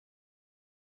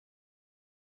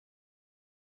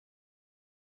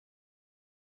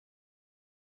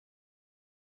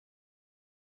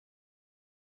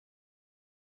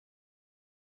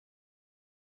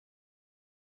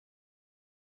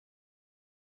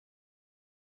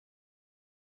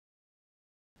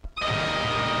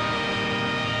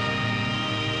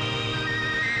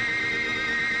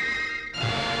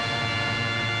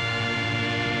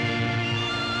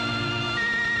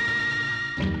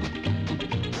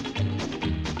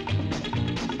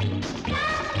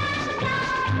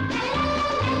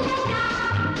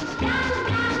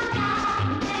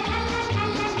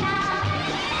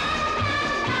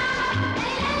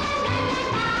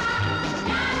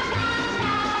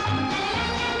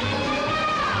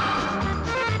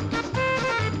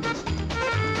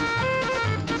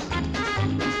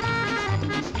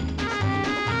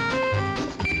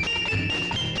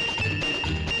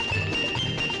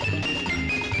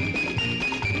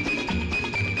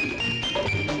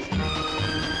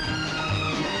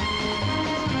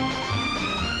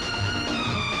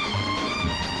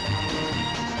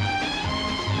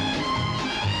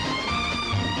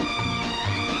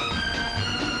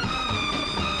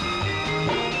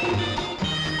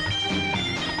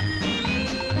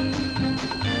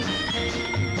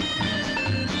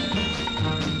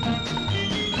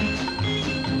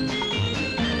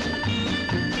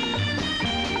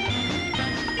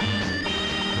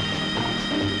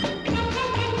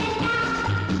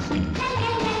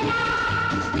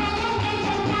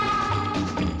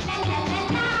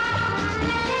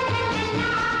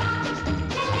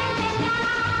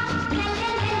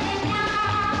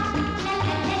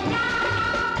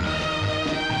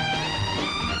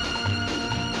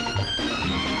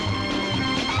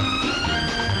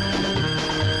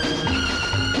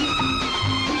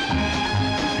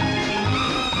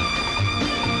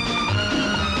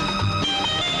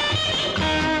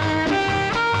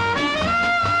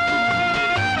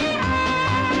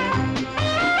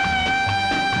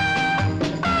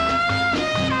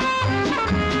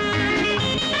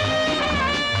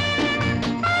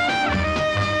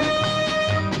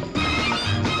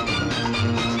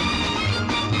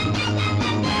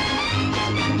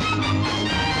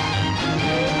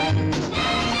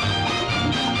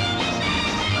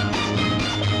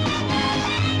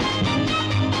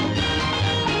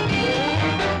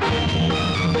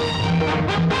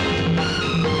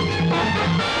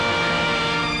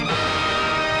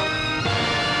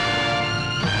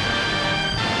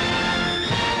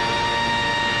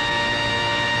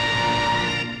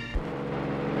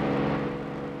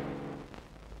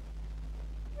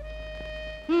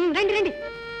రండి రండి.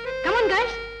 కమాన్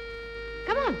గర్ల్స్,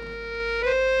 కమాన్.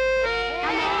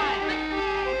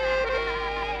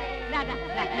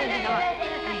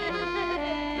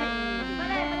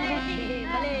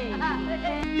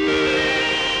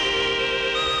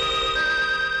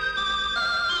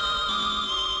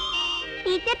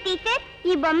 Teacher teacher,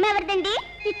 ఈ బొమ్మ ఎవరిదండి?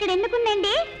 ఇక్కడ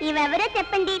ఎందుకుందండి? ఇవెవరో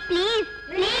చెప్పండి ప్లీజ్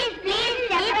ప్లీజ్ ప్లీజ్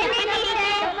చెప్పండి.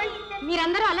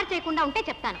 మీరందరూ అల్లరి చేయకుండా ఉంటే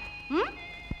చెప్తాను.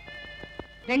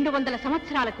 200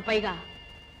 సంవత్సరాలకు పైగా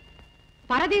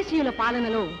పరదేశీయుల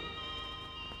పాలనలో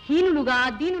హీనులుగా,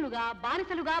 దీనులుగా,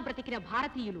 బానిసలుగా బ్రతికిన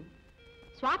భారతీయులు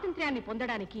స్వాతంత్ర్యాన్ని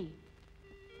పొందడానికి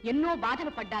ఎన్నో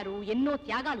బాధలు పడ్డారు, ఎన్నో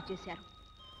త్యాగాలు చేశారు.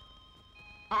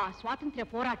 ఆ స్వాతంత్ర్య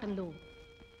పోరాటంలో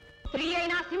స్త్రీ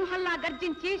అయినా సింహంలా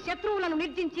గర్జించి శత్రువులను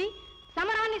నిర్జించి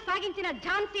సమరాన్ని సాగించిన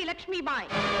ఝాన్సీ లక్ష్మీబాయి,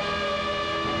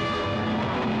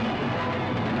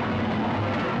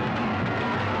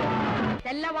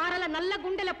 తెల్లవారల నల్ల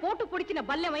గుండెల పోటు పొడిచిన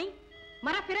బల్లెమై,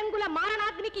 మర ఫిరంగుల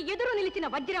మారణాగ్నికి ఎదురు నిలిచిన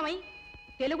వజ్రమై,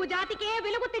 తెలుగు జాతికే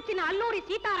వెలుగు తెచ్చిన అల్లూరి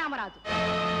సీతారామరాజు.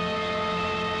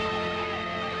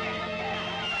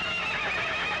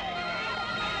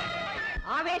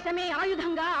 ఆవేశమే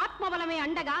ఆయుధంగా, ఆత్మబలమే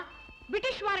అండగా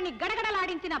బ్రిటిష్ వారిని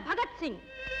గడగడలాడించిన భగత్ సింగ్,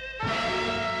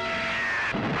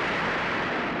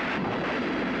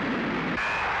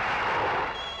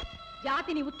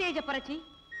 జాతిని ఉత్తేజపరచి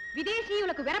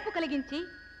విదేశీయులకు వెరపు కలిగించి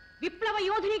విప్లవ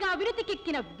యోధునిగా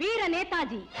విరుతికెక్కిన వీర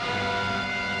నేతాజీ,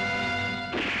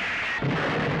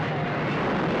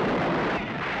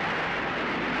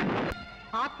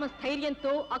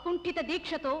 ఆత్మస్థైర్యంతో అకుంఠిత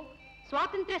దీక్షతో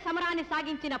స్వాతంత్ర్య సమరాన్ని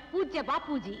సాగించిన పూజ్య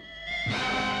బాపూజీ,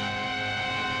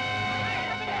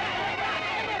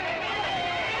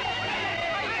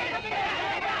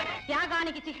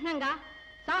 త్యాగానికి చిహ్నంగా,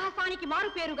 సాహసానికి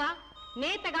మారుపేరుగా,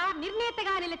 నేతగా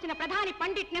నిర్నేతగా నిలిచిన ప్రధాని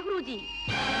పండిట్ నెహ్రూజీ,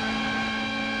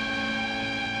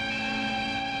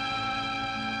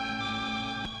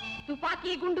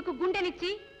 తుపాకీ గుండుకు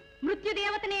గుండెనిచ్చి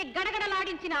మృత్యుదేవతనే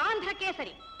గడగడలాడించిన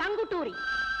ఆంధ్రకేసరి టంగుటూరి,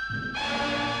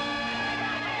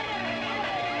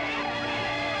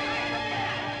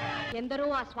 ఎందరో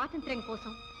ఆ స్వాతంత్ర్యం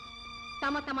కోసం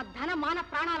తమ తమ ధన మాన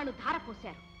ప్రాణాలను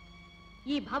ధారపోశారు.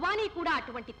 ఈ భవానీ కూడా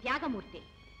అటువంటి త్యాగమూర్తే.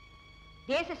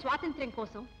 దేశ స్వాతంత్ర్యం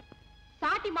కోసం,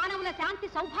 సాటి మానవుల శాంతి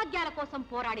సౌభాగ్యాల కోసం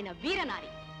పోరాడిన వీరనారి.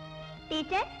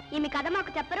 టీచర్, ఈమె కథ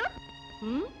మాకు చెప్పరు?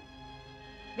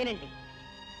 వినండి.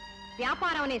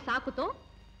 వ్యాపారం అనే సాకుతో,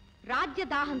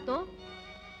 రాజ్యదాహంతో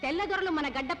తెల్లదొరలు మన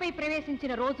గడ్డపై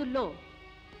ప్రవేశించిన రోజుల్లో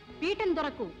పీటం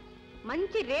దొరకు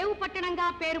మంచి రేవు పట్టణంగా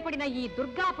పేరుపడిన ఈ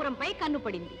దుర్గాపురంపై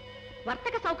కన్నుపడింది.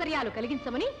 వర్తక సౌకర్యాలు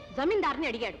కలిగించమని జమీందార్ని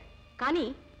అడిగాడు. కానీ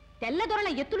తెల్లదొరల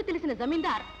ఎత్తులు తెలిసిన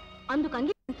జమీందార్ అందుకు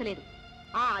అంగీకరించలేదు.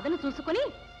 ఆ అదను చూసుకుని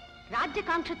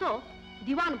రాజ్యకాంక్షతో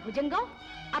దివాన్ భుజంగం,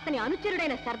 అతని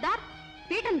అనుచరుడైన సర్దార్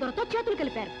పీటం దొరతో చేతులు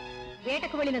కలిపారు.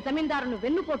 వేటకు వెళ్లిన జమీందారును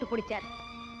వెన్నుపోటు పొడిచారు.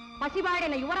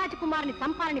 పసివాడైన యువరాజకుమారుని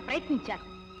చంపాలని ప్రయత్నించారు.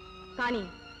 కానీ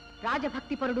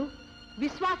రాజభక్తిపరుడు,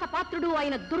 విశ్వాసపాత్రుడు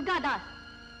అయిన దుర్గాదాస్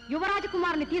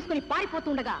యువరాజకుమారుని తీసుకుని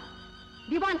పారిపోతుండగా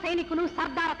దివాన్ సైనికులు,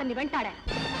 సర్దార్ అతన్ని వెంటాడారు.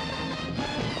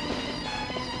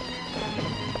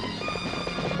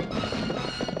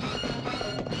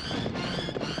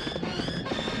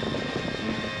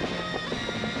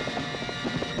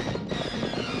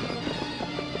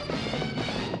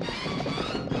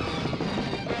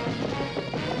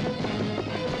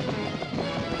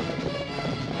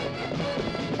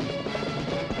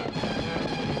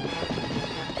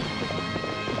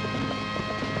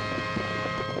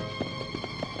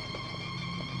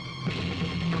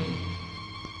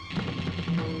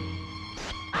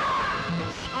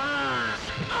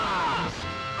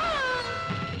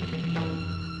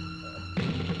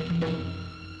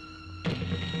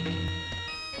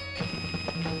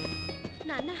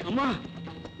 అమ్మా,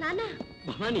 నాన్న,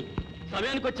 భవాని,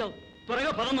 సమయానికి వచ్చావు. త్వరగా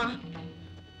పదమ్మా.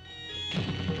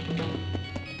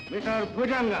 మిస్టర్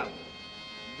భుజంగా,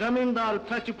 జమీందారు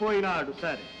చచ్చిపోయినాడు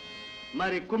సరే,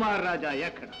 మరి కుమార్ రాజా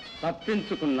ఎక్కడ?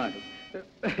 తప్పించుకున్నాడు.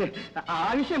 ఆ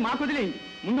విషయం మాకు వదిలేయండి.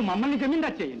 ముందు మమ్మల్ని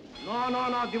జమీందారు చేయండి. నో నో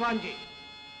నో దివాన్జీ,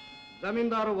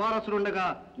 జమీందారు వారసులుండగా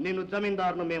నిన్ను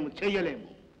జమీందారును మేము చెయ్యలేము.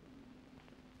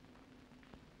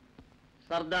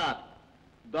 సర్దార్,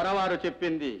 దొరవారు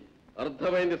చెప్పింది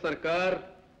అర్థమైంది సర్కార్.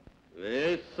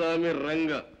 వేస్వామి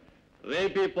రంగ,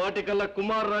 రేపీ పాటికల్లా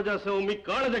కుమార్ రాజా శవం మీ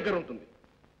కాళ్ళ దగ్గర ఉంటుంది.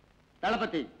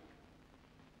 దళపతి,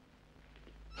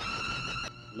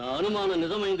 నా అనుమానం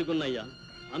నిజమైంది గున్నయ్యా.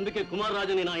 అందుకే కుమార్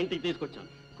రాజాని నా ఇంటికి తీసుకొచ్చాను.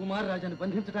 కుమార్ రాజాని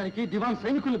బంధించడానికి దివాన్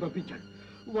సైనికుల్ని పంపించాడు.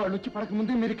 వాళ్ళు వచ్చి పడక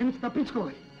ముందే మీరు ఇక్కడి నుంచి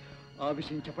తప్పించుకోవాలి. ఆ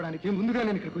విషయం చెప్పడానికి ముందుగా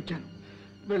నేను ఇక్కడికి వచ్చాను.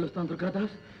 వెళ్ళొస్తాను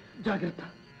దుర్గాదాస్, జాగ్రత్త.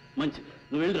 మంచిది,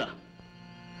 నువ్వు వెళ్ళరా.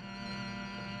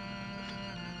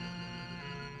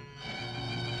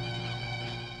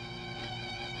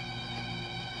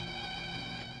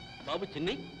 బాబు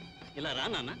చిన్ని, ఇలా రా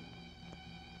నాన్న.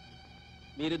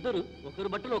 మీరిద్దరు ఒకరు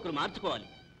బట్టలు ఒకరు మార్చుకోవాలి.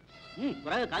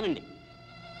 త్వరగా కానండి.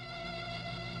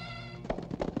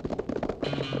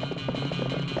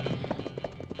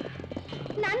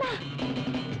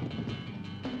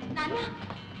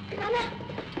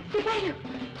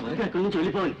 త్వరగా అక్కడి నుంచి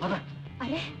వెళ్ళిపోవాలి. పద.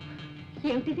 అరే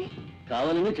ఏమిటిది?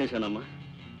 కావాలనే చేశానమ్మా,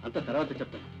 అంత తర్వాత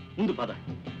చెప్తాను. ముందు పద.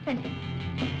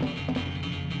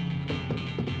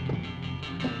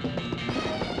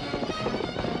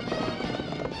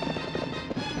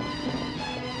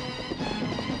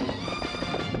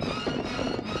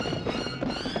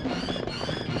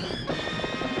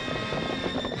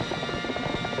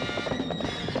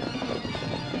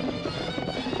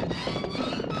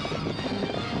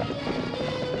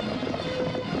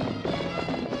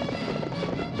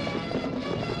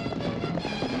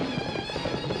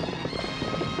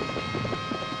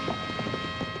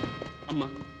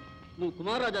 నువ్వు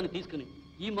కుమారరాజాన్ని తీసుకుని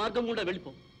ఈ మార్గం కూడా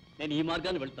వెళ్ళిపో. నేను ఈ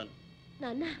మార్గాన్ని వెళ్తాను.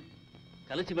 నాన్న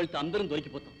కలిసి వెళ్తే అందరం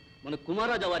దొరికిపోతాం. మన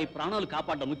కుమారరాజా వారి ప్రాణాలు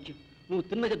కాపాడడం ముఖ్యం. నువ్వు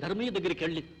తిన్నగా ధర్మయ్య దగ్గరికి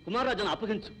వెళ్ళి కుమారరాజాను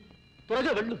అప్పగించు.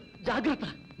 త్వరగా వెళ్ళు. జాగ్రత్త.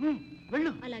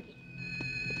 వెళ్ళు. అలాగే.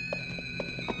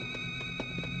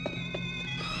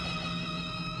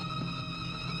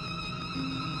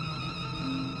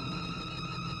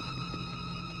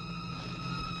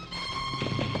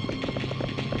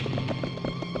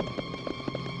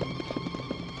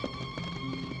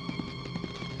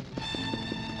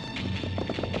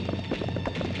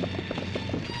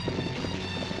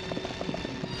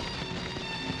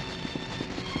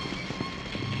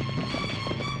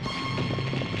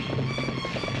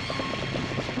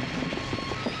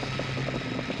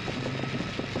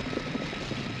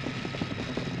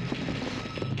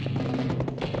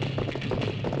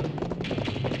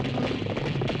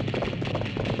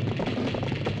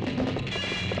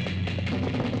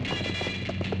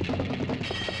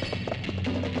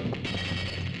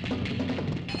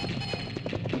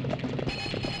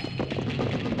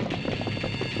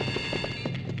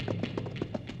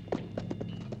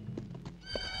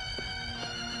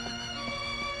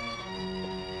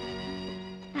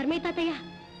 తాతయ్య,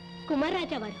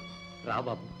 కుమారరాజా వారు. రా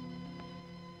బాబు.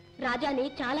 రాజాని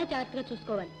చాలా జాగ్రత్తగా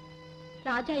చూసుకోవాలి.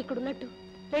 రాజా ఇక్కడున్నట్టు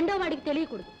రెండో వాడికి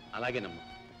తెలియకూడదు. అలాగేనమ్మా.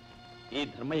 ఈ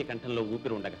ధర్మయ్య కంఠంలో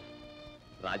ఊపిరి ఉండగా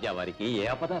రాజా వారికి ఏ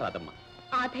ఆపద రాదమ్మా.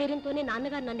 ఆ ధైర్యంతోనే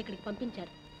నాన్నగారు నన్ను ఇక్కడికి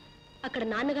పంపించారు. అక్కడ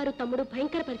నాన్నగారు తమ్ముడు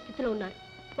భయంకర పరిస్థితిలో ఉన్నారు.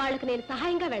 వాళ్ళకి నేను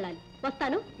సహాయంగా వెళ్ళాలి.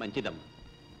 వస్తాను. మంచిదమ్మా.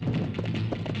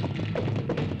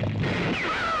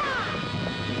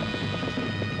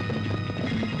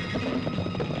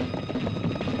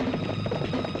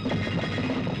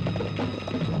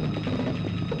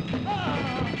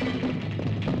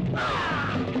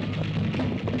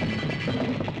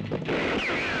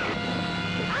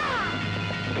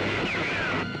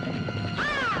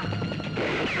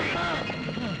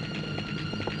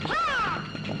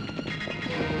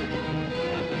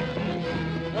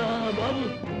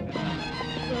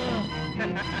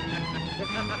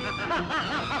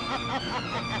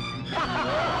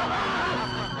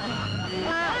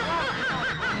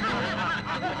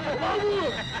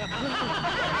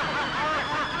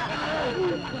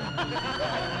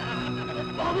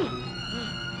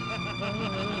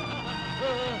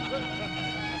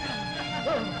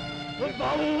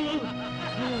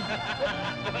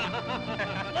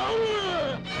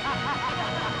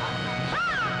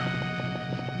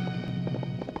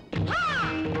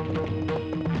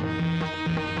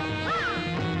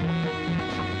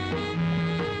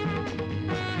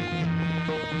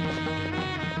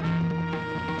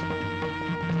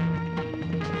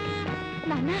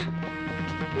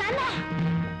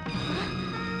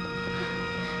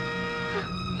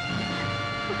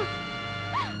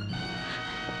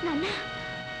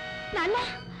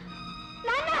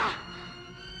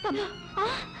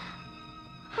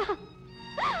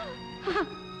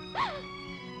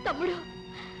 తమ్ముడు,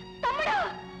 తమ్ముడు,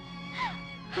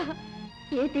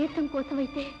 ఏ దేశం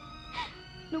కోసమైతే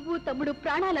నువ్వు తమ్ముడు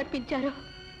ప్రాణాలు అర్పించారు,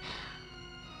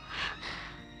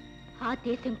 ఆ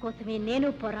దేశం కోసమే నేను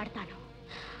పోరాడతాను.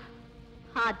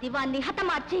 ఆ దివాన్ని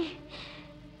హతమార్చి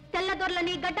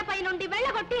తెల్లదొరలని గడ్డపై నుండి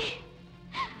వెళ్ళగొట్టి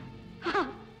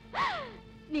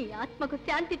నీ ఆత్మకు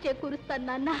శాంతి చేకూరుస్తాను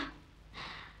నాన్న,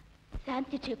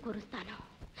 శాంతి చేకూరుస్తాను.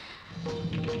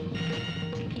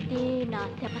 ఇదే నా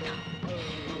శపథం,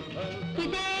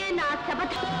 ఇదే నా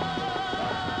శపథం.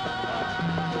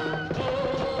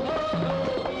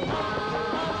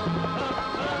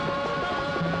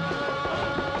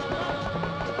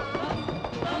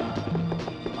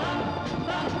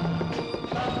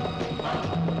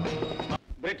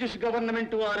 బ్రిటిష్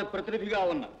గవర్నమెంట్ వారి ప్రతినిధిగా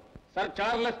ఉన్న సర్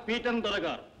చార్లెస్ పీటన్ దొర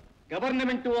గారు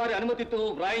గవర్నమెంట్ వారి అనుమతితో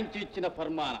వ్రాయించి ఇచ్చిన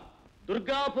ఫర్మాన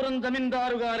దుర్గాపురం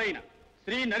జమీందారు గారైన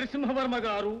శ్రీ నరసింహవర్మ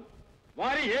గారు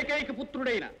వారి ఏకైక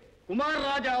పుత్రుడైన కుమార్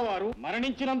రాజా వారు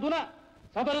మరణించినందున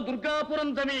సదరు దుర్గాపురం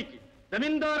జమీకి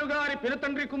జమీందారు గారి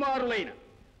పినతండ్రి కుమారులైన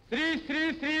శ్రీ శ్రీ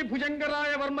శ్రీ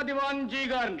భుజంగరాయ వర్మ దివాన్జీ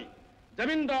గారిని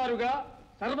జమీందారుగా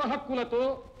సర్వహక్కులతో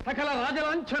సకల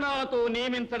రాజలాంఛనాలతో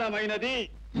నియమించడమైనది.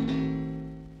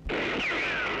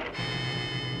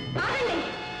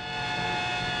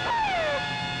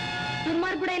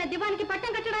 దుర్మార్గుడైన దివానికి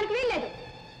పట్టం కట్టడానికి వీల్లేదు.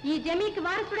 ఈ జమీకి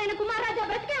వారసుడైన కుమార్ రాజా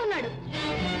బ్రతికే ఉన్నాడు.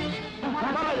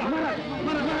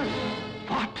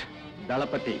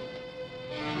 దళపతి,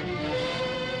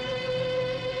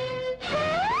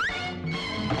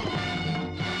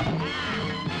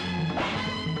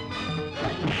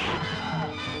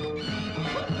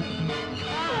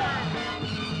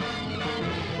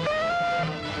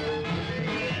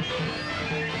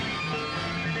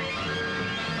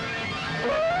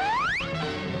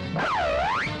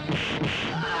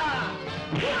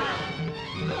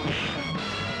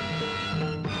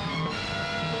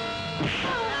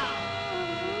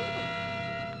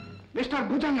 మిస్టర్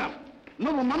భుజంగం,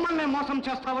 నువ్వు మమ్మల్ని మోసం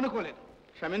చేస్తావనుకోలేదు.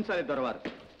 క్షమించాలి దొరవారు.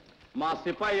 మా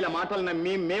సిపాయిల మాటలు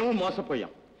నమ్మి మేము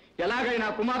మోసపోయాం. ఎలాగైనా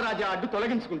కుమార్ రాజా అడ్డు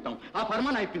తొలగించుకుంటాం. ఆ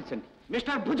ఫర్మాన్ అయిపించండి.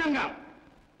 మిస్టర్ భుజంగం,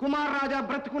 కుమార్ రాజా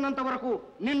బ్రతుకున్నంత వరకు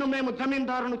నిన్ను మేము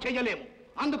జమీందారును చెయ్యలేము.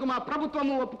 అందుకు మా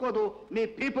ప్రభుత్వము ఒప్పుకోదు, మీ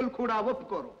పీపుల్ కూడా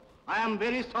ఒప్పుకోరు. I'm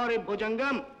very sorry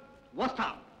Bhujangam. వస్తా.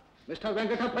 మిస్టర్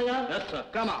వెంకటప్పయ్య,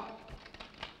 కమా.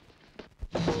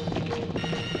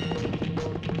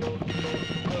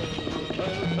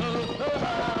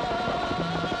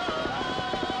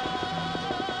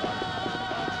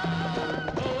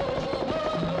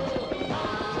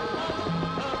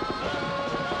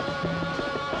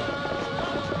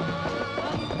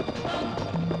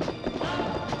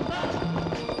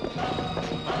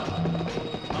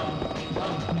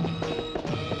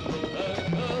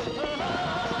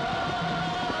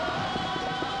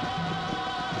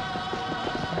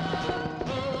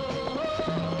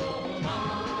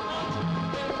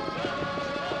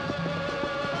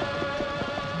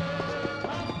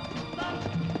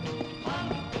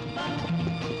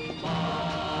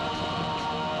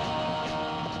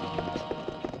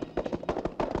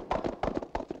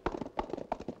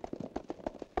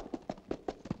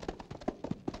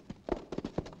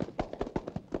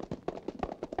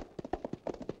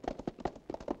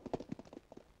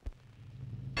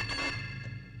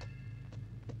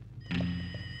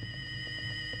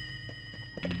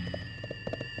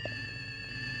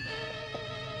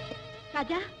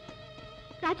 రాజా,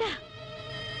 రాజా,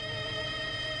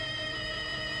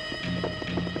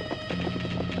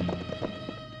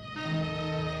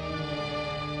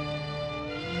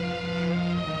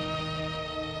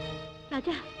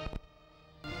 రాజా,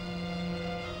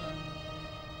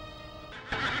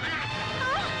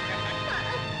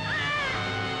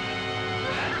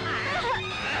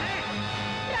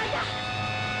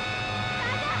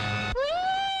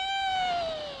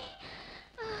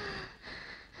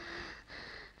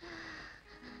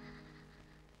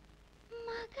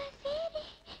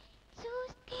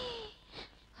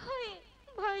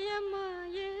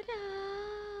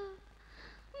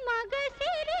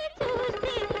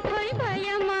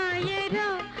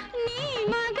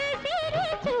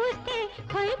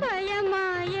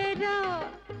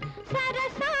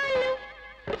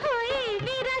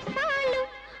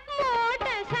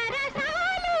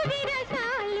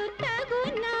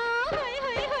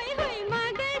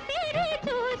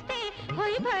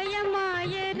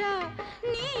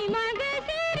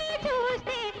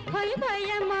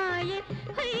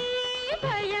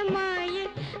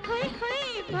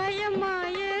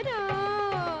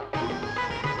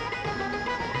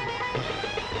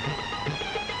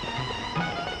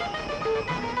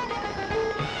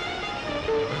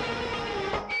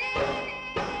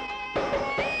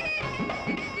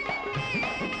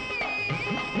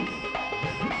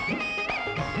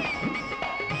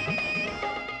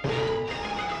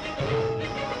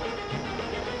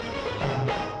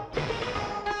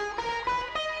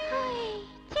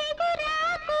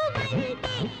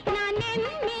 నా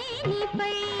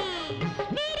నెమ్మేనిపై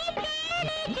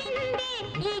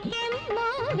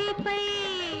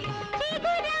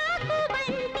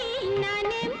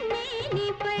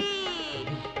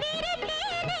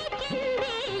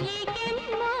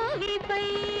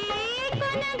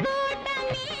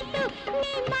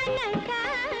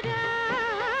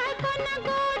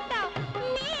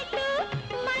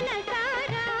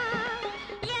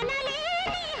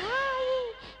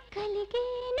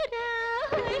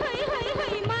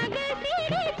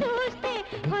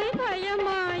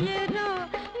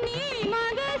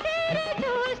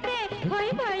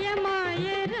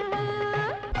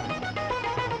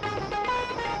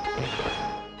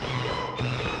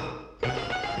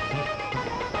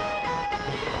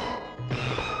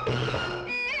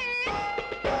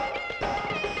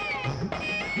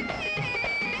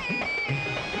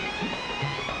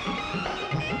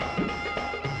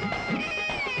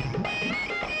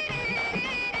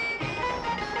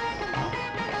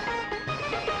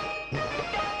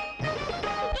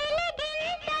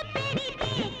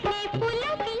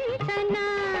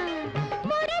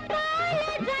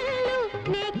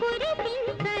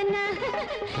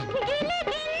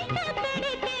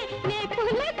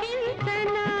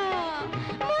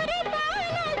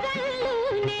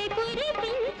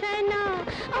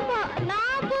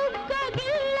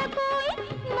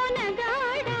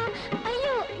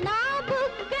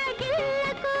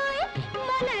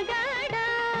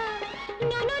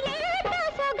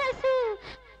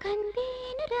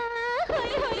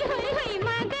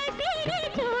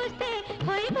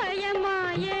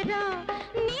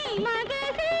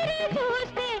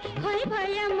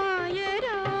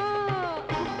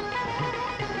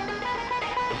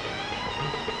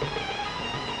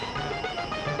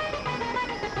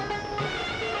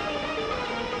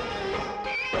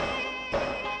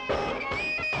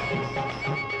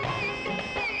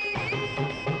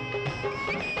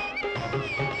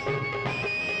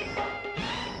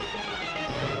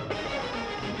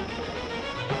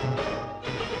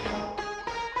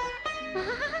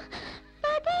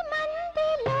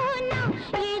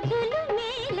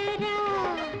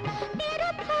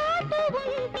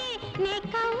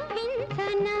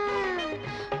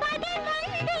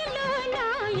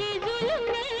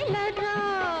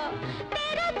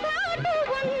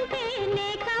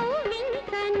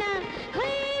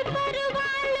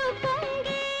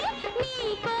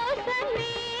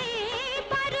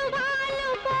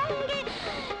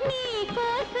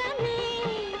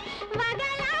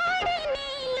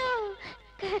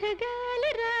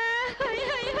అడగాలిరా హై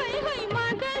హై హై హై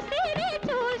మగ సిరి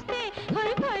చూస్తే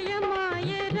హై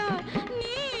భయమాయరా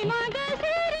నీ మగ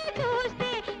సిరి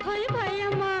చూస్తే హై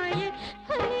భయమాయ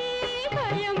హై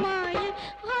భయమాయ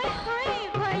హై హై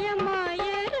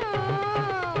భయమాయరా.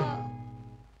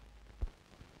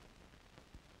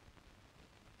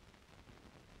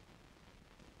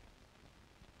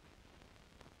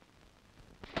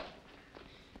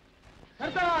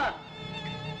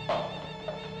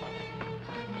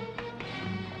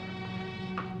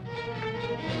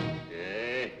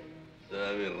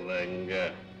 రంగ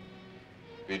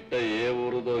పిట్ట ఏ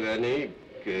ఊరుదో గాని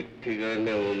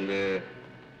గట్టిగానే ఉంది.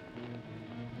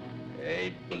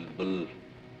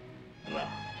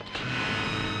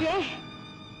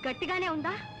 గట్టిగానే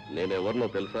ఉందా? నేనెవరినో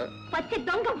తెలుసా? పచ్చి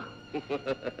దొంగ.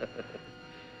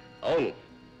 అవును,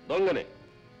 దొంగనే.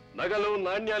 నగలు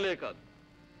నాణ్యాలే కాదు.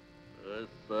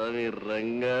 స్వామి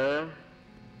రంగ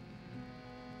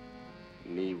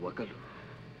నీ వగలు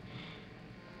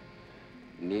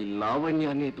నీ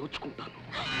లావణ్యాన్ని దోచుకుంటాను.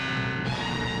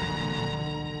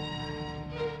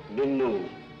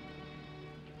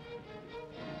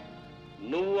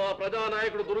 నువ్వు ఆ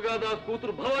ప్రజానాయకుడు దుర్గాదాస్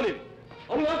కూతురు భవాని,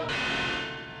 అవునా?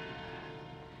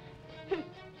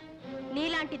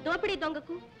 నీలాంటి దోపిడీ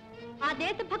దొంగకు ఆ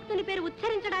దేశభక్తుని పేరు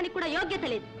ఉచ్చరించడానికి కూడా యోగ్యత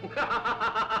లేదు.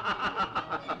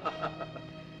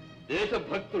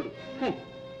 దేశభక్తుడు,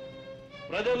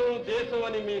 ప్రజలు దేశం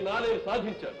అని మీ నాలేరు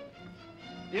సాధించాడు.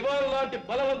 దివాన్ లాంటి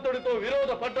బలవంతుడితో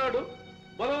విరోధ పడ్డాడు,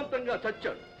 బలవంతంగా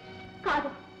చచ్చాడు. కాదు,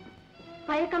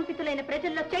 భయకంపితులైన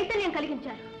ప్రజల్లో చైతన్యం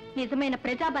కలిగించారు. నిజమైన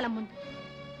ప్రజాబలం ముందు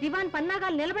దివాన్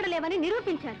పన్నాగాలు నిలబడలేవని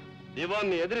నిరూపించారు.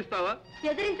 దివాన్ని ఎదిరిస్తావా?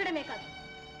 ఎదిరించడమే కాదు,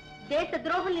 దేశ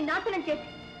ద్రోహుల్ని నాశనం చేసి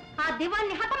ఆ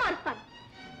దివాన్ని హతమారుస్తాను.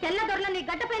 తెల్లదొరలని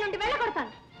గడ్డపై నుండి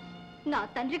వెళ్ళగొడతాను. నా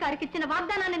తండ్రి గారికి ఇచ్చిన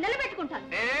వాగ్దానాన్ని నిలబెట్టుకుంటాను.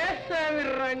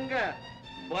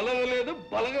 బలము లేదు,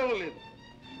 బలగము లేదు,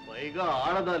 పైగా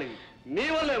ఆడదాని నీ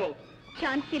వల్లేమో.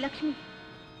 శాంతి లక్ష్మి,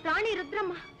 రాణి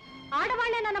రుద్రమ్మ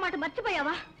ఆడవాళ్లేనన్నమాట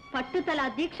మర్చిపోయావా? పట్టుదల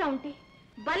దీక్ష ఉంటే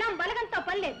బలం బలగంతో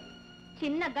పనిలేదు.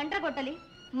 చిన్న గండ్రగొడ్డలి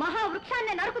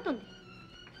మహావృక్షాన్నే నరుకుతుంది.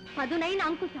 పదునైన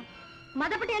అంకుశం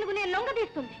మదపటి అనుకునే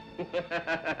లొంగదీస్తుంది.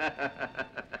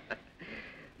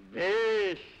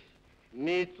 భేష్,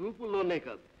 నీ చూపుల్లోనే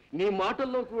కాదు, నీ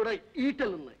మాటల్లో కూడా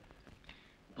ఈటలున్నాయి.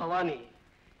 భవానీ,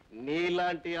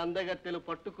 నీలాంటి అందగత్తెలు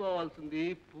పట్టుకోవాల్సింది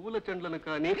పూల చెండ్లను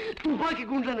కానీ తుపాకి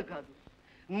గుండ్లను కాదు.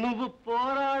 నువ్వు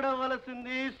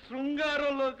పోరాడవలసింది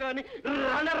శృంగారంలో కానీ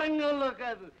రణరంగంలో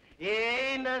కాదు.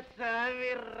 ఏనా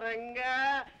స్వామి రంగా,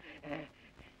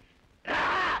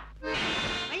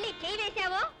 మళ్ళీ చేయి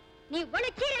వేశావో నీ ఒళ్ళు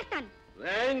చీరేస్తాను.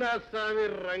 రేయ్ నా స్వామి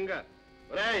రంగా,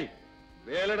 రేయ్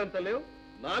వేలడంత లేవు,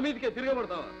 నా మీదకే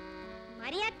తిరగబడతావా?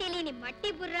 మర్యాద తెలియని మట్టి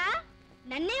బుర్రా,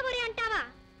 నన్నే ఊరి అంటావా?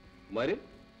 మరి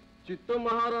చిత్తం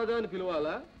మహారాజా అని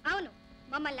పిలవాలా? అవును,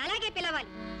 మమ్మల్ని అలాగే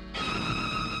పిలవాలి.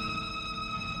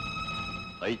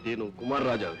 అయితే నువ్వు కుమార్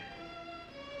రాజావే,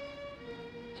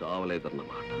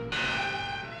 చావలేదన్నమాట.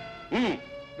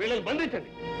 వీళ్ళని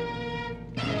బంధించండి.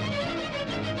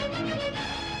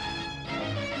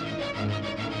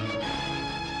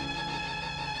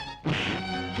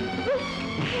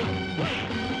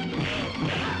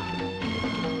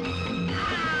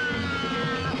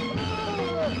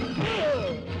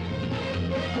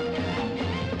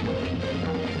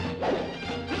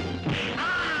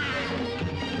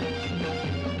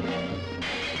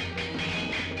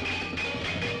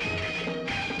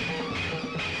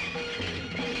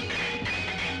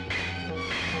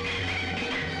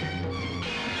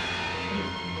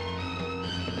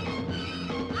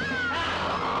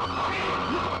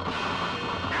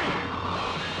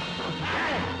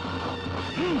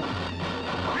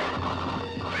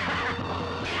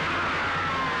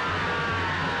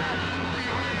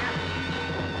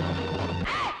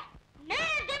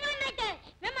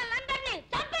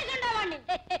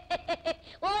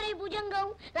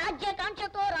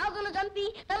 రాజ్యకాంక్షతో రాజులు చంపి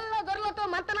తెల్ల దొరలతో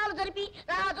మంతనాలు జరిపి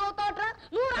రాజుతోట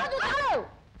నువ్వు రాజు కావు.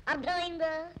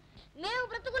 అర్థమైందా? మేము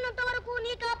బ్రతుకున్నంత వరకు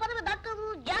నీకు ఆ పదవి దక్కదు,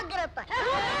 జాగ్రత్త.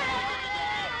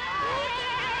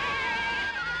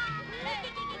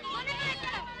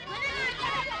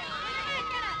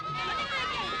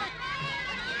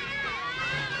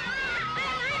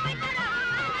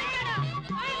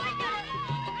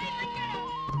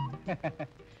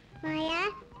 మాయా,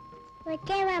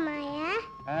 వచ్చేవా మాయా?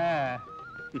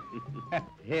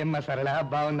 ఏమ్మా సరళ,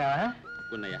 బాగున్నావా?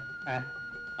 ఉన్నయ్య,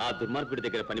 ఆ దుర్మార్గుడి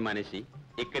దగ్గర పని మానేసి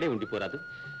ఇక్కడే ఉండిపోరాదు?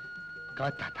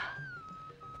 కాదు తాత,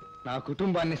 నా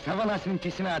కుటుంబాన్ని సర్వనాశనం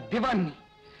చేసిన ఆ దివాన్ని,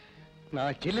 నా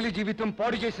చెల్లెలి జీవితం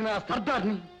పాడు చేసిన ఆ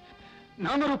సర్దార్ని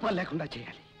నామరూపాలు లేకుండా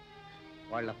చేయాలి.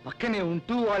 వాళ్ళ పక్కనే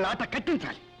ఉంటూ వాళ్ళ ఆట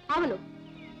కట్టించాలి. అవును,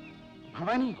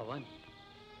 భవానీ భవానీ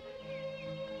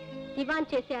దివాన్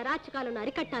చేసే అరాచకాలను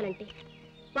అరికట్టాలంటే,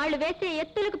 వాళ్ళు వేసే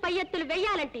ఎత్తులకు పై ఎత్తులు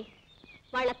వెయ్యాలంటే,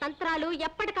 వాళ్ళ తంత్రాలు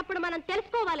ఎప్పటికప్పుడు మనం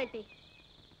తెలుసుకోవాలంటే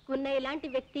గున్నయ్య లాంటి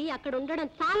వ్యక్తి అక్కడ ఉండడం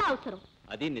చాలా అవసరం.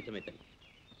 అది నిజమే తల్లి.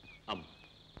 అమ్మ,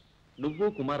 నువ్వు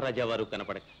కుమార్ రాజా వారు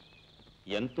కనపడక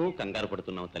ఎంతో కంగారు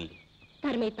పడుతున్నావు తల్లి.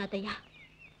 ధర్మయ్య తాతయ్య,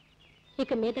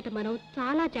 ఇక మీదట మనం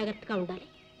చాలా జాగ్రత్తగా ఉండాలి.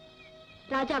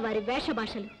 రాజావారి వేష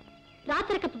భాషలు,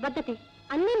 రాచరికపు పద్ధతి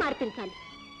అన్నీ మార్పించాలి.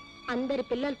 అందరి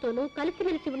పిల్లలతోనూ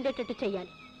కలిసిమెలిసి ఉండేటట్టు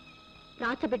చెయ్యాలి.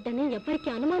 రాచబిడ్డని ఎవ్వరికీ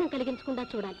అనుమానం కలిగించకుండా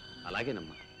చూడాలి.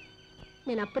 అలాగేనమ్మా.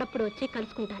 నేను అప్పుడప్పుడు వచ్చి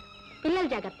కలుసుకుంటాను. పిల్లలు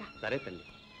జాగ్రత్త. సరే తల్లి.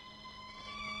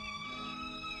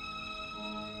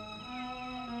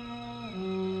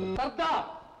 సర్దార్,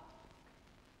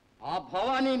 ఆ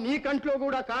భవానీ నీ కంట్లో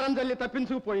కూడా కారం జల్లి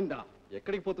తప్పించుకుపోయిందా?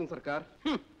 ఎక్కడికి పోతుంది సర్కార్?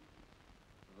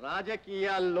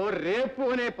 రాజకీయాల్లో రేపు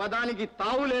అనే పదానికి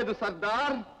తావులేదు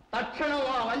సర్దార్. తక్షణం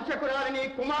ఆ వంచకురాలిని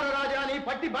కుమారరాజాని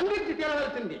పట్టి బంధించి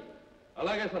తీరవలసింది.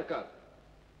 అలాగే సర్కార్.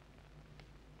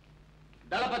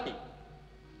 దళపతి,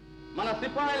 మన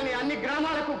సిపాయిల్ని అన్ని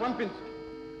గ్రామాలకు పంపించు.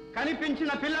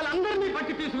 కనిపించిన పిల్లలందరినీ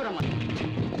పట్టి తీసుకురమ్మని.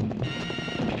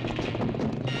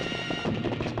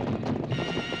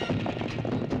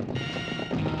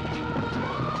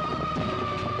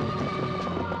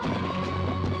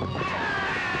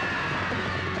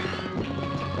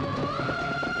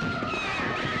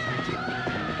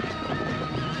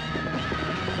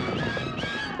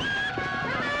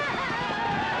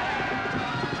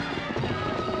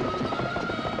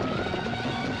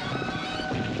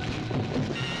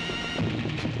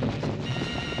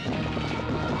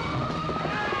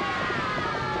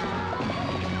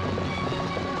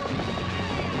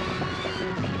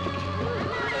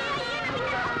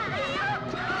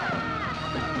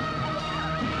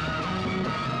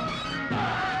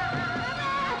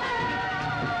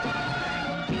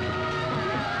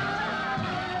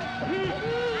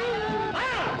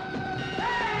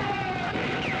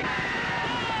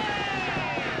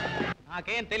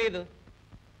 నాకేం తెలీదు.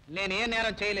 నేనేం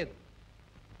నేరం చేయలేదు.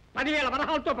 10,000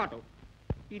 వరహాలతో పాటు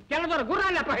ఈ తెల్లదొర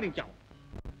గుర్రాన్ని అపహరించావు.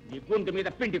 నీ గొంతు మీద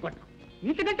పిండి కొట్టావు.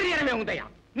 ఇంతకంటే నేరమే ఉందయ్యా.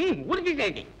 ఊరి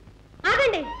తీసేది.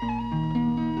 ఆగండి.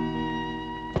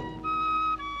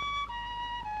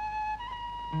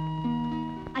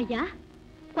 అయ్యా,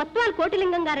 కొత్వాల్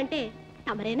కోటిలింగం గారంటే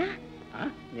తమరేనా?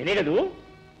 నేనే కదూ.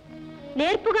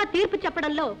 నేర్పుగా తీర్పు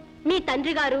చెప్పడంలో మీ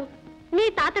తండ్రి గారు, మీ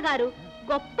తాతగారు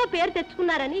గొప్ప పేరు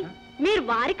తెచ్చుకున్నారని, మీరు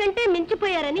వారికంటే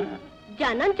మించిపోయారని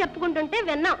జనం చెప్పుకుంటుంటే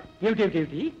విన్నాం.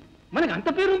 ఏమిటి మనకు అంత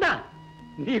పేరుందా?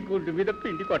 నీ గుండు మీద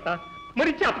పిండి కొట్ట.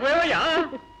 మరి చెప్పవయ్యా.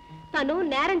 తను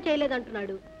నేరం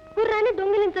చేయలేదంటున్నాడు, గుర్రాన్ని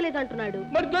దొంగిలించలేదంటున్నాడు.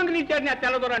 మరి దొంగిలించాడు నా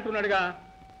తెల్లదొర అంటున్నాడుగా.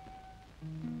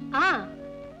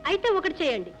 అయితే ఒకటి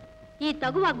చేయండి, ఈ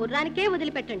తగు ఆ గుర్రానికే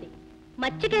వదిలిపెట్టండి.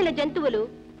 మచ్చికైన జంతువులు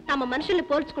తమ మనుషుల్ని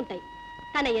పోల్చుకుంటాయి.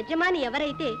 తన యజమాని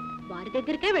ఎవరైతే వారి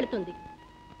దగ్గరికే వెళుతుంది.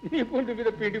 నీ గుండు మీద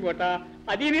పిండి కొట్ట.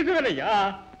 అది నిజమేనయ్యా.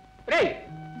 రే,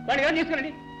 వాడిగా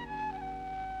తీసుకురండి.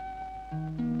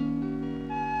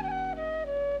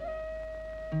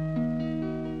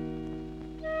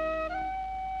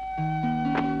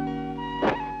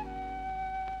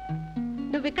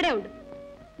 నువ్వు ఇక్కడే ఉండు.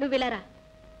 నువ్వు ఇలా రా.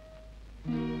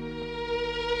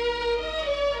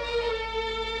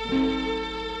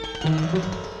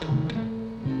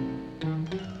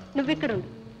 నువ్విక్కడ ఉండు.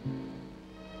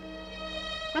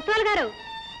 కొత్వాల్ గారు,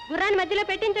 గుర్రాన్ని మధ్యలో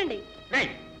పెట్టించండి.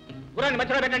 గుర్రాన్ని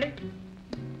మధ్యలో పెట్టండి.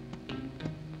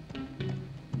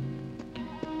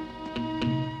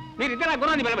 మీరిద్దరు ఆ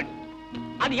గుర్రాన్ని నిలబడి,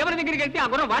 అది ఎవరి దగ్గరికి వెళ్తే ఆ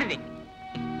గుర్రం వారిది.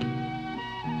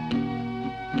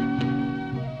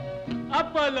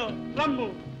 అప్పలో రమ్ము.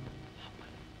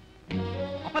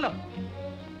 అప్పలో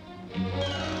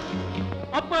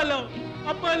అప్పలో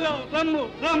అప్పలో రమ్ము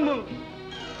రమ్ము.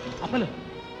 అప్పలో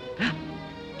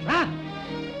రా.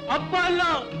 అప్పలో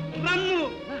రమ్ము.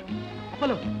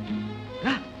 అప్పలో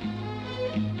రా.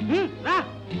 రా.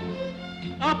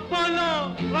 అప్పలో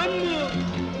రమ్ము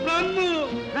రమ్ము.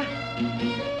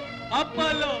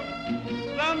 అప్పలో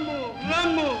రమ్ము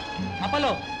రమ్ము.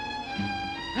 అప్పలో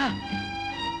రా.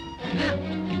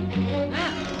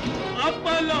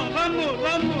 అప్పలో రమ్ము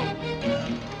రమ్ము.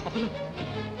 అప్పలో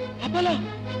అప్పలో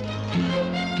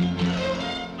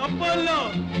అప్పలో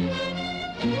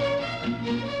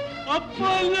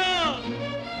అప్పలో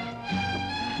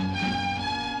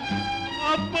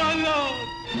అప్పలో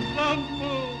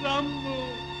రమ్ము రమ్ము.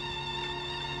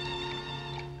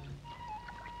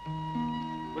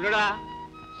 పుల్లుడా,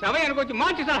 సమయానికి వచ్చి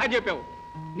మంచి సలహా చెప్పావు.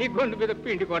 నీ గుండు మీద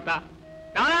పిండి కొట్ట.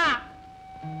 కానా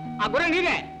ఆ గుర్రం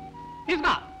నీదే,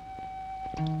 తీసుకో.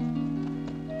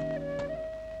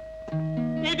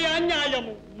 ఇది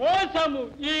అన్యాయము, మోసము.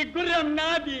 ఈ గుర్రం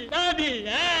నాది, నాది.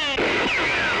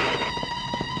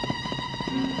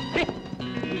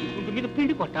 గుండు మీద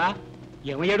పిండి కొట్ట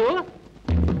ఏమయ్యాడు?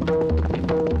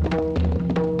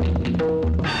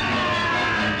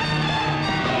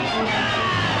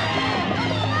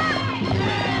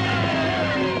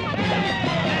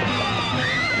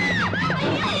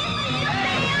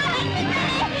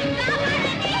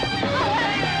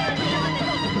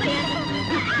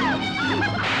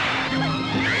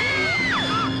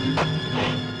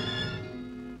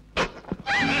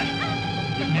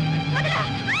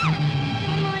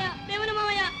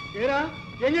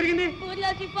 ఏం జరిగింది? ఊర్లో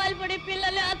సిపాయిలు పడి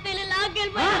పిల్లలు అత్తలు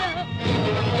లాక్కెళ్ళిపోయారు.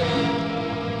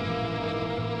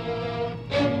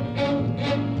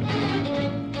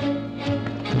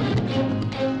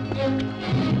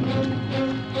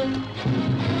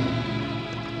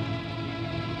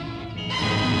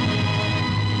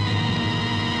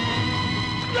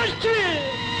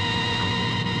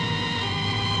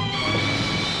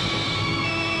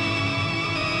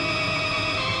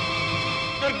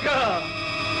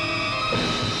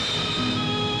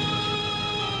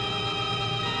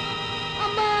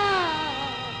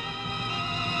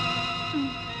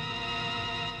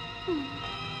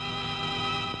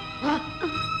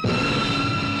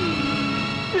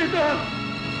 దుర్గా!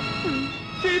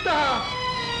 సీత!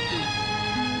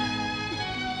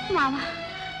 మావా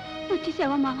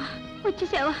వచ్చేసావా? మావా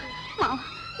వచ్చేసావా? మావా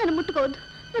నన్ను ముట్టుకోవద్దు,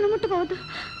 నన్ను ముట్టుకోవద్దు.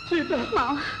 సీత!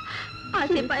 మావా ఆ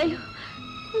సిపాయిలు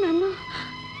నన్ను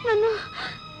నన్ను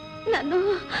నన్ను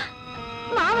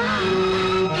మావా!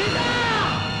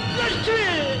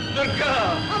 దుర్గా!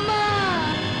 అమ్మా!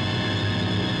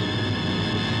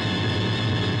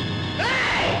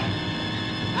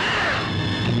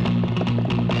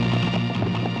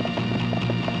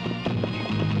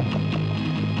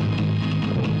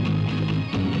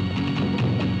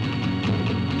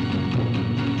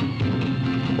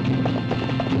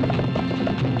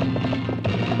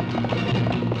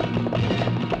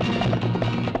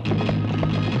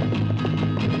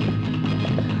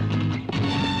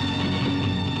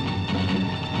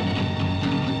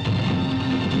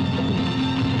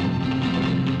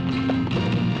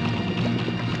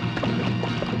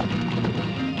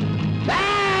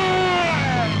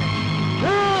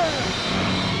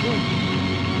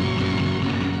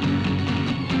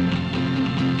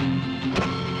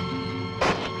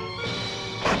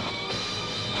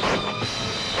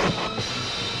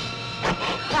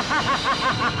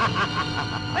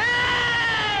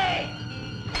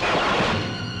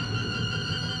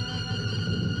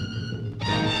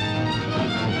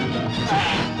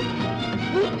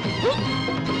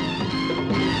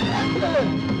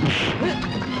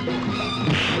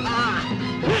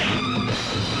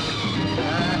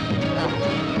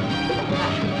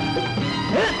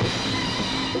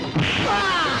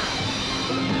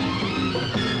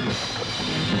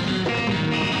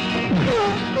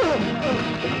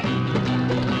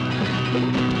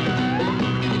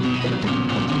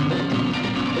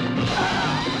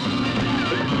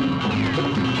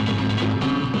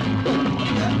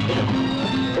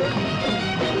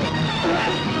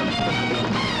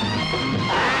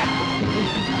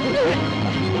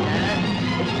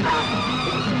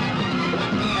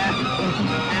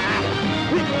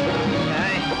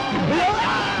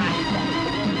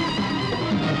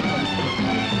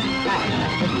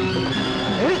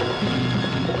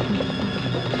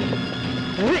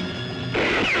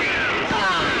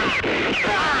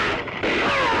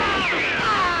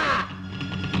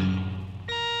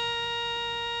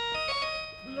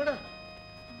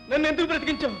 నన్ను ఎందుకు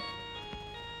బ్రతికించావు?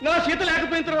 నా సీత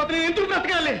లేకపోయిన తర్వాత నేను ఎందుకు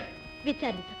బ్రతకాలి?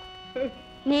 విచారించకు.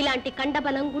 నీలాంటి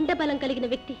కండబలం గుండె బలం కలిగిన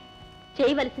వ్యక్తి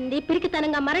చేయవలసింది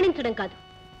పిరికితనంగా మరణించడం కాదు.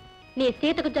 నీ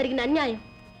సీతకు జరిగిన అన్యాయం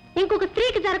ఇంకొక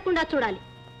స్త్రీకి జరగకుండా చూడాలి.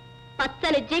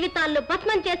 పచ్చని జీవితాల్లో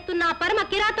భస్మం చేస్తున్న పరమ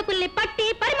కిరాతకుల్ని పట్టి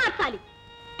పరిమార్చాలి.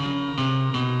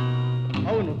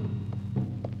 అవును,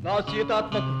 నా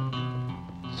సీతాత్మకు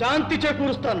శాంతి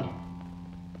చేకూరుస్తాను,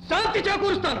 శాంతి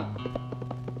చేకూరుస్తాను.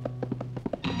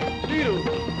 మీరు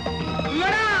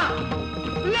లడా!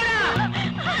 లడా!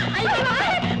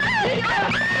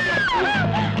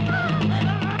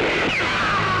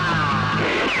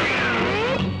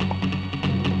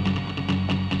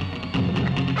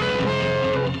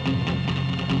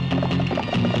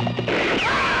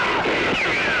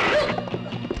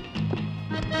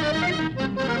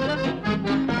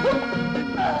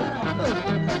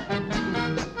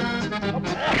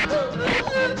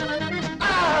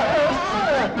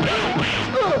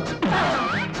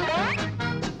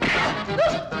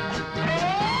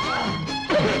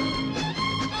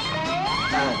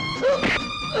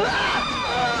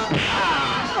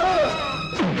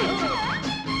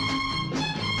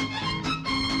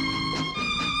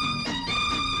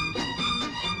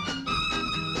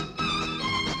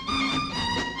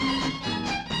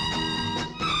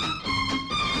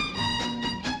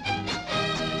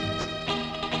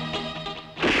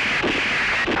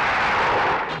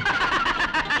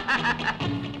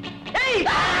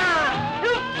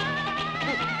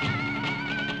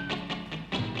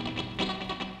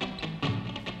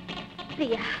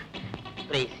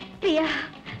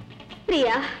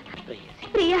 ప్రియా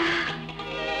ప్రియా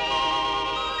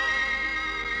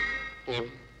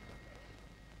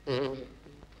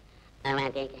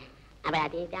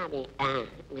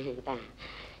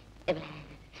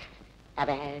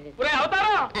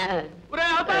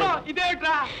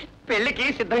ఇదేమిట్రా? పెళ్లికి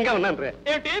సిద్ధంగా ఉన్నాను రే.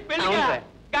 ఏమిటి పెళ్లి?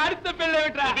 గాడితో పెళ్లి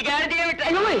ఏమిట్రా?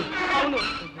 అవును,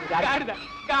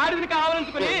 గాడిదని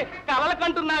కావాలనుకుని కలలు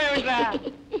కంటున్నావేమిట్రా?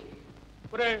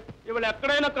 ఇవాళ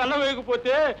ఎక్కడైనా కన్న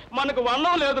వేయకపోతే మనకు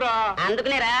వన్నం లేదురా.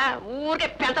 అందుకునేరా ఊరికే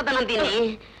పెంచదనం దీన్ని.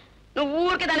 నువ్వు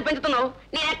ఊరికే దాన్ని పెంచుతున్నావు,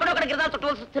 నేను ఎక్కడొక్కడ గిరిదాలు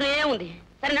చుట్టవలసి వస్తూనే ఉంది.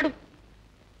 సరే నడు.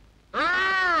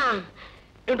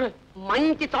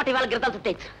 మంచి చోట ఇవాళ గిరిదాలు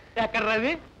చుట్టేచ్చు. ఎక్కడ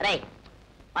రవి? రై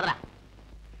పదరా.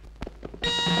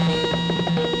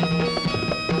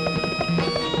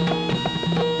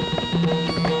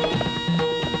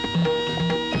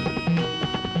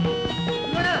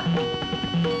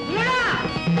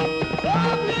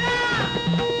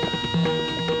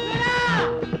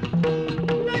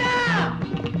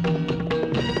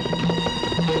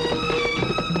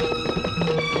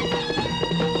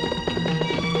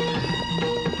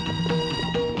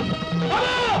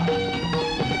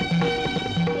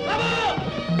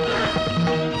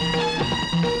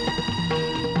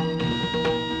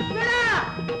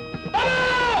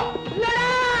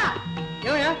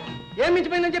 ఏం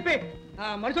మించిపోయిందని చెప్పి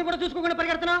మనుషులు కూడా చూసుకోకుండా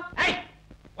పరిగెడుతున్నావు?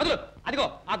 వదులు. అదిగో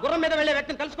ఆ గుర్రం మీద వెళ్లే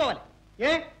వ్యక్తిని కలుసుకోవాలి. ఏ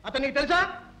అతను నీకు తెలుసా?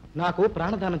 నాకు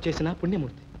ప్రాణదానం చేసిన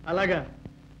పుణ్యమూర్తి. అలాగా,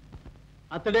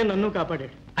 అతడే నన్ను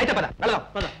కాపాడాడు. అయితే పద వెళదాం.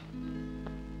 పద.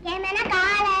 ఏమైనా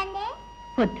కావాలండి?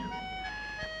 వద్దు.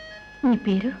 నీ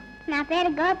పేరు? నా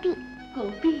పేరు గోపి.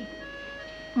 గోపి,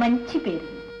 మంచి పేరు.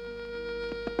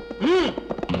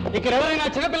 ఇక్కడ ఎవరైనా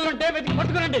చిన్నపిల్లలుంటే వెతికి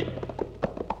పట్టుకురండి.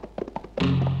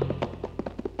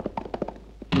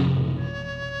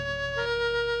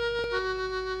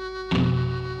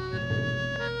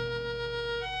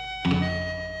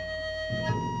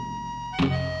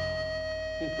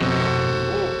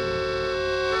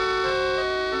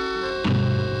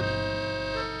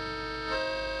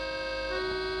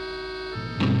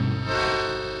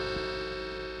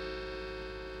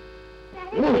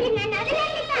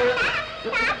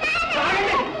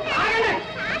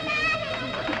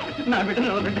 నా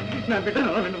బిడ్డను వదలండి, నా బిడ్డను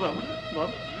వదలండి బాబు.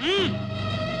 బాబు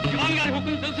శివాన్ గారి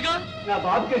హుకుం తెలుసుగా? నా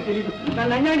బాబుకే తెలియదు,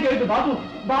 నన్ను అన్యాయం చేయదు బాబు.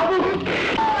 బాబు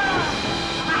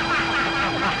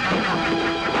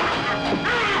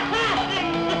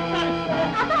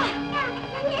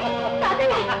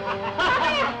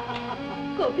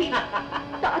గోపి,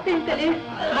 తాతయ్య తెలియదు.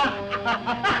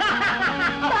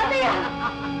 తాతయ్య,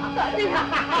 తాతయ్య.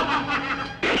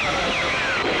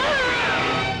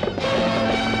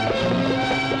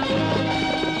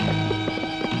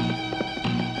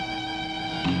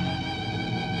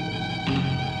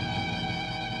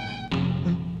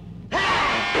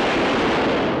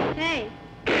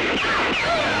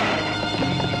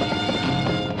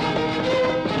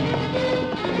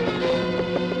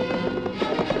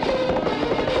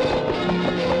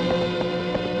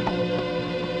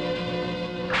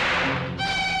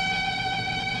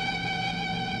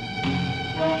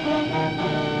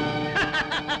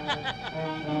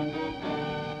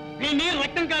 వీడిని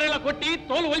రక్తం కారేలా కొట్టి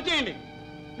తోలు ఒలిచేయండి.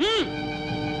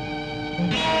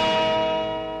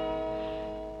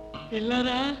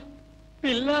 పిల్లరా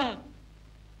పిల్ల.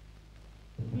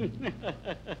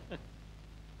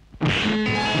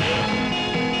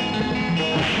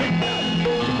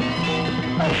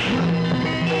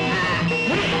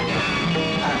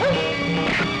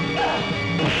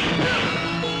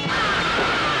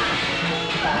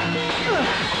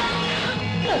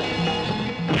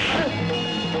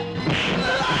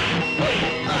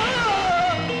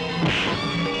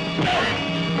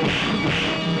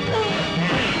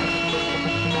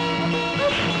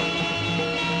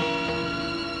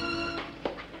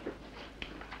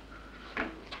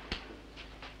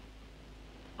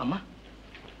 అమ్మా,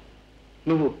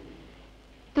 నువ్వు?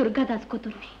 దుర్గాదాస్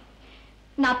కూతుర్ని.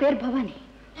 నా పేరు భవాని.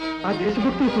 ఆ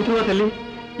దేశభక్తులు కూతురుగా తల్లి.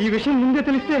 ఈ విషయం ముందే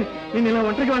తెలిస్తే నేను ఇలా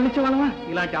ఒంటరిగా వండించేవాళ్ళమా?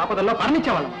 ఇలాంటి ఆపదల్లో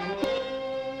మరణించేవాళ్ళమా?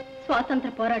 స్వాతంత్ర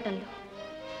పోరాటంలో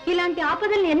ఇలాంటి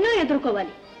ఆపదల్ని ఎన్నో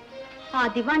ఎదుర్కోవాలి. ఆ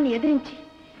దివాన్ని ఎదిరించి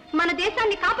మన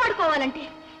దేశాన్ని కాపాడుకోవాలంటే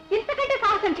ఇంతకంటే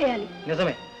సాహసం చేయాలి.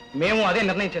 నిజమే, మేము అదే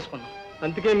నిర్ణయం చేసుకున్నాం.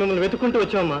 అందుకే మిమ్మల్ని వెతుక్కుంటూ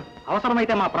వచ్చామమ్మా.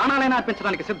 అవసరమైతే మా ప్రాణాలైనా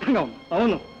అర్పించడానికి సిద్ధంగా ఉన్నాం.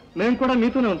 అవును, మేము కూడా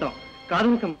మీతోనే ఉంటాం. కాదు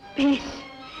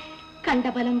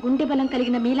కండబలం గుండె బలం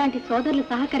కలిగిన మీలాంటి సోదరులు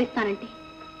సహకరిస్తానంటే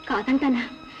కాదంటానా?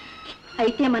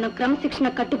 అయితే మనం క్రమశిక్షణ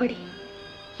కట్టుబడి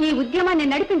ఈ ఉద్యమాన్ని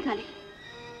నడిపించాలి.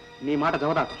 నీ మాట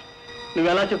జవదాకు.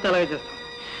 నువ్వెలా చెప్తే అలాగే చేస్తావు.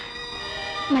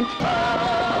 మంచి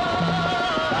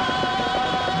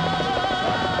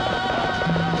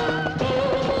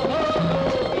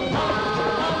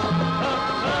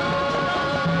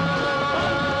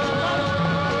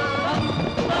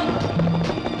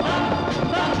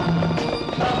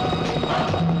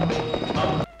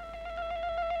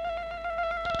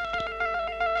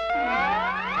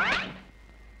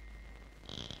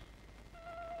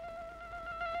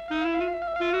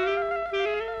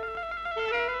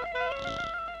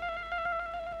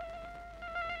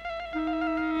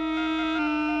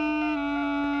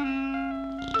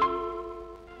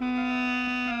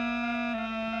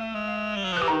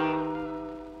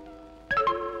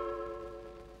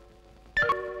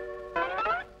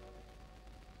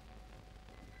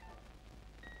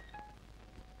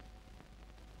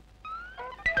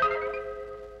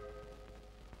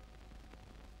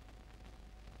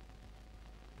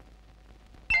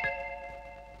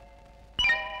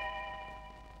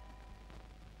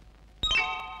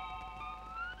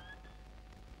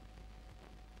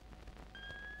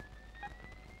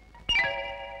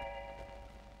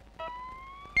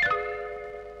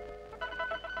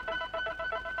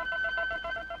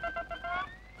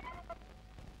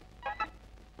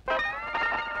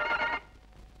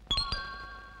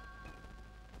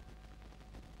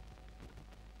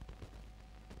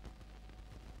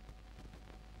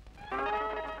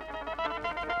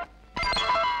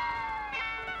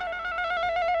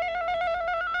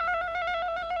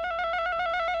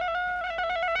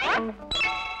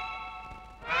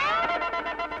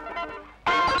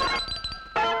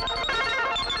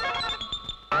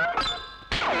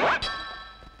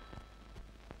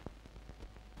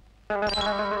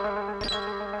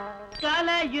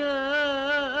కలయో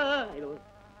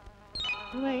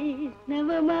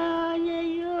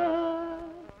వైష్ణవమాయయో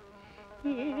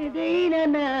ఏదైనా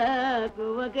నాకు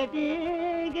ఒకటే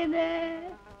కదా.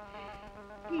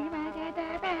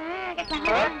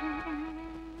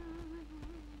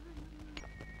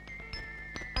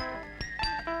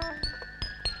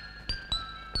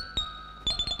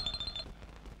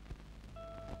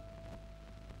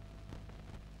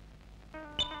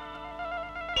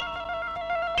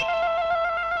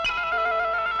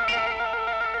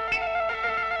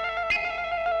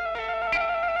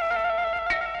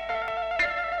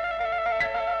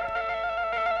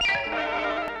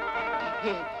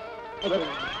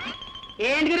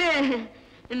 ఏంటి గురు,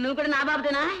 నువ్వు కూడా నా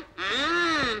బాబుతేనా?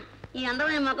 ఈ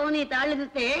అందమైన ముఖం నీ తాళ్ళు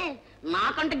చూస్తే నా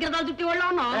కంట గిరదాలు చుట్టి వాళ్ళు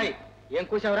ఉన్నావు. ఏం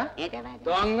కూర్చావురా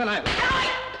దొంగ?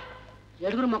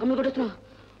 ఏడుగురు ముఖం మీద కొడుతున్నావు,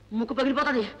 ముక్కు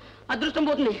పగిలిపోతుంది, అదృష్టం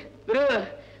పోతుంది. గురు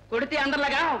కొడితే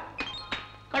అందరిలాగా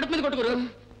కడుపు మీద కొట్టుకురు.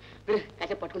 గురు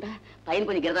కాసేపు పట్టుకుంటా, పైన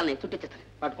కొన్ని గిరదాలని చుట్టిచ్చేస్తాను.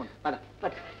 పట్టుకుంటా పద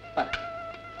పట్టు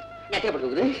ఎక్కడ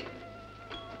పట్టుకోగురు,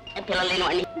 పిల్లలు లేని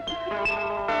వాడిని.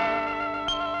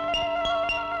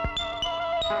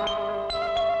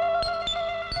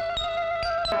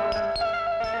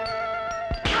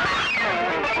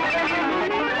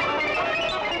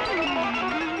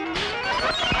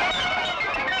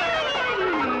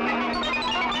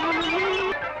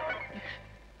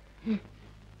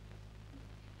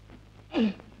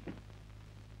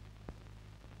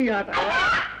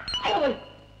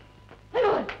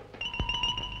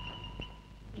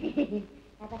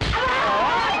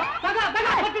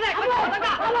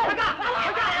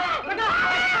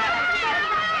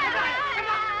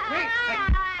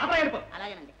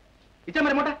 అలాగేనండి. ఇచ్చా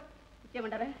మరి మూట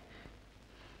ఇచ్చేయమంటారా?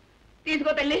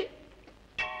 తీసుకో తల్లి,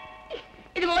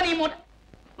 ఇదిగో నీ మూట,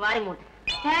 వారి మూట.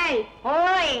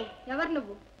 ఓయ్ ఎవరు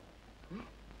నువ్వు?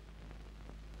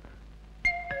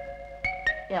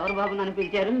 ఎవరు బాబు నన్ను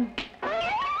పిలిచారు?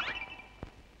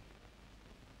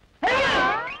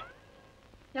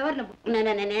 ఎవరు నువ్వు?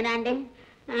 నేనా అండి?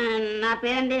 నా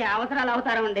పేరండి అవసరాలు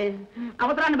అవతారం అండి.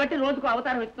 అవసరాన్ని బట్టి రోజుకు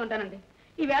అవతారం ఎత్తుకుంటానండి.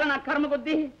 ఈవేళ నా కర్మ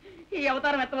కొద్దీ ఈ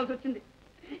అవతారం ఎత్తవలసి వచ్చింది.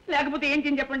 లేకపోతే ఏం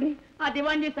చేయని చెప్పండి, ఆ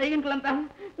దివాంజీ సైనికులంతా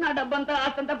నా డబ్బంతా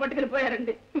ఆస్తంతా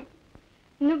పట్టుకెళ్ళిపోయారండి.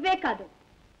 నువ్వే కాదు,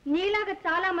 నీలాగా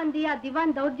చాలా మంది ఆ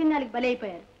దివాన్ దౌర్జన్యాలకు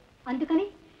బలైపోయారు. అందుకని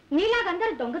నీలాగా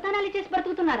అందరూ దొంగతనాలు చేసి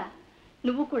బ్రతుకుతున్నారా?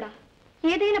 నువ్వు కూడా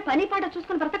ఏదైనా పని పాట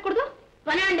చూసుకుని బ్రతకూడదు?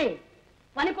 పని అండి,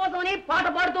 పని కోసమని పాట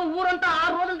పాడుతూ ఊరంతా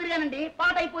 6 రోజులు తిరిగానండి.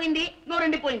 పాట అయిపోయింది,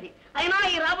 నోరెండిపోయింది. అయినా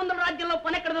ఈ రాబందుల రాజ్యంలో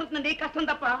పని ఎక్కడ దొరుకుతుందండి? కష్టం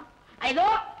తప్ప. అయిదో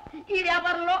ఈ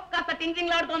వ్యాపారంలో కాస్త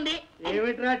టింగ్లాడుతుంది.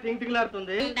 ఏమిట్రా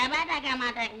టింగ్లాడుతుంది?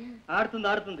 ఆడుతుంది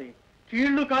ఆడుతుంది,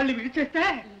 కీళ్ళు కాళ్ళు విడిచేస్తే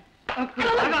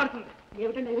ఆడుతుంది.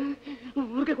 ఏమిటండి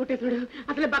ఊరికే కొట్టేసాడు,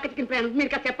 అసలే బాగా చికెన్ పోయాను. మీరు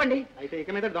కాస్త చెప్పండి. అయితే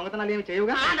ఇక మీద దొంగతనాలు ఏమి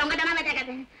చేయవుగా? దొంగతనాలే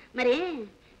కదా మరి.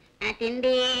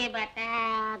 తిండి బట్ట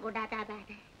గుడ్డ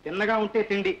తిన్నగా ఉంటే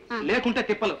తిండి, లేకుంటే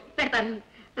తిప్పలు పెడతాను,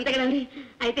 అంతే కదండి.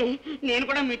 అయితే నేను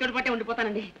కూడా మీతో పట్టే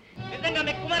ఉండిపోతానండి. నిజంగా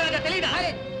మీకు కుమారరాజా తెలీదా?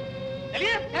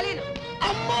 తెలీదు.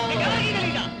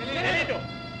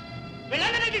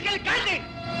 వీళ్ళందరినీ తీసుకెళ్ళి కాల్చి.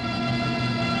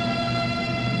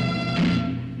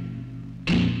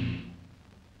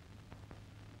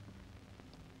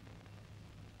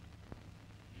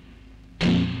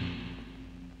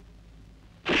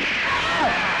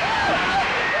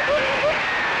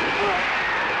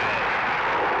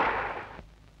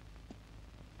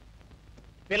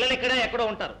 పిల్లలు ఇక్కడ ఎక్కడో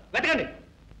ఉంటారు, వెతకండి.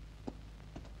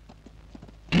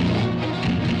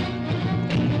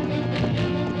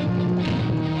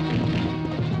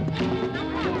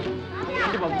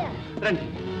 రండి.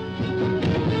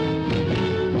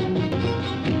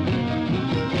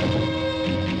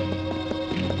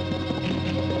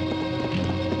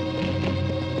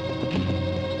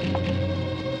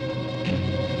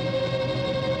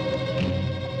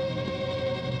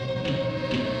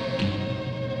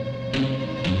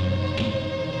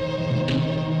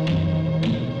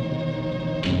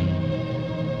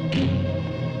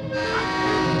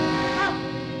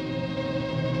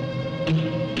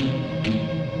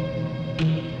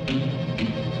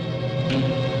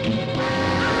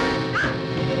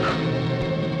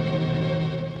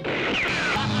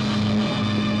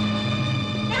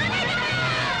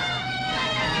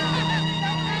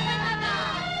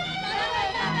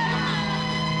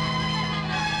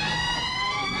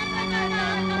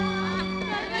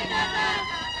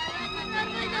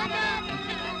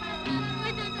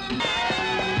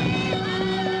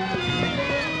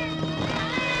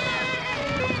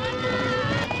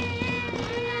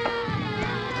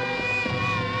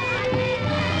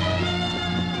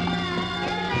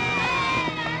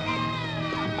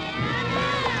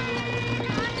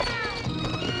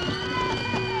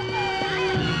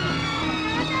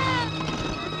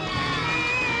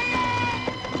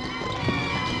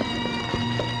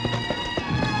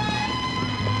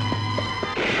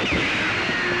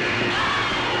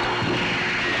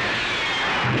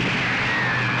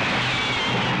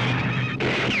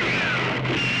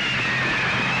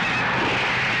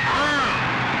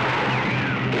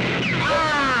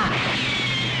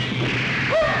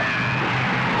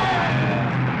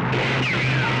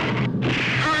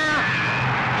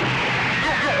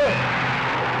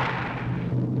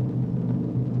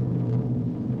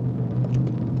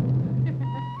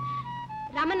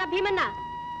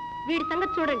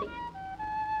 చూడండి.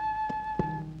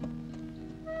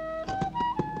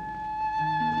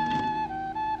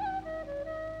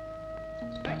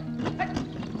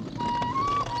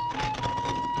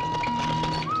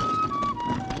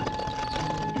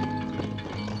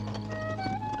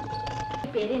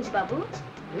 పేరేంటి బాబు?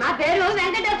 నా పేరు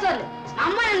వెంకటేశ్వర్లు.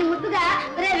 అమ్మ నన్ను ముద్దుగా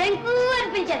వెంకు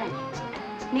అనిపించేదండి.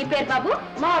 నీ పేరు బాబు?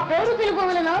 మా పేరు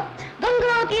తెలుగులో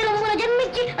గంగా తీరమున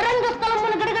జన్మించి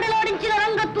రంగస్థలమును గడగడలాడించిన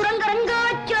రంగత్తు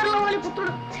రంగాచార్యుల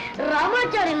పుత్రుడు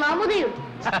రామాచారి నామదేవుడు.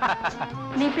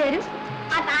 నీ పేరు?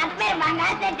 ఆ తాత పేరు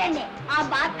బంగారు శెట్టి అండి. ఆ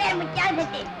బాబు పేరు ముత్యాల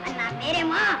శెట్టి. నా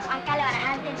పేరేమో వంకాల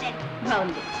వరహాల శెట్టి.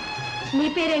 బాగుంది. నీ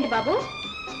పేరేంటి బాబు?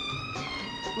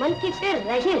 మంచి పేరు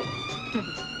రహీం.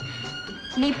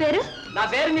 నీ పేరు? నా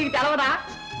పేరు మీకు తెలవదా?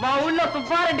 మా ఊళ్ళో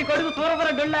సుబ్బారెడ్డి కొడుకు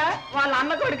సూరపురం గుళ్ళ వాళ్ళ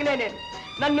అన్న కొడుకునే నేను.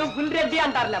 నన్ను గుల్రెడ్డి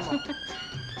అంటారులేమో.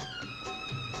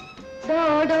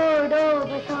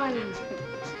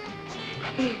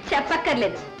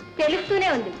 చెప్పక్కర్లేదు, తెలుస్తూనే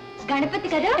ఉంది. గణపతి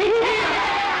కదా.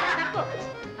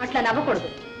 అట్లా నవ్వకూడదు.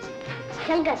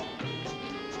 శంకర్,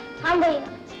 అంబయ్య,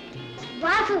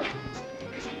 వాసు.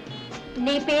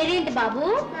 నీ పేరేంటి బాబు?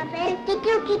 నా పేరు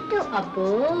కిట్టు కిట్టు. అబ్బో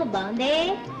బాగుందే.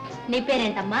 నీ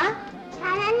పేరేంటమ్మా?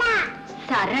 సరళ.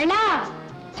 సరళ,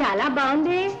 చాలా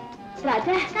బాగుంది.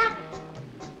 రాజా,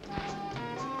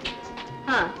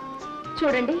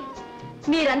 చూడండి,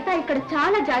 మీరంతా ఇక్కడ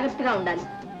చాలా జాగ్రత్తగా ఉండాలి.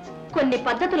 కొన్ని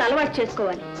పద్ధతులు అలవాటు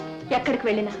చేసుకోవాలి. ఎక్కడికి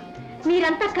వెళ్ళినా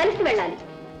మీరంతా కలిసి వెళ్ళాలి.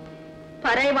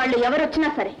 పరాయి వాళ్ళు ఎవరొచ్చినా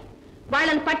సరే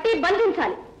వాళ్ళని పట్టి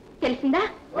బంధించాలి. తెలిసిందా?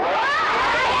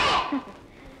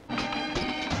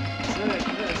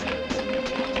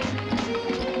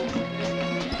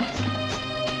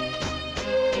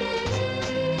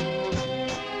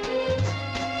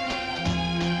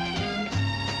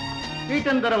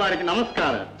 పీఠందర వారికి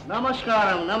నమస్కారం.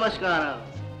 నమస్కారం నమస్కారం.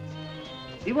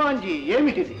 దివాన్జీ,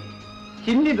 ఏమిటిది?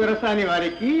 చిన్ని దొరసాని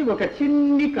వారికి ఒక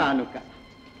చిన్ని కానుక.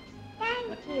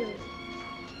 Thank you.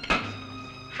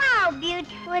 How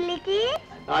beautiful it is.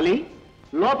 Dolly,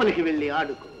 లోపలికి వెళ్ళి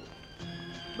ఆడుకో.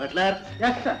 Buttler,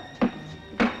 yes sir.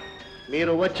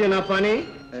 మీరు వచ్చిన పని?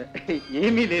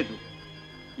 ఏమీ లేదు.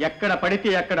 ఎక్కడ పడితే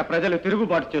అక్కడ ప్రజలు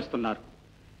తిరుగుబాటు చేస్తున్నారు.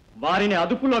 వారిని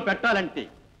అదుపులో పెట్టాలంటే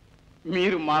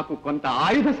మీరు మాకు కొంత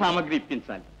ఆయుధ సామగ్రి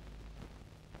ఇప్పించాలి.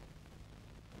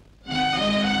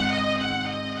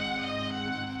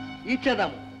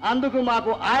 ఇచ్చేదాము. అందుకు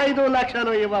మాకు 5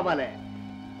 లక్షలు ఇవ్వవాలి.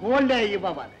 గోల్డే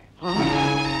ఇవ్వవాలి.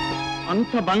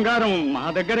 అంత బంగారం మా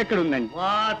దగ్గర ఎక్కడుందండి?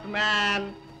 వాట్ మ్యాన్,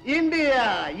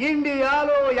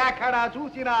 ఇండియాలో ఎక్కడ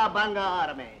చూసినా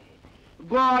బంగారమే.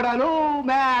 గోడలు,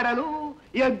 మేడలు,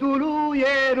 ఎద్దులు,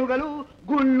 ఏనుగలు,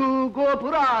 గుళ్ళు,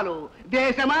 గోపురాలు,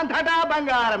 దేశమంతటా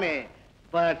బంగారమే.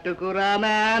 పట్టుకురా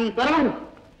మ్యాన్.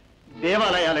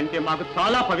 దేవాలయాలంటే మాకు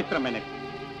చాలా పవిత్రమైనవి.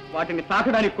 వాటిని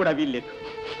తాకడానికి కూడా వీల్లేదు.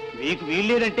 మీకు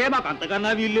వీల్లేదంటే మాకు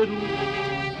అంతకన్నా వీల్లేదు.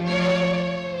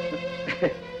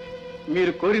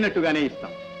 మీరు కోరినట్టుగానే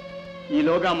ఇస్తాం.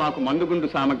 ఈలోగా మాకు మందుగుండు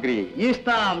సామగ్రి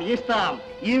ఇస్తాం.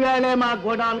 ఈవేళే మా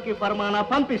గోడానికి ఫర్మానా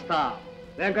పంపిస్తాం.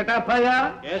 వెంకటప్పయ్య,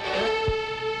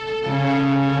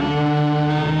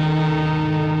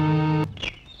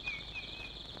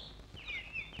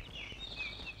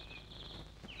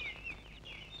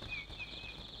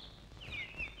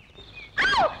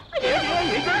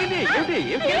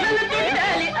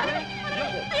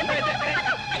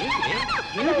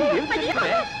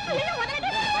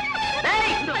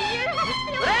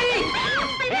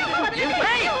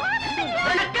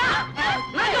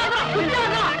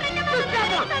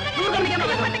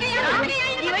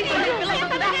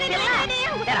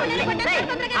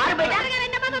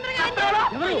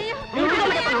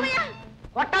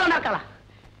 కొట్టాలన్నారు కదా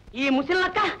ఈ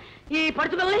ముసిలక్క. ఈ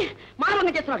పడుచుపిల్లని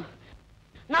మానవంగా చేస్తున్నాడు.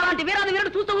 నాలాంటి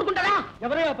వీరుడు చూస్తూ ఊరుకుంటారా?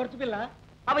 ఎవరయ్యా పడుచుపిల్ల?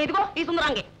 అవ ఇదిగో ఈ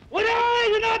సుందరాంగి.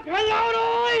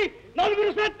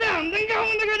 నలుగురు సత్తే అందంగా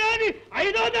ఉంది కదా అని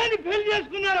 5వ దాన్ని పెళ్లి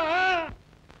చేసుకున్నారా?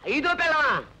 5వ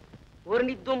పెళ్ళమా?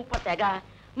 ఊరిని దుంప తెగ.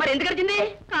 మరి ఎందుకు వచ్చింది?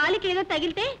 కాలికి ఏదో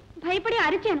తగిలితే భయపడి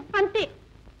అరిచాను అంతే.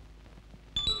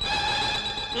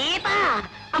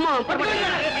 అమ్మో,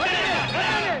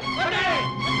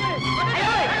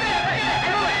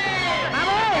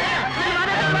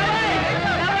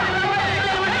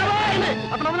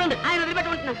 ఆయన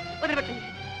వదిలిపెట్టమంటున్నాను. వదిలిపెట్టండి.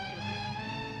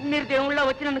 మీరు దేవుళ్ళ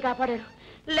వచ్చి నన్ను కాపాడారు.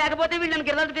 లేకపోతే వీళ్ళు నన్ను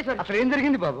గిరదాలు చుట్టేశారు. అసలు ఏం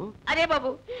జరిగింది బాబు? అదే బాబు,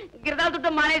 గిరదాలు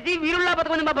చుట్టం మానేసి వీరుళ్ళ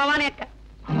బతుకుంది మా భవానీ అక్క.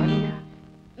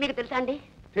 మీకు తెలుసా అండి?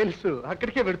 తెలుసు,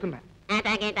 అక్కడికే పెడుతున్నా.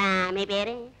 మీ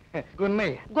పేరే?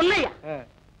 గున్నయ్య. గున్నయ్య?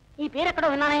 ఈ పేరు ఎక్కడో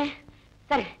విన్నానే.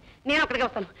 సరే, నేను అక్కడికి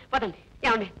వస్తాను. పదండి.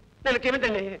 ఏమండి, నన్ను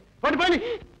క్షమించండి. పని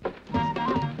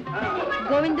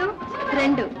గోవిందు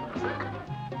 2.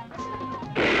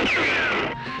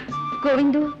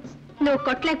 గోవిందు, నువ్వు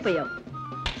కొట్టలేకపోయావు.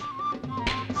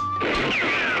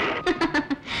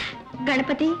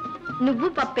 గణపతి, నువ్వు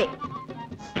పప్పే.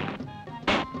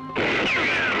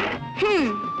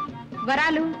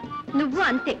 వరాలు, నువ్వు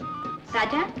అంతే.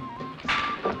 రాజా,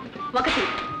 1.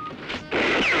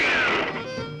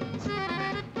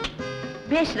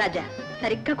 భేష్ రాజా,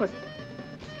 సరిగ్గా కొట్టు.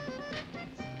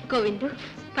 గోవిందు,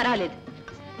 పర్వాలేదు.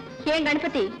 ఏం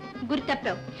గణపతి, గురి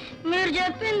తప్పావు? మీరు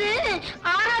చెప్పింది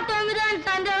 6, 9 అని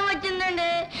సందేహం వచ్చిందండి.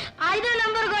 5వ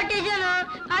నంబర్ కొట్టేశాను,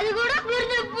 అది కూడా గురి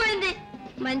తప్పిపోయింది.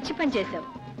 మంచి పని చేశావు.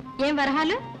 ఏం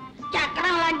వరహాలు?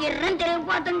 చక్రంలా గిర్రం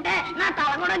తిరిగిపోతుంటే నా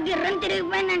తల కూడా గిర్రం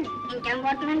తిరిగిపోయిందండి. ఇంకేం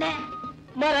కొట్టనండి.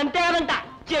 మరంతే కదంట,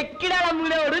 చెక్కిడాల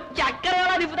మూడేవాడు చక్కెర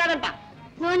ఎలా తిప్పుతాడంట.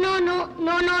 No no no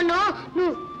no no no,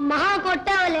 నువ్వు మహా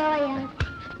కొట్టావలేవయ్యా.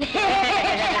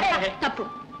 తప్పు,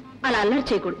 అలా అల్లరి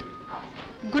చేయకూడదు.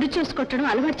 గురి చూసి కొట్టడం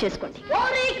అలవాటు చేసుకోండి.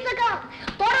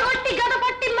 పొడగొట్టి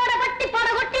గడపట్టి మడబట్టి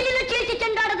పడగొట్టి నిన్ను చేసి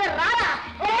చెండాడదు రారా.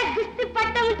 గుస్తి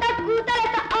పట్టంతా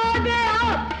కూతలత ఆగే.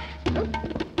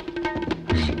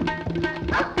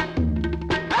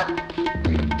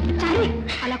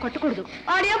 అలా కొట్టకూడదు.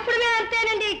 వాడు ఎప్పుడు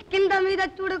అంతేనండి, కింద మీద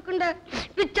చూడకుండా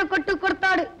పిచ్చ కొట్టు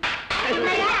కొడతాడు.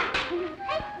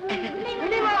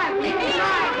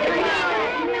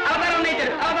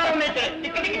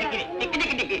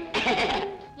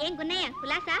 ఏం గున్నయ్య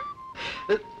కులాసా?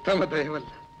 తమ దయ వల్ల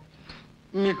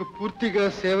మీకు పూర్తిగా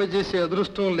సేవ చేసే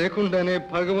అదృష్టం లేకుండానే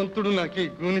భగవంతుడు నాకు ఈ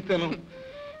గూనితనం.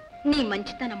 నీ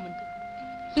మంచితనం ముందు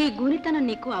ఈ గూనితనం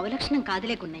నీకు అవలక్షణం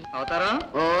కాదులేకున్నాయి. అవతారం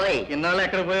ఓయ్, ఇన్నాళ్ళు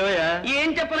ఎక్కడ పోయావయ్యా? ఏం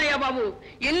చెప్పనయ్యా బాబు,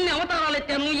 ఎన్ని అవతారాలు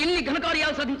ఎత్తాను, ఎన్ని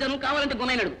ఘనకార్యాలు సాధించాను. కావాలంటే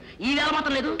గున్నైనాడు. ఈ వేళ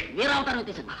మాత్రం లేదు, వేరే అవతారం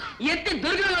ఎత్తేసాను. ఎత్తి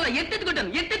దొరికిన వల్ల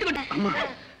ఎత్తెత్తుకుంటాను. అమ్మా,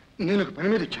 నేను ఒక పని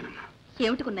మీద వచ్చానమ్మా.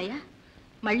 ఏమిటికున్నాయా?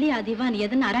 మళ్ళీ ఆ దివాని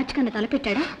ఏదన్నా అరాచకాన్ని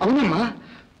తలపెట్టాడా? అవునమ్మా,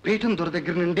 పీఠం దొర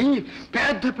దగ్గర నుండి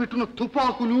పెద్ద పెట్టున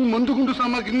తుపాకులు, మందుగుండు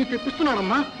సామాగ్రిని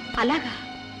తెప్పిస్తున్నాడమ్మా. అలాగా?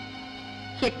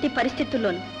 ఎట్టి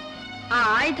పరిస్థితుల్లోనూ ఆ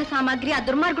ఆయుధ సామాగ్రి ఆ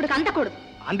దుర్మార్గుడికి అందకూడదు.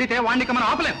 అందితే వాడికి మనం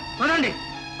ఆపలేం. చూడండి,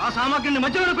 ఆ సామాగ్రిని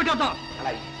మధ్యలో పెట్టేద్దాం.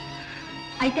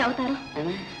 అయితే అవతారం,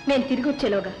 నేను తిరిగి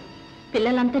వచ్చేలోగా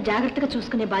పిల్లలంతా జాగ్రత్తగా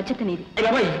చూసుకునే బాధ్యత నీది.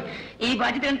 బాబాయ్, ఈ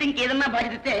బాధ్యత అంటే ఇంకేదన్నా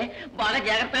బాధ్యత ఇస్తే బాగా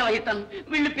జాగ్రత్తగా వహిస్తాను.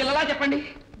 వీళ్ళు పిల్లలా చెప్పండి.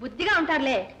 బుద్ధిగా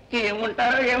ఉంటారులే.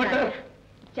 ఏముంటారు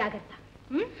జాగ్రత్త.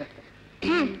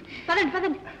 పదండి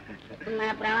పదండి. నా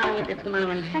ప్రాణాలు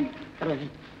తెస్తున్నాను.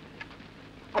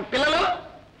 పిల్లలు,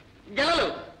 జల్లలు,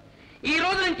 ఈ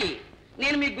రోజు నుంచి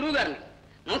నేను మీ గురువు గారిని.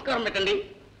 నమస్కారం పెట్టండి.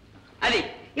 అది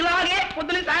ఇలాగే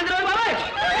పొద్దున్న సాయంత్రం. బాబాయ్,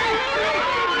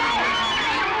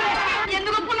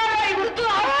 ఎందుకు ఒప్పుకున్నారా ఈ గుర్తు?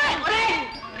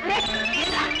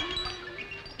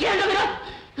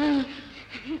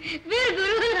 మీరు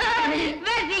గురువు,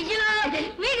 మీరు శిష్యులు,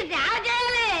 మీకు సేవ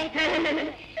చేయాలి.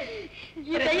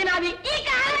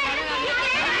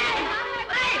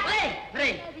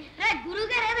 గురువు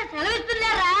గారు ఏదో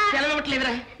సెలవిస్తున్నారా? సెలవు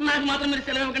ఇవ్వట్లేదురా. నాకు మాత్రం మీరు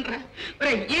సెలవు ఇవ్వకండి రా.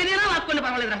 ఏదైనా లాక్కోండి,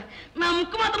 పర్వాలేదురా. నా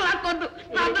ముక్కు మాత్రం లాక్కోవద్దు,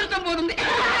 నా అదృష్టం పోతుంది.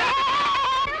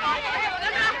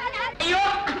 అయ్యో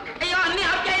అయ్యో, అన్ని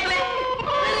ఆప్యాయతలే.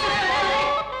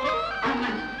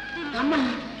 అమ్మా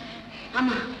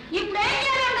అమ్మా, ఇప్పుడేం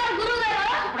చేయాలంటారు గురువు గారు?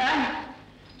 ఇప్పుడా?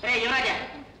 యువరాజా,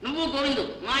 నువ్వు గోవిందు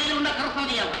మా ఇల్లు ఉన్న కరస్థం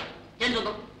చేయాలి. ఏం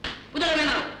చూద్దాం. కుదరదు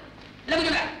విన్నారు. ఇలా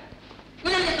కుదరా,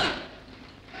 కుదరని చెప్తాను.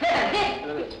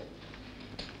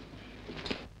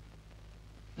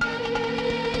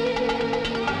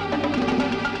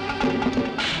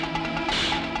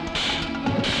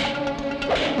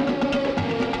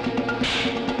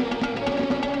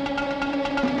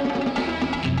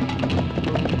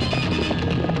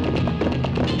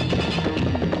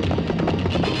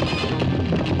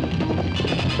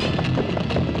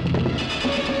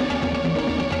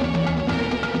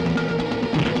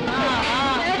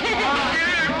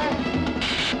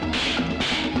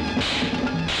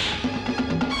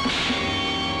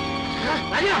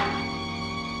 రాజా,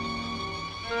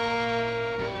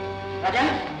 రాజా,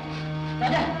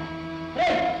 రాజా,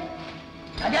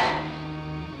 రాజా,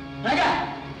 రాజా,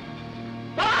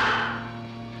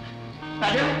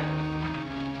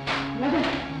 రాజా.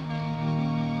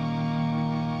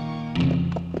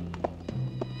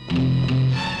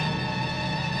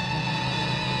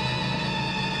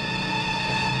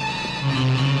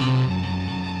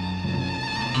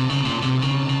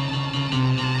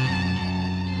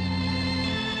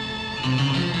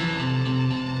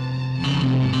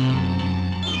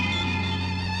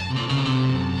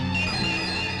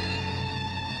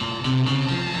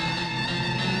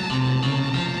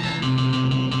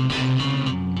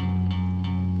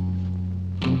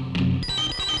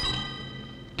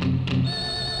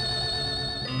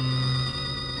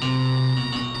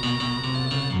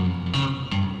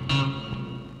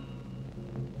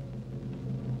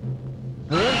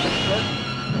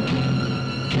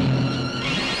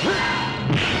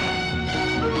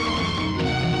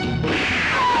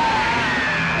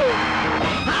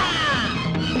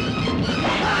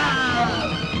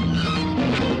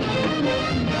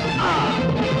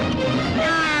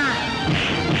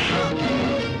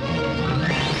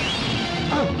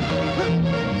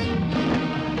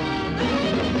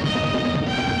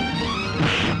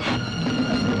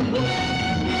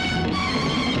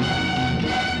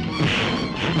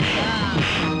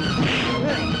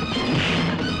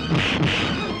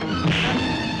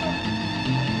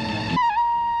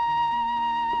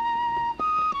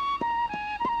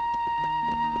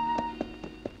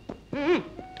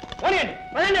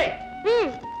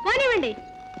 పోనివ్వండి.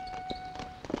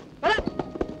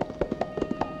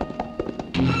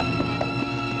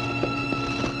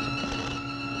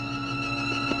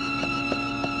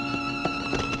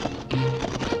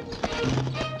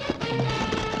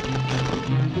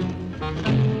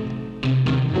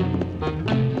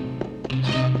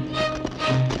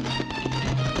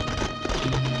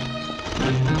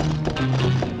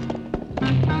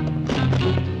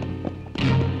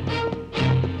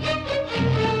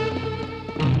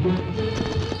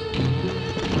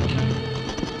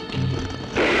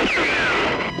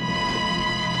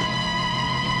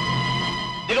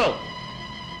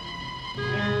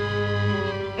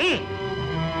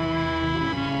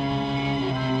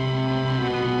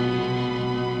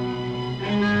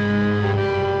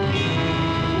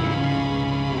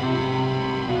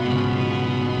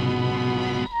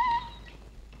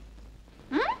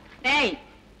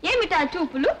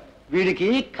 చూపులు వీడికి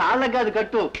కాళ్ళకి అది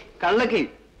కట్టు, కళ్ళకి.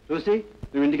 చూసి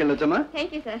నువ్వు ఇంటికి వెళ్ళొచ్చమ్మా.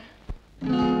 Thank you sir.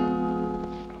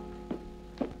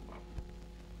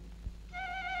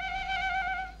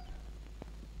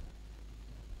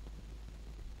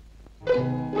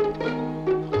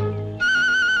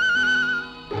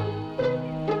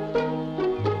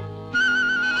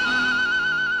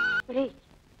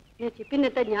 నేను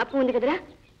చెప్పిందంత జ్ఞాపకం ఉంది కదరా.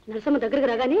 నరసమ్మ దగ్గరకు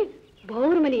రాగానే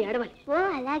బౌరుమని ఏడవాలి. ఓ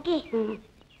అలాగే.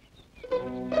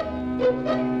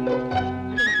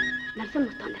 నరసమ్మ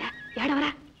వస్తోందిరా. ఏడవరా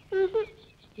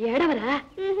ఏడవరా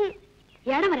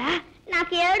ఏడవరా.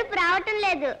 నాకు ఏడుపు రావటం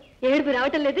లేదు. ఏడుపు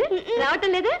రావటం లేదు.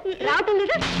 రావటం లేదు. రావటం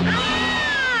లేదు.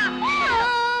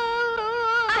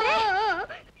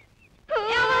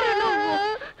 ఎవరు నువ్వు?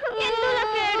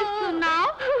 ఎందుకు ఏడుస్తున్నావు?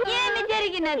 ఏమి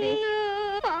జరిగినది?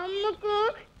 మా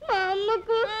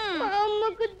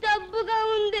అమ్మకు జబ్బుగా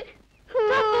ఉంది.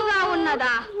 జబ్బుగా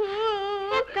ఉన్నదా?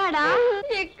 ఎక్కడా?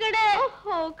 ఇక్కడే.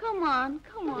 ఓహో, కమాన్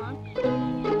కమాన్.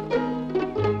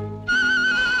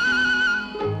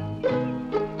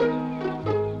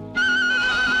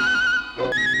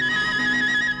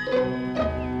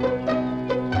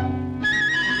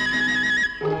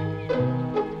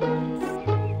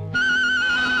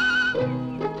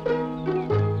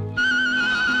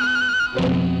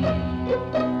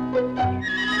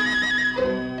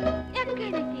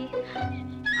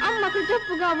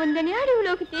 జబ్బుగా ఉందని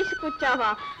అడవిలోకి తీసుకొచ్చావా?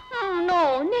 నో,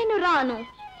 నేను రాను.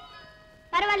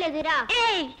 పర్వాలేదు రా.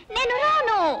 నేను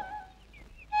రాను.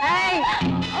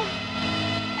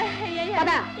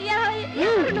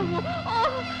 నువ్వు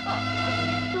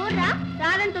చూడరా,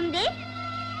 రానంటుంది.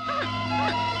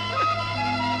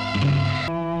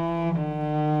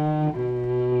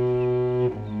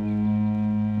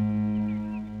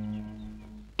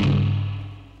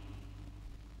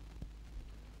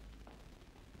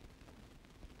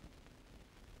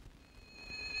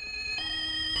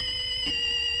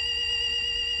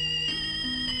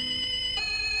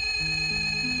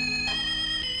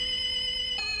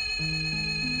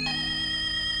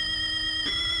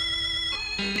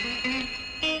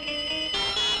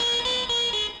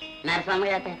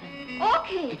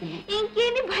 ఓకే,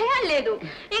 ఇంకేమి భయం లేదు.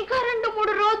 ఇంకా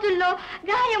 2-3 రోజుల్లో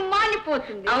గాయం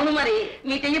మానిపోతుంది. అవును, మరి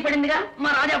మీ చెయ్యి పడిందిగా, మా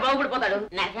రాజా బాగుపడిపోతాడు.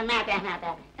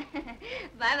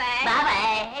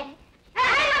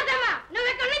 నువ్వు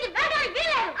ఇక్కడి నుంచి వెళ్ళడానికి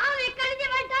వీల్లేదు. అవును, ఇక్కడి నుంచి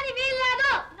వెళ్ళడానికి వీల్లేదు.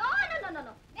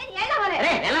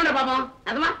 వెళ్ళండి పాపం.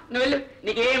 అదమ్మా నువ్వు వెళ్ళు,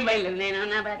 నీకేం బయలు. నేను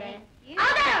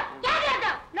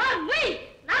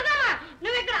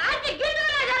నువ్వు ఇక్కడ ఆర్చి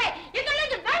గిల్లుకున్నా సరే ఇక్కడ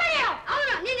నుంచి వెళ్ళలేవు.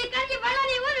 అవును, నేను ఇక్కడి నుంచి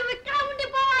వెళ్ళలేవు. నువ్వు ఇక్కడ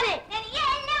ఉండిపోవాలి.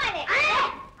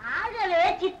 ఆగలే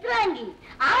చిత్రాంగి,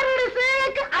 ఆరుడు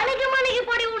సేకు అణిగిమణిగి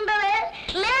పడి ఉండవే,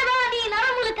 లేదా నీ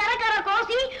నరములు కరకర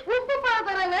కోసి ఉప్పు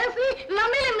పాపర వేసి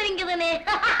నమ్మిలి మింగిదనే.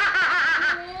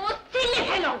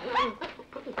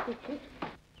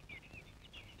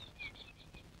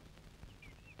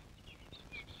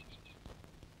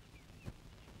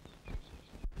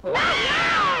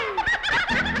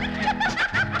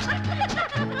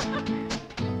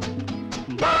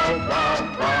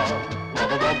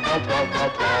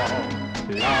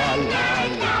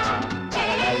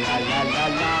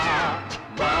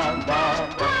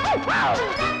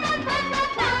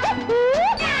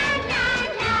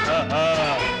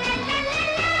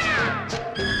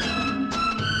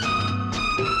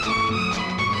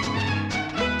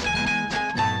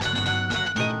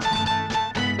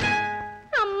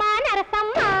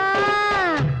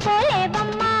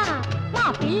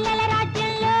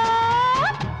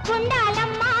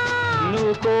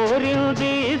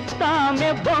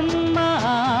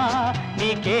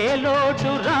 నీకే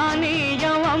లోటు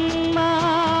రానీయవమ్మా.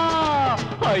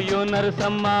 అయ్యో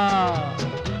నరసమ్మా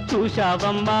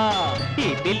చూశావమ్మా ఈ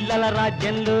పిల్లల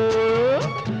రాజ్యంలో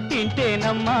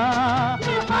ఇంటేనమ్మా.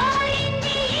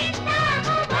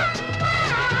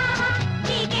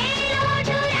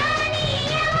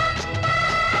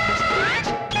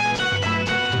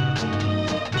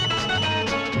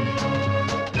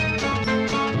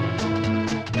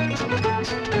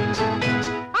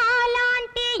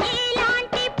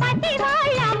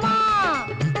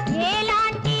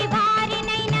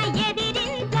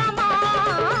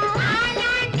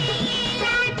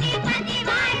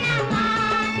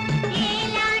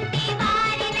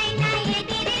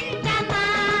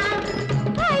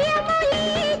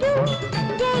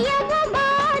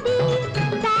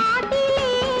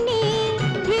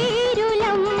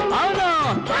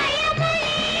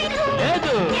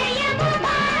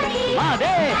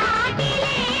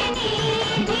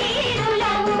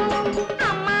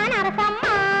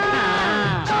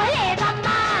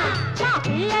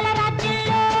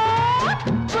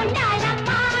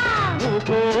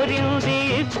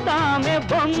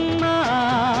 బొమ్మ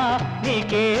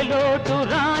నీకే లోటు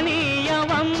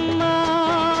రానీయవమ్మా.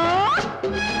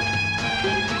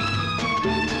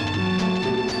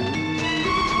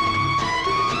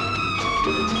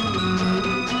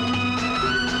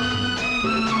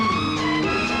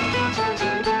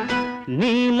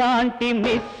 నీలాంటి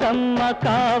మిస్సమ్మ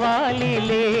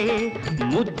కావాలిలే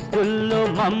ముద్దుల్లో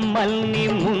మమ్మల్ని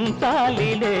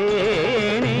ముంచాలిలే.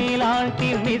 నీలాంటి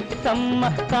మిస్సమ్మ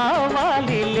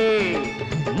కావాలిలే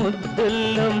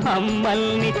ముద్దుల్లో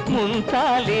మమ్మల్ని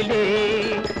ముంచాలిలే.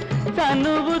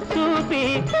 చనువు చూపి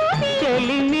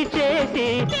చెలిమి చేసి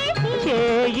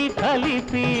చేయి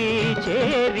కలిపి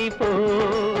చేరిపో.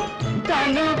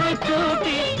 చనువు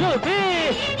చూపి చూపి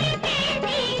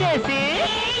చేసి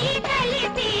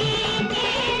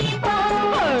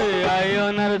అయ్యో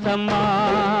నరసమ్మా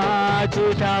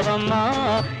చూశావమ్మా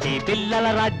ఈ పిల్లల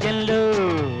రాజ్యంలో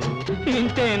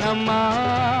ఇంతేనమ్మా.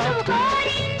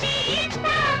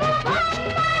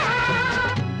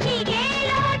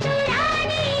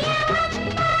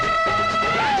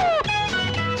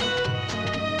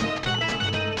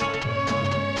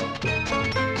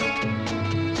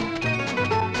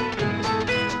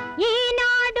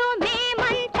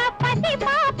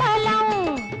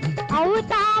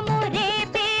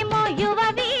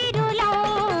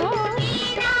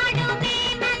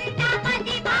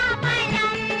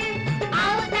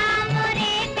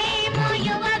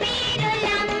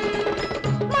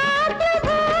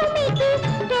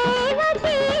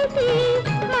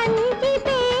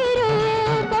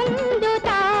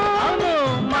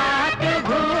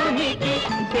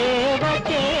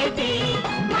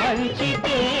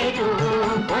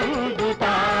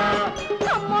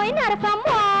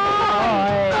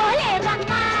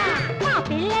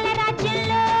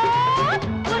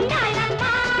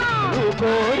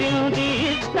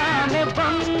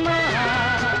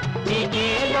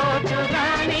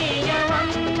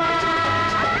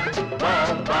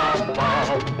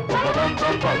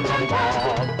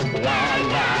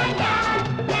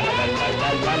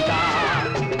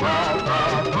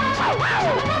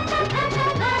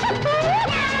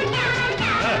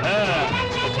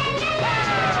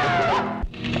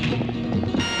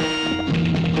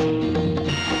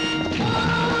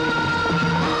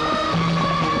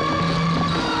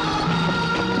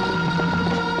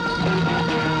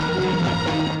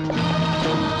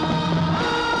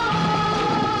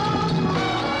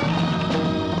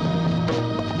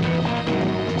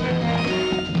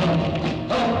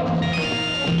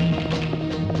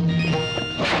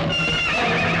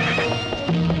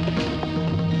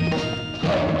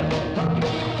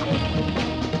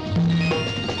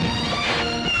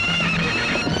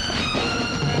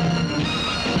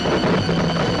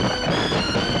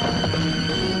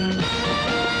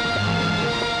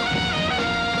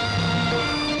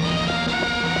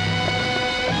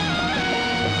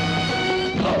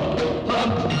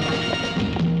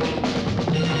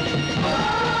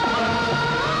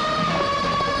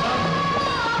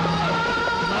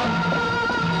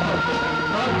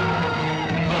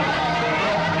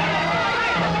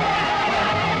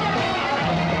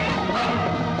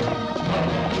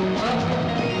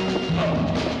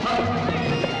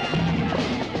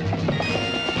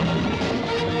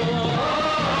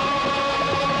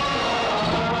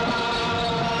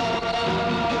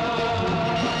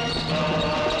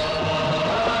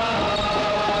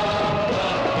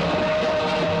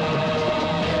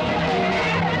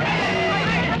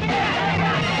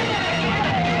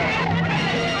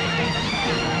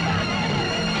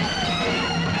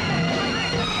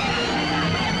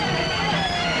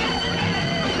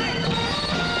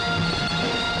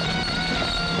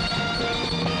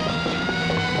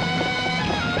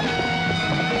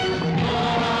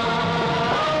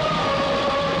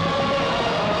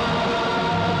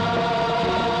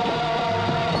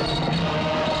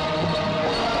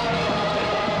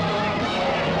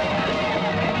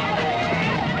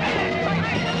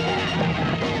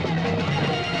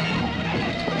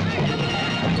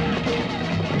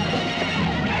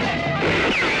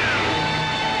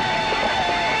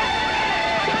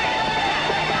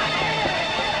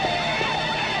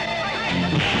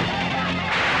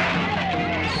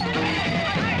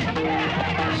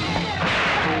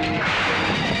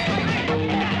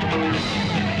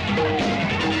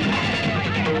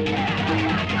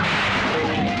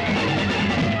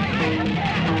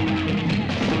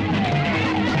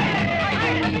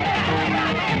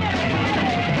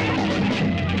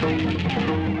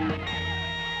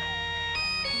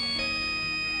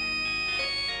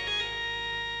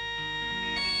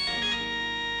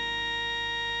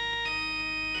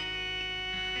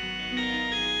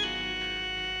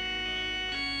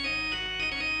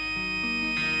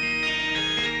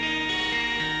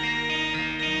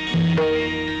 ఇలాగే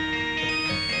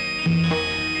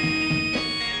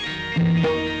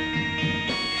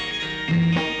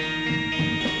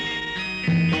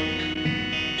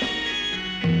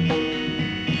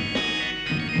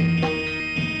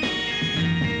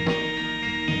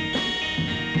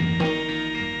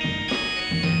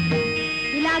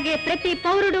ప్రతి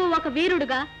పౌరుడు ఒక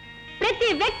వీరుడుగా, ప్రతి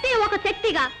వ్యక్తి ఒక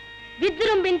శక్తిగా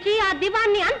విజృంభించి ఆ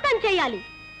దివాన్ని అంతం చేయాలి.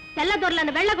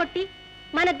 తెల్లదొరలను వెళ్ళగొట్టి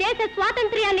మన దేశ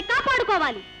స్వాతంత్ర్యాన్ని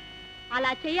కాపాడుకోవాలి.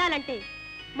 అలా చేయాలంటే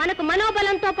మనకు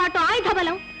మనోబలంతో పాటు ఆయుధ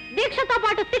బలం, దీక్షతో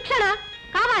పాటు శిక్షణ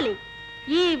కావాలి.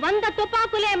 ఈ 100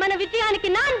 తుపాకులే మన విజయానికి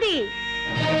నాంది.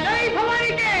 జై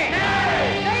భవానీకే!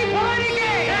 జై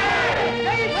భవానీకే!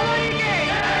 జై భవానీకే!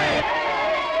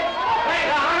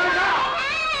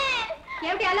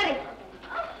 ఏమిటి అల్లరి?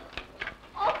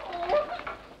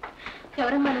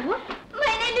 ఎవరమ్మా నువ్వు?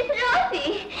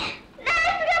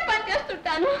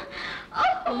 పనిచేస్తుంటాను.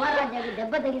 కుమారరాజాకి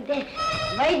దెబ్బ తగిలితే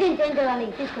వైద్యం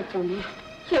చేయించడానికి తీసుకొచ్చాను.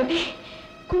 ఏమిటి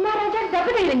కుమారరాజాకి దెబ్బ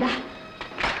తగిలిందా?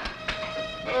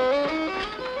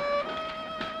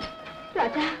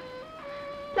 రాజా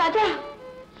రాజా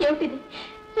ఏమిటిది?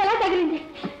 ఎలా తగిలింది?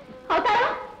 అవుతారా?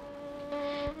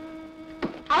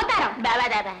 అవతారం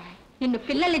దాదా నిన్ను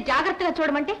పిల్లల్ని జాగ్రత్తగా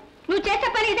చూడమంటే నువ్వు చేసే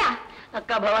పని ఇదా?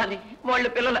 అక్క భవాని, వాళ్ళు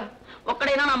పిల్లల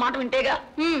ఒక్కడైనా నా మాట వింటేగా.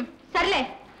 సర్లే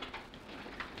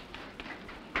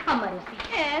అమ్మ రోసి,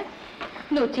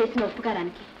 నువ్వు చేసిన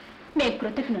ఉపకారానికి మేము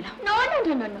కృతజ్ఞులం.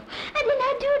 అది నా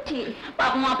డ్యూటీ.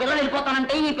 పాపం మా పిల్లలు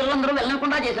వెళ్ళిపోతానంటే ఈ పిల్లలందరూ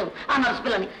వెళ్ళకుండా చేశారు ఆ నర్సు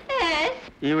పిల్లని.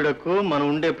 ఈవిడకు మనం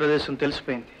ఉండే ప్రదేశం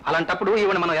తెలిసిపోయింది. అలాంటప్పుడు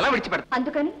ఈవిడ మనం ఎలా విడిచిపెడతాం?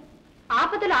 అందుకని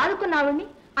ఆపదలు ఆదుకున్న ఆవిడ్ని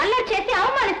అల్లరి చేసి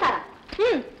అవమానిస్తారా?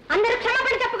 అందరూ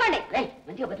క్షమాపణ చెప్పుకోండి.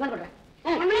 మంచిగా బతిమాలుకుంటారా?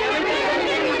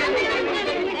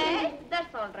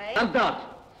 సర్దార్,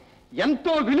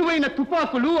 ఎంతో విలువైన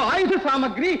తుపాకులు, ఆయుధ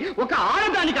సామగ్రి ఒక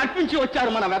ఆడదానికి అర్పించి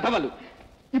వచ్చారు మన వెధవలు.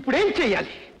 ఇప్పుడేం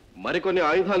చెయ్యాలి? మరికొన్ని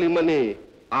ఆయుధాలు ఇమ్మని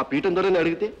ఆ పీఠం దొరని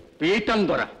అడిగితే? పీఠం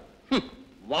దొర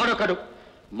వాడొకడు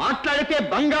మాట్లాడితే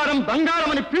బంగారం బంగారం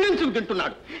అని పీడించుకు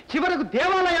తింటున్నాడు. చివరకు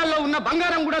దేవాలయాల్లో ఉన్న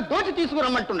బంగారం కూడా దోచి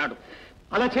తీసుకురమ్మంటున్నాడు.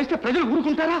 అలా చేస్తే ప్రజలు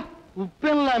ఊరుకుంటారా?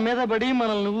 ఉప్పెన్లా మీద పడి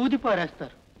మనల్ని ఊది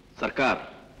పారేస్తారు. సర్కార్,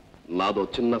 నాదో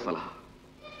చిన్న సలహా.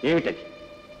 ఏమిటది?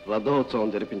 రథోత్సవం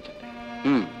జరిపించండి.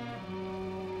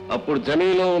 అప్పుడు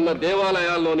జమీలో ఉన్న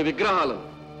దేవాలయాల్లోని విగ్రహాలను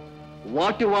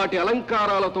వాటి వాటి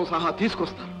అలంకారాలతో సహా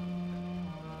తీసుకొస్తారు.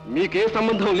 మీకే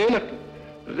సంబంధం లేనట్టు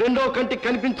రెండో కంటికి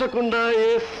కనిపించకుండా ఏ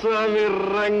స్వామి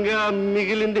రంగా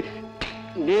మిగిలింది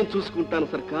నేను చూసుకుంటాను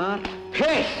సర్కార్.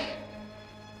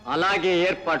 అలాగే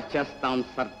ఏర్పాటు చేస్తాం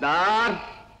సర్దార్.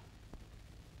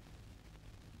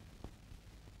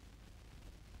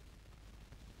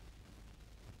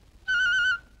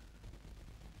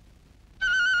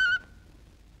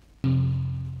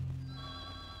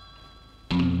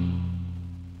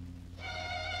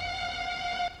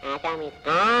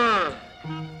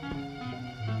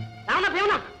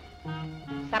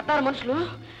 సర్దార్ మనుషులు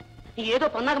ఏదో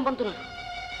పన్నాగం పంతున్నారు.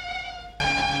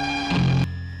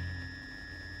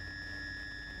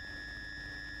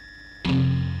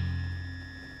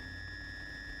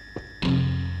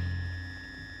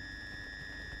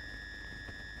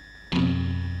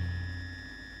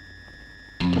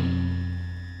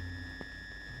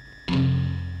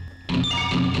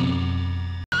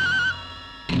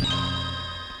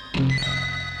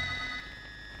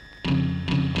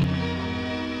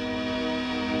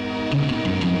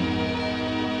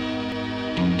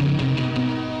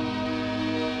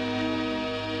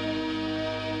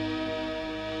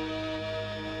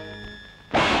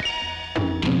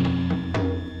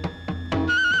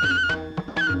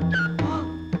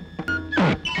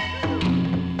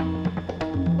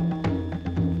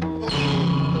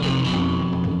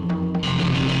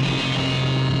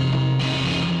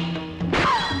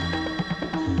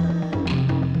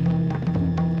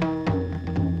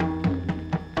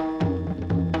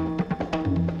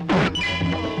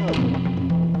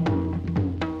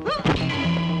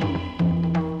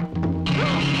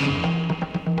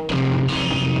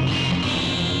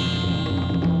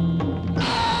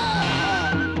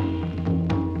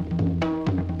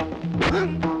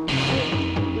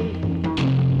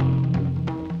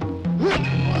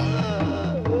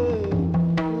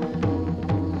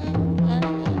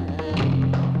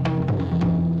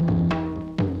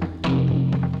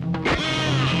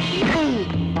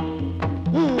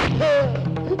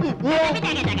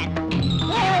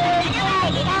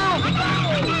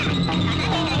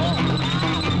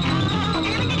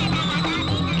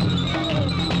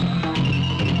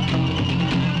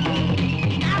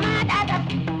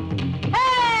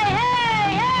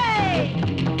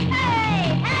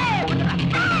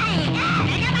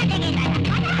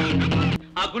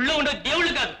 ఆ గుళ్ళో ఉండే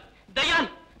దేవుళ్ళు కాదు, దయ్యాలు.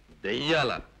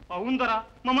 దెయ్యాల? అవుందరా,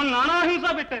 మమ్మల్ని నానా హింస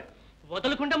పెట్టాయి,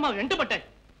 వదలకుండా మా వెంట పట్టాయి.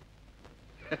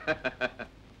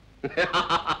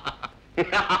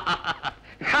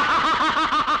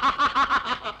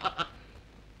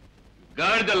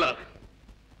 గాడిదల్లా,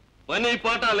 పని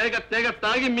పాట లేక తెగ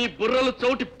తాగి మీ బుర్రలు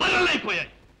చౌటి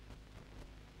పర్రలైపోయాయి.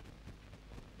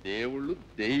 దేవుళ్ళు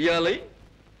దెయ్యాలై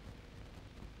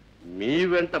మీ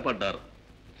వెంట పడ్డారు.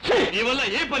 మీ వల్ల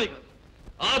ఏ పని కాదు.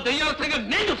 ఆ దెయ్యాల తెగ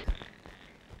నేను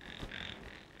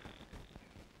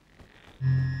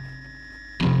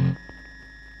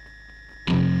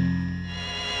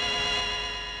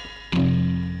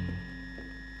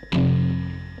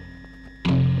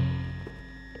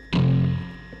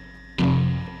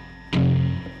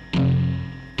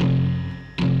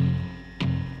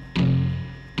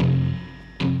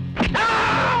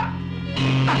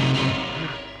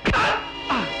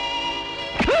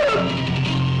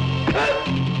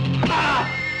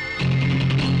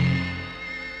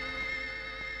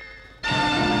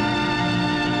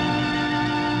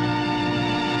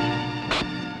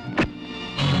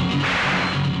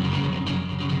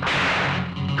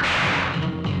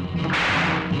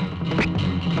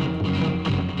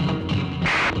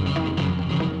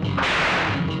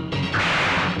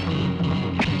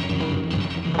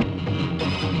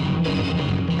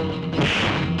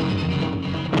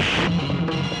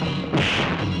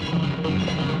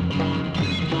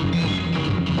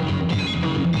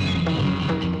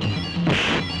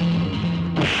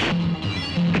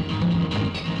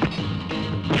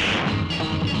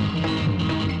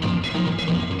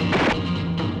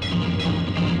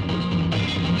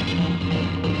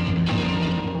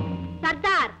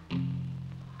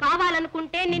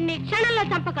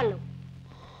చంపగలను,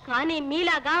 కానీ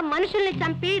మీలాగా మనుషుల్ని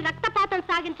చంపి రక్తపాతం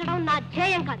సాగించడం నా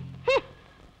ధ్యేయం కాదు.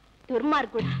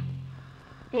 దుర్మార్గుడా,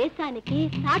 దేశానికి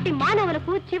సాటి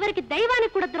మానవులకు చివరికి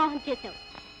దైవానికి కూడా ద్రోహం చేశావు.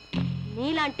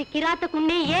 నీలాంటి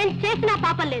కిరాతకుణ్ణి ఏం చేసినా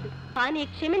పాపం లేదు, కానీ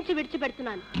క్షమించి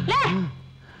విడిచిపెడుతున్నాను.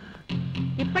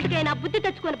 ఇప్పటికైనా బుద్ధి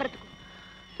తెచ్చుకొని బ్రతుకు.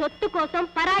 సొత్తు కోసం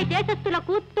పరాయి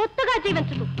దేశస్తులకు తొత్తుగా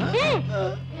జీవించుకు.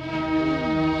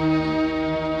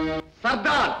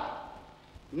 సర్దార్,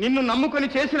 నిన్ను నమ్ముకొని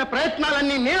చేసిన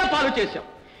ప్రయత్నాలన్నీ నీలపాలు చేశాం.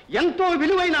 ఎంతో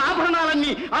విలువైన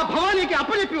ఆభరణాలన్నీ ఆ భవానీకి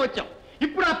అప్పచెప్పి వచ్చాం.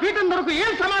 ఇప్పుడు ఆ పీఠం దొరకు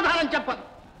ఏం సమాధానం చెప్పదు.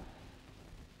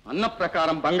 అన్న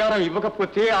ప్రకారం బంగారం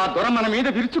ఇవ్వకపోతే ఆ దొర మన మీద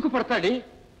విరుచుకు పడతాడే,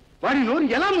 వాడి నోరు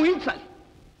ఎలా ముయించాలి?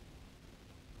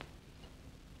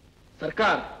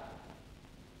 సర్కార్,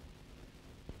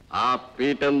 ఆ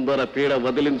పీఠం దొర పీడ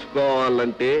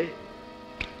వదిలించుకోవాలంటే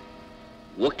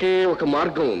ఒకే ఒక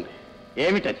మార్గం ఉంది.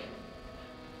 ఏమిటది?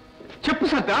 చెప్పు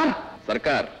సర్దార్.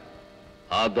 సర్కార్,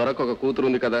 ఆ దొరకు ఒక కూతురు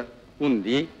ఉంది కదా?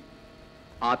 ఉంది.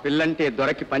 ఆ పిల్లంటే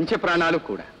దొరకి పంచ ప్రాణాలు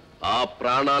కూడా. ఆ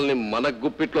ప్రాణాల్ని మన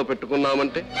గుప్పిట్లో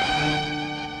పెట్టుకున్నామంటే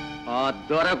ఆ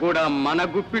దొర కూడా మన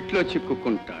గుప్పిట్లో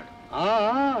చిక్కుకుంటాడు.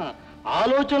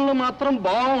 ఆలోచనలు మాత్రం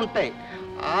బాగుంటాయి,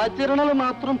 ఆచరణలు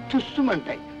మాత్రం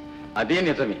చుస్సుమంటాయి. అదే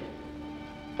నిజమే.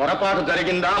 పొరపాటు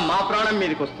జరిగిందా మా ప్రాణం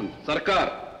మీదకి వస్తుంది.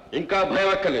 సర్కార్, ఇంకా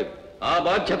భయం ఎక్కలేదు. ఆ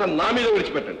బాధ్యత నా మీద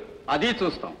విడిచిపెట్టండి. అది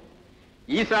చూస్తాం.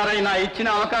 ఈసారైనా ఇచ్చిన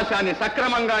అవకాశాన్ని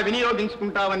సక్రమంగా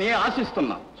వినియోగించుకుంటామని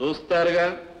ఆశిస్తున్నాం. చూస్తారుగా.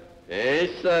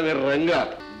 రంగా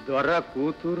దొర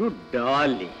కూతురు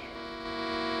Dolly.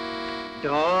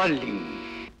 Darling.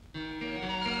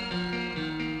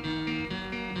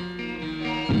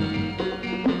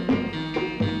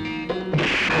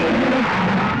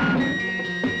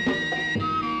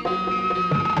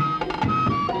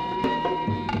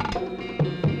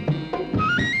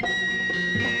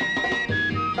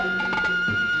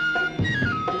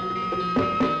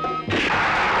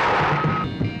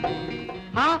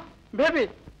 Baby,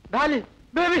 Dolly,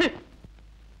 baby.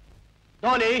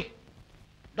 Dolly,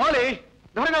 Dolly.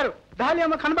 దొరగారు, డాలి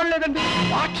అమ్మ కనబడలేదండి.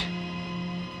 వాట్?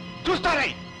 చూస్తారే,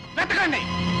 వెతకండి.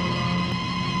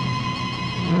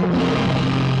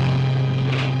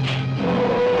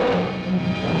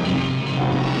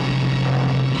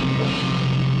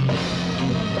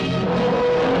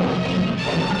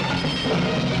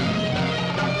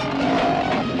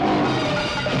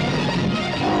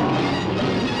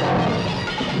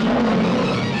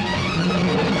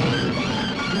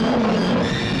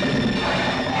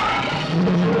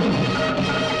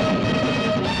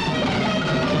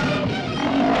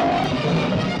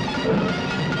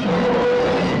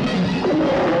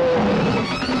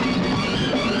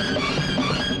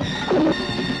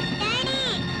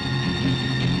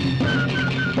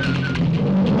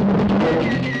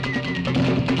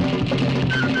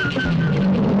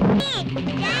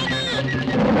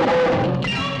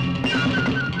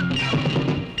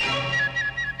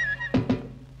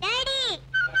 డాడీ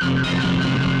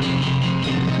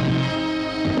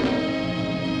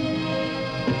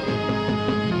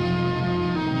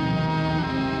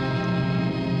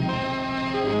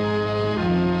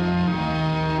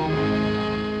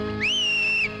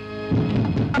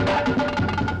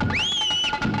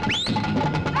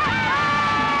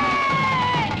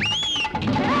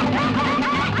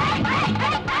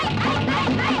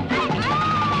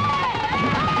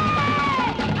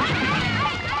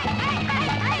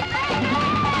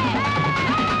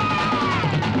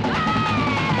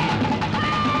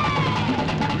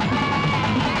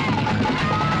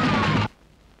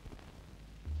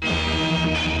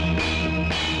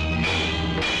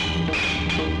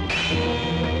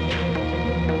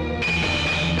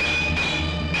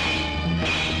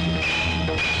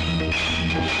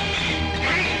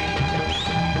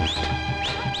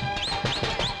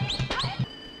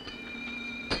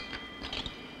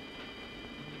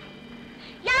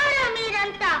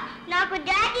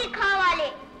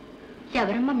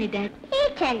ఎవరమ్మా మీ డాడీ?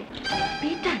 పీటర్.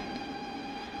 పీటర్.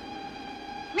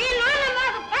 మీ నాన్న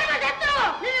మాకు పరమ శత్రువు.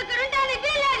 నువ్వు ఇక్కడ ఉండడానికి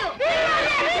వీల్లేదు.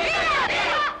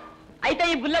 అయితే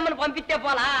ఈ బుల్లమ్మను పంపిస్తే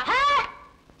పోలా?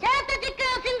 చేత చిక్క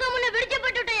సింగమును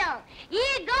విడిచిపెట్టుటయా ఈ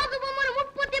గాజు బొమ్మను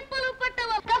ముప్పు తిప్పలు పట్టవు.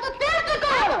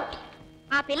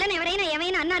 ఆ పిల్లని ఎవరైనా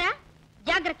ఏమైనా అన్నారా?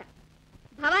 జాగ్రత్త.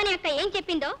 భవానీ అక్క ఏం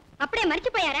చెప్పిందో అప్పుడే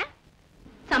మర్చిపోయారా?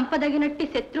 సంపదగినట్టి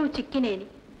శత్రువు చిక్కినేని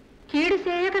కీడు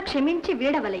చేయక క్షమించి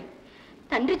వీడవలై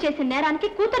తండ్రి చేసిన నేరానికి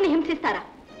కూతుర్ని హింసిస్తారా?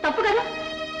 తప్పు కదా.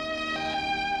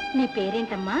 నీ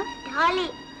పేరేంటమ్మా? డాలీ.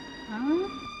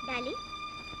 డాలీ,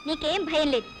 నీకేం భయం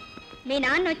లేదు. మీ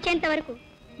నాన్న వచ్చేంత వరకు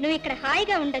నువ్వు ఇక్కడ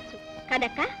హాయిగా ఉండొచ్చు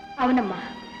కదక్క? అవునమ్మా,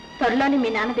 త్వరలోనే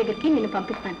మీ నాన్న దగ్గరికి నిన్ను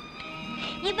పంపిస్తాను.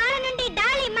 ఇవాళ నుండి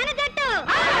డాలీ మన జట్టు.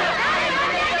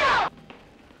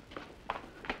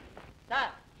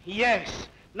 ఎస్,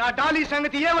 నా డాలీ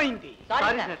సంగతి ఏమైంది?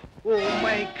 Oh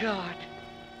my God.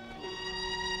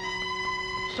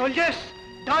 Soldiers,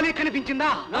 Dolly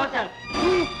కనిపించిందా? No sir.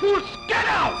 You fools, get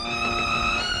out!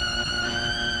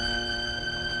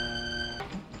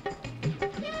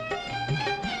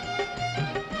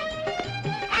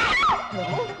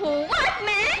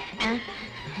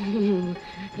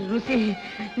 చూసి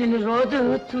నిన్ను రోజు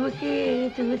చూసి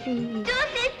చూసి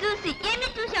చూసి చూసి ఏమి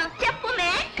చూసావు చెప్పు మే.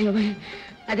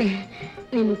 అదే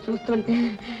నేను చూస్తుంటే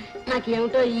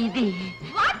నాకేమిటో ఇది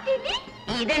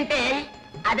ఇదంటే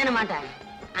అదనమాట,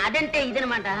 అదంటే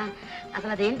ఇదనమాట.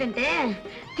 అసలు అదేంటంటే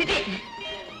చిటి,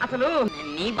 అసలు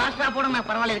నీ భాష రాకపోవడం నాకు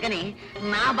పర్వాలేదు, కానీ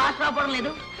నా భాష రాకపోవడం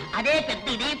లేదు. అదే పెద్ద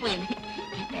ఇదైపోయింది.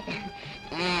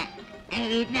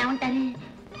 వీటిని ఏమంటారు?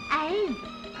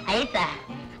 ఐసా?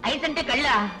 ఐస్ అంటే కళ్ళ.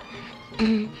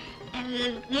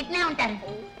 వీటినే ఉంటారు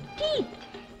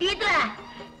టీతులా?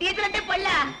 టీతులు అంటే పళ్ళ.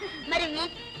 మరి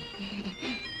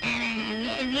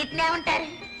వీటినే ఉంటారు?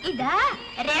 ఇదా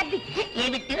ర్యాబిట్. ఏ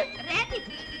బిట్టు? ర్యాబిట్.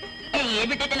 ఏ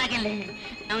బిట్ అయితే నాకేం లేదు.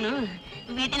 అవును,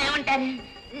 వీటిని ఏమంటారు?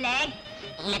 లెగ్స్.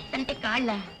 లెగ్స్ అంటే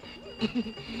కాళ్ళ.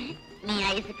 నీ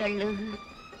ఐస్ కళ్ళు,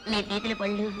 నీ టీతుల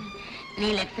పళ్ళు, నీ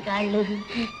లెగ్స్ కాళ్ళు,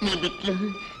 నీ బిట్లు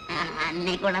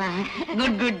అన్నీ కూడా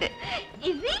good good.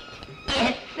 Is it?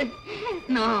 Yes.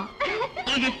 No.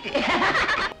 Is it?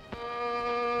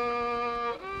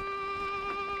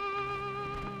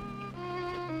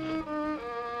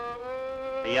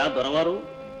 అయ్యా దొరవారు.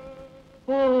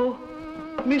 ఓ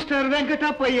మిస్టర్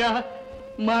వెంకటప్పయ్య,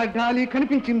 మా డాలీ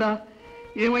కనిపించిందా?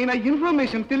 ఏమైనా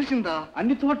ఇన్ఫర్మేషన్ తెలిసిందా?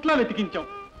 అన్ని చోట్ల వెతికించాం,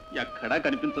 ఎక్కడా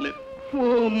కనిపించలేదు. ఓ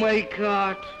మై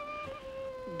గాడ్,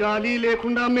 డాలీ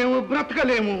లేకుండా మేము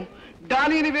బ్రతకలేము.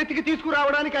 డాలీని వెతికి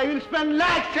తీసుకురావడానికి I will spend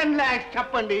lakhs and lakhs.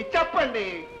 చెప్పండి చెప్పండి.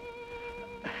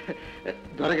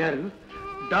 దొరగారు,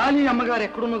 డాలీ అమ్మగారు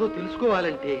ఎక్కడున్నదో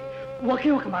తెలుసుకోవాలంటే ఒకే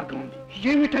ఒక మార్గం ఉంది.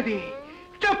 ఏమిటది?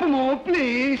 చెప్పము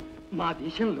ప్లీజ్. మా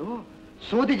దేశంలో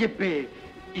సోది చెప్పే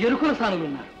ఎరుకుల సానులు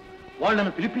ఉన్నారు.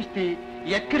 వాళ్ళను పిలిపిస్తే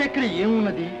ఎక్కడెక్కడ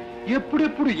ఏమున్నది,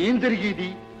 ఎప్పుడెప్పుడు ఏం జరిగేది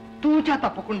తూచా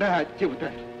తప్పకుండా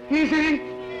చెబుతారు.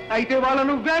 అయితే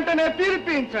వాళ్ళను వెంటనే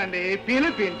పిలిపించండి,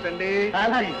 పిలిపించండి.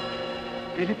 అలాగే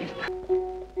పిలిపిస్తా.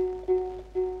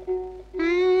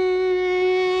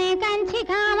 కంచి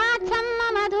కామాక్షమ్మ,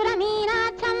 మధుర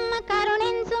మీనాక్షమ్మ,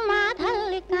 కరుణించు మా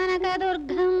తల్లి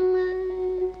కనకదుర్గమ్మ,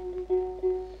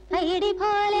 పైడి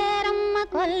పోలేరమ్మ,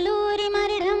 కొల్లూరి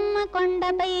మరిడమ్మ,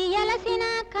 కొండపై ఎలసిన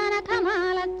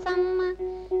కనకమాలచ్చమ్మ,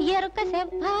 ఎరుక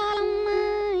చెప్పాలమ్మ,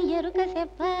 ఎరుక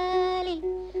చెప్పాలి.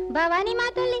 భవాని మా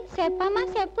తల్లి చెప్పమ్మ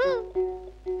చెప్పు.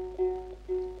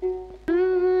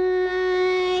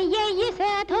 ఎయ్యి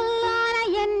సేతుల్లోన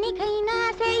ఎన్నికైనా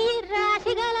చెయ్యి,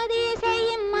 రాసిగలది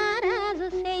చెయ్యి మహారాజు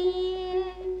చెయ్యి.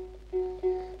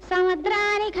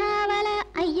 సముద్రాని కావల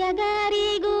అయ్యగారి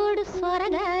గూడు,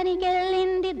 స్వరగానికి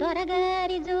వెళ్ళింది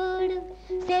దొరగారి జోడు.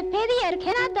 చెప్పేది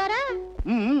ఎరికేనా దొర?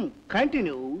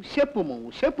 కంటిన్యూ, చెప్పుము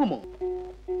చెప్పుము.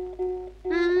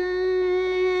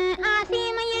 ఆ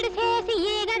సీమ ఇడిసేసి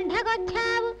ఈ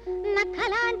గడ్డకొచ్చావు,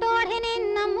 నక్కలాంటోడిని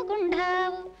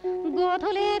నమ్ముకుంటావు.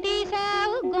 గోతులే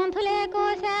తీసావు, గొంతులే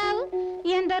కోసావు,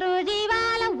 ఎందరో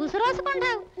జీవాల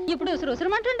ఉసురోసుకుంటావు. ఇప్పుడు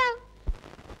ఉసురుసురుమంటుంటావు.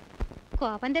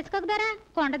 కోపం తెచ్చుకోకదరా,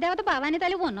 కొండదేవత భవాని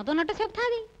తల్లి ఉన్నదన్నట్టు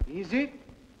చెప్తాది. ఈజీ.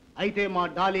 అయితే మా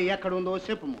డాలీ ఎక్కడుందో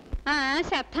చెప్పుము.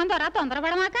 చెప్తాం దొరా,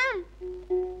 తొందరపడమాక.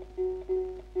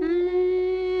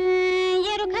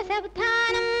 ఎరుక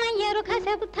చెబుతానం, ఎరుక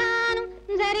చెబుతాను,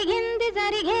 జరిగింది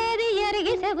జరిగేది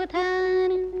ఎరిగి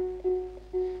చెబుతాను.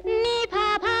 నీ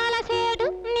పాపాల చేటు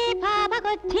నీ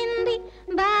పాపకొచ్చింది,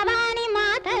 భవాని మా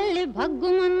తల్లి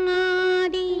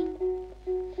భగ్గుమన్నాది.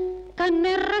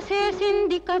 కన్నెర్ర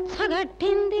చేసింది,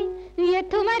 కచ్చగట్టింది,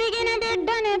 ఎత్తు మరిగిన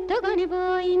బిడ్డనెత్తుకొని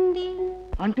పోయింది.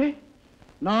 అంటే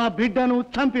నా బిడ్డను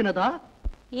చంపినదా?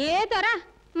 ఏ దొరా,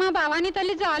 మా భవాని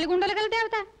తల్లి జాలిగుండలు గల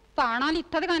దేవత. ప్రాణాలు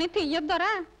ఇత్తది కానీ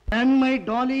తీయొద్దరా. And my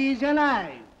Dolly is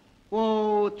alive. ఓ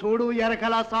చూడు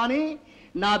ఎరకలా సాని,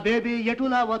 నా బేబీ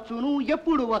ఎటులా వచ్చును,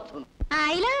 ఎప్పుడు వచ్చును.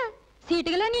 ఆయిలా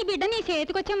సీటులో నీ బిడ్డ నీ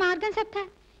చేతికొచ్చే మార్గం చెప్తా.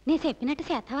 నీ చెప్పినట్టు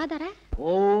చేస్తావాదరా?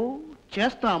 ఓ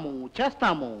చేస్తాము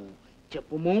చేస్తాము,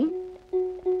 చెప్పుము.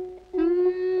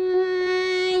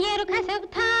 ఎరుక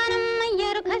చెబుతానం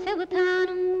ఎరుక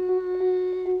చెబుతాను,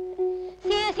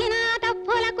 చేసిన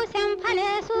తప్పులకు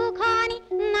శంఫలేసుకొని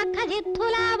నక్క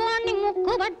జిత్తులావోని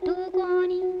ముక్కు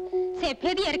పట్టుకొని.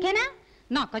 చెప్పేది ఎరికేనా?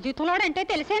 నక్క జిత్తులోడంటే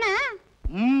తెలిసేనా?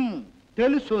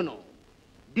 తెలుసును,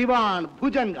 దివాన్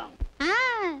భుజంగం.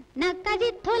 నక్క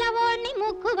జిత్తులవోని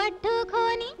ముక్కు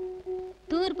పట్టుకొని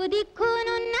తూర్పు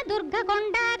దిక్కునున్న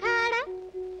దుర్గకొండ కాడ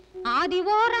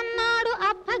ఆదివోరన్నాడు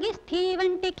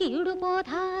అప్పగిస్తీవంటే కీడు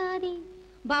పోతాది.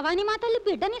 భవాని మా తల్లి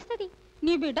బిడ్డనిస్తది,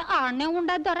 నీ బిడ్డ ఆడనే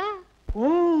ఉండద్దరా. ఓ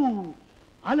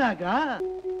అలాగా?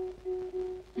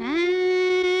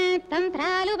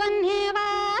 తంత్రాలు బన్నేవా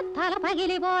తల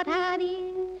పగిలిపోతాది,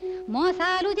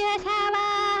 మోసాలు చేసావా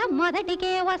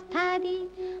మొదటికే వస్తాది,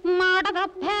 మాట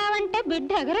తప్పావంటే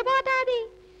బిడ్డ ఎగిరిపోతాది.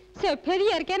 చెప్పేది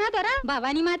ఎరికేనా దొరా?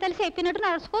 భవానీ మాతలు చెప్పినట్టు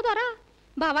నడుచుకోదొరా.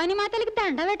 భవానీ మాతలకి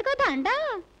దండ పెట్టుకో, దండ.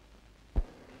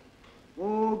 ఓ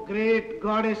great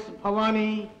goddess Bhavani,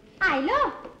 I love.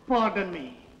 Pardon me,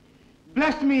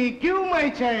 bless me, give my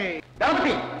child.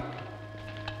 దళపతి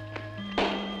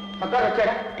సర్దార్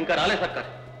వచ్చాడా? ఇంకా రాలేదు సర్దార్.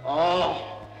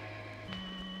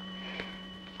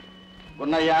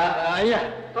 ఉన్నాయా? అయ్యా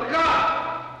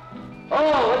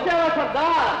వచ్చావా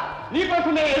సర్దార్?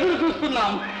 నీకోసమే ఎదురు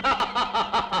చూస్తున్నాం.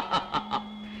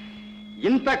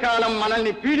 ఇంతకాలం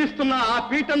మనల్ని పీడిస్తున్న ఆ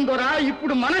పీఠం ద్వారా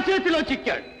ఇప్పుడు మన చేతిలో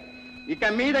చిక్కాడు. ఇక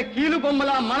మీద కీలు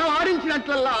బొమ్మలా మనం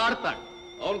ఆడించినట్లల్లా ఆడతాడు.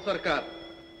 అవును సర్కార్,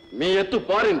 మీ ఎత్తు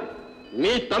పారింది,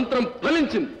 మీ తంత్రం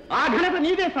ఫలించింది. ఆ ఘనత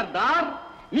నీదే సర్దార్,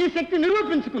 నీ శక్తి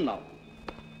నిరూపించుకున్నావు.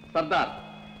 సర్దార్,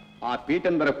 ఆ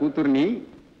పీఠం ధర కూతుర్ని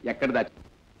ఎక్కడ దాచి?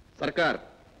 సర్కార్,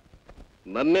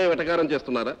 నన్నే వెటకారం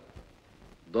చేస్తున్నారా?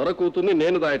 దొర కూతుర్ని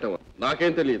నేను దాయటం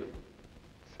నాకేం తెలియదు.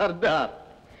 సర్దార్,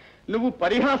 నువ్వు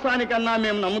పరిహాసానికన్నా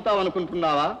మేము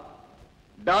నమ్ముతావనుకుంటున్నావా?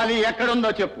 డాలి ఎక్కడుందో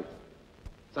చెప్పు.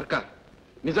 సర్కార్,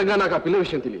 నిజంగా నాకు ఆ పిల్ల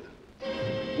విషయం తెలియదు.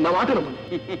 నా మాట నమ్మండి.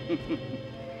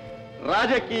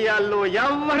 రాజకీయాల్లో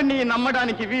ఎవరిని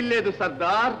నమ్మడానికి వీల్లేదు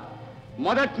సర్దార్.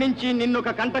 మొదటి నుంచి నిన్నొక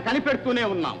కంట కనిపెడుతూనే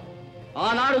ఉన్నాం.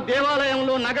 ఆనాడు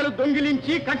దేవాలయంలో నగలు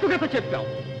దొంగిలించి కట్టుకథ చెప్పాం.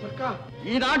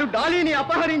 ఈనాడు డాలీని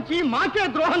అపహరించి మాకే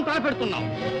ద్రోహం తలపెడుతున్నాం.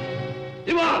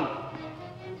 దివాన్,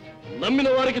 నమ్మిన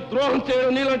వారికి ద్రోహం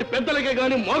చేయడం నీలాంటి పెద్దలకే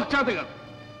గాని మాకు చేతగా.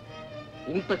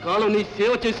 ఇంతకాలం నీ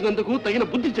సేవ చేసినందుకు తగిన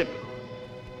బుద్ధి చెప్పు.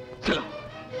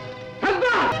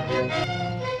 సర్దార్,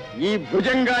 ఈ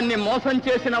భుజంగాన్ని మోసం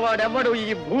చేసిన వాడెవ్వడు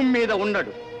ఈ భూమి మీద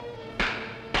ఉండడు.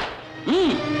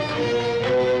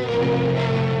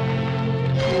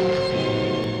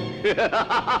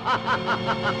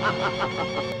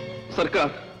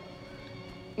 సర్కార్,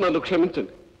 నన్ను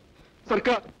క్షమించండి.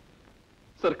 సర్కార్,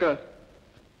 సర్కార్,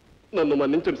 నన్ను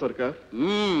మన్నించండి సర్కార్.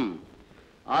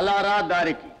 అలా రా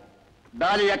దారికి.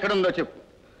 దారి ఎక్కడుందో చెప్పు.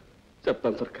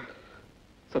 చెప్తాను సర్కార్,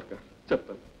 సర్కార్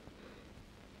చెప్తాను.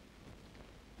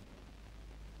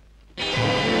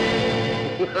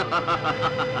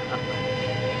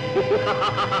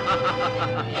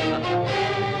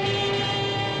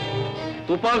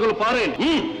 తుపాకులు పారేయండి.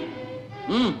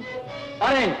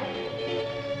 పారేయండి.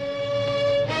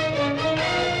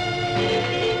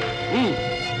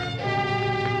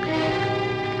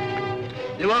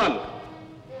 దివాన్,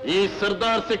 ఈ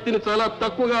సర్దార్ శక్తిని చాలా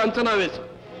తక్కువగా అంచనా వేశాం.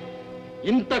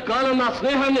 ఇంతకాలం నా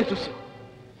స్నేహాన్ని చూసాం,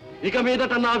 ఇక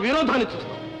మీదట నా విరోధాన్ని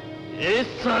చూస్తాం. ఏ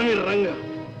స్వామి రంగ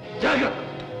జాగ్రత్త.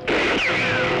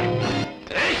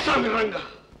 ఏ స్వామి రంగ,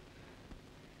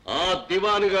 ఆ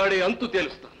దివాన్ గాడి అంతు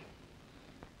తేలుస్తాను.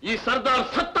 ఈ సర్దార్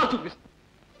సత్తా చూపిస్తాను.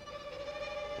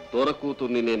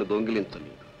 దొరకూతుర్ని నేను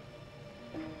దొంగిలించలేదు.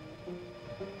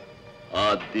 ఆ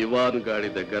దివాన్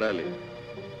గాడి దగ్గర లేదు,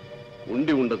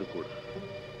 ఉండి ఉండదు కూడా.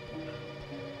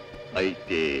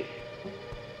 అయితే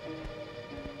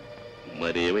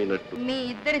మరేమైనట్టు? మీ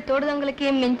ఇద్దరి తోడు దొంగలకి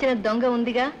మించిన దొంగ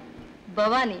ఉందిగా,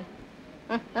 భవాని.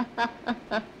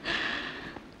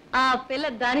 ఆ పిల్ల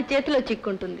దాని చేతిలో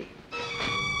చిక్కుంటుంది.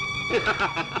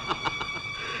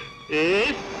 ఏ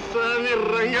స్వామి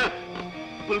రంగ,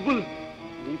 బుల్బుల్,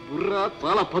 నీ బుర్ర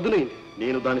చాలా పదునైంది.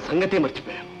 నేను దాని సంగతే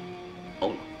మర్చిపోయాను.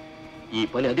 అవును, ఈ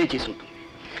పని అదే చేసి ఉంటుంది.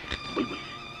 బుల్బుల్,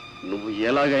 నువ్వు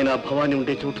ఎలాగైనా భవాని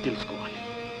ఉండే చోటు తెలుసుకోవాలి.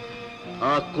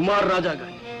 ఆ కుమార్ రాజా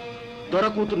గాని దొర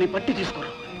కూతుర్ని పట్టి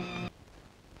తీసుకురావాలి.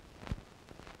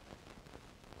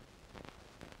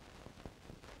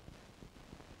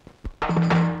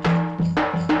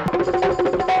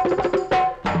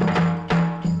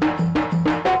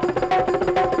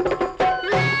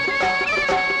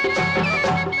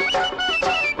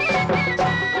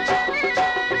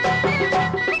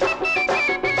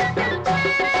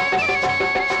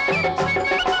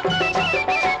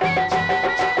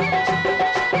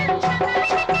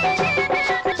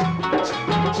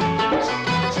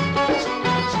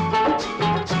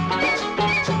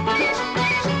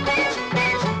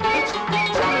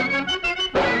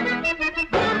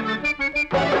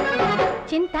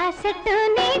 చింతా చెట్టు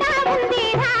నీడా ఉంది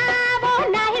రా ఓ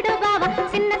నాయుడు బావ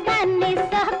చిన్నదాన్ని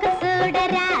సోక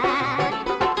చూడరా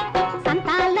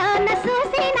సంతాలోన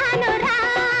చూసినాను రా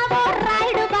ఓ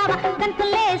రాయుడు బావ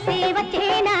గంతులేసి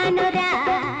వచ్చినాను రా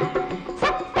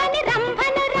సక్కని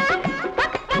రంభను రా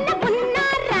పక్కన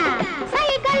ఉన్నారా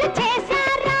సైగలు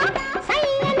చేశారా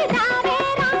సయ్యని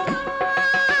రావేరా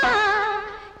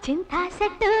చింతా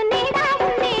చెట్టు నీడా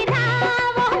ఉంది రా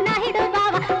ఓ నాయుడు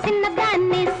బావ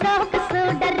చిన్నదాన్ని సోక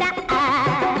చూడరా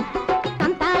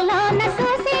సంతాలోన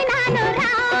చూసినాను రా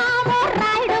ఓ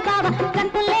రాయుడు బావ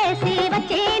గంతులేసి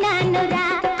వచ్చినాను రా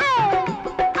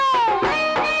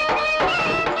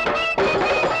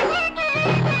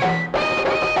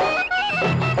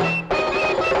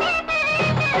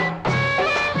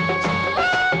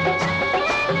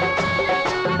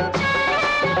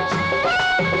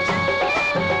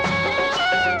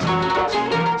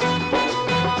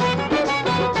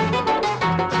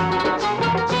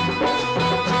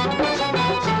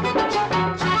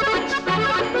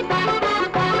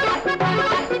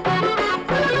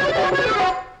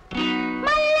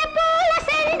మల్లెపూల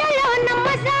సెండులో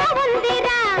నమ్మజా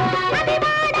ఉందిరా అది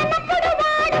వాడనప్పుడు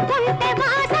వాడుకుంటే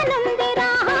వాసనుందిరా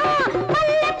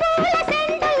మల్లెపూల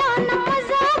సెండులో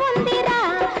నమ్మజా ఉందిరా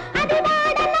అది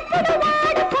వాడనప్పుడు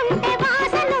వాడుకుంటే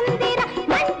వాసనుందిరా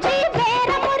మంచి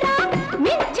బేరమురా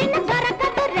మించిన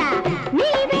దొరకదురా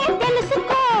నీవే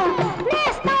తెలుసుకో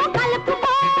నేస్తో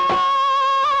కలుపుకో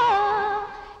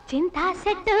చింతా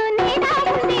చెట్టు నీడా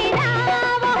ఉందిరా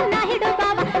ఓ నాయుడు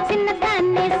బావ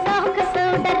చిన్నదాన్ని సోక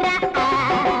చూడరా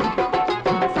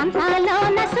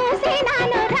సంతాలోన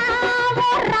చూసినాను రా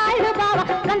ఓ రాయుడు బావ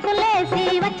గంతులేసి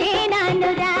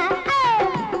వచ్చినాను రా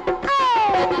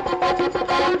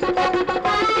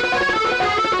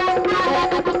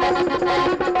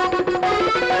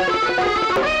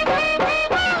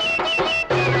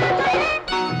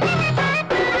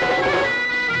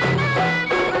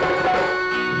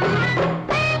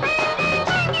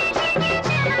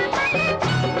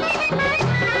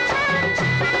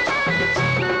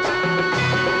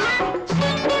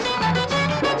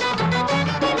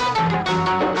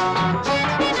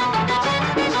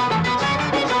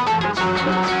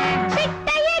పిట్ట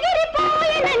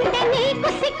ఎగిరిపోయినంటే నీకు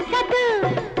సిక్కదు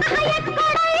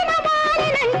ఎక్కడైనా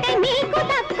వాలినంటే నీకు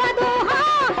దక్కదు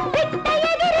పిట్ట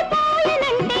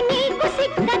ఎగిరిపోయినంటే నీకు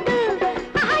సిక్కదు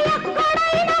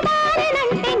ఎక్కడైనా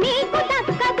వాలినంటే నీకు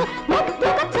దక్కదు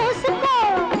ముద్దుగా చూసుకో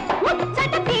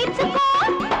ముచ్చట తీర్చుకో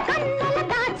కన్నుల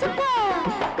దాచుకో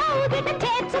కౌగిట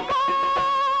చేర్చుకో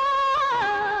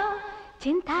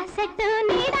చింతా చెట్టు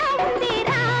నీడా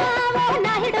ఉందిరా ఓ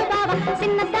నాయుడు బావ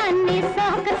చిన్నదాన్ని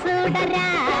సోక చూడరా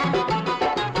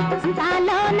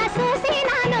సంతాలోన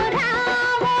చూసినాను రా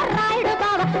ఓ రాయుడు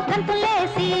బావ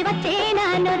గంతులేసి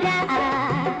వచ్చినాను రా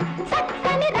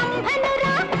సక్కని రంభను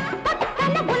రా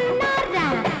పక్కన ఉన్నారా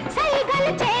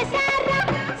సైగలు చేశారా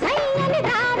సయ్యని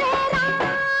రావేరా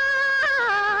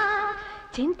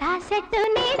చింతా చెట్టు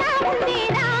నీడా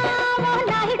ఉందిరా ఓ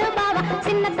నాయుడు బావ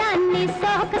చిన్నదాన్ని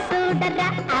సోక చూడరా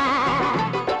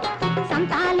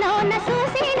సంతాలోన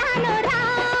చూసినాను రా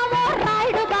ఓ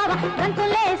రాయుడు బావ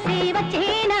గంతులేసి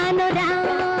వచ్చినాను రా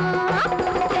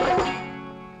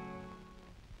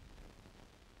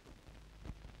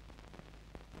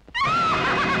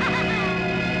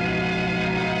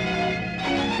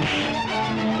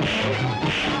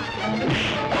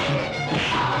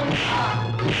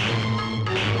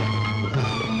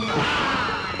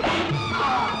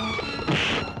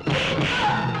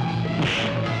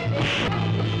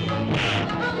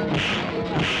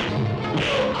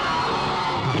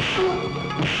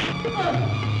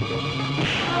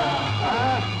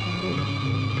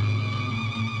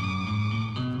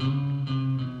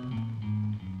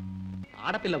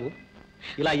ఆడపిల్లవు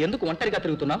ఇలా ఎందుకు ఒంటరిగా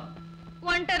తిరుగుతున్నావు?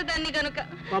 ఒంటరి దాన్ని గనుక.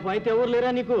 పాప అయితే ఎవరు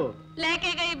లేరా నీకు?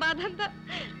 లేకేగా ఈ బాధ అంతా.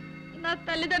 నా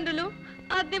తల్లిదండ్రులు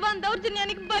ఆ దివాన్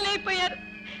దౌర్జన్యానికి బలైపోయారు.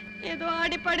 ఏదో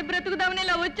ఆడిపాడి బ్రతుకుదామని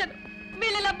ఇలా వచ్చాను.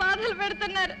 వీళ్ళు ఇలా బాధలు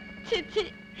పెడుతున్నారు. చిచ్చి,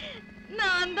 నా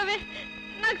అందమే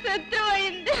నాకు సత్యం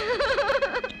అయింది.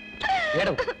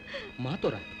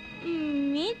 మాతోరా?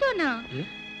 మీతోనా?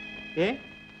 ఏ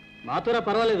మాతోరా?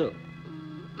 పర్వాలేదు.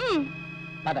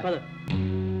 పద.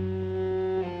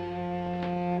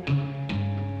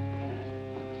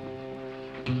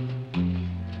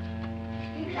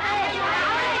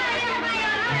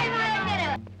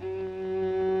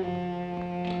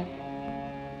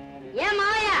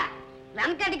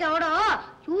 వెనకటికి ఎవడో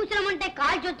చూసామంటే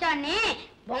కాల్చొచ్చాన్ని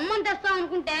బొమ్మను తెస్తాం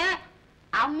అనుకుంటే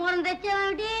అమ్మోరం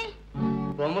తెచ్చావేమిటి?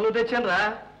 బొమ్మలు తెచ్చాను రా,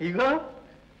 ఇగో.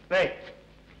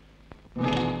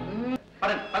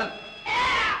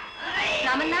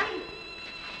 రామన్నా,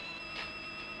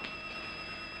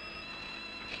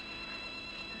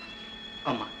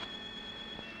 అమ్మా,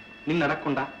 నిన్ను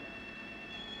అడగకుండా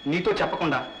నీతో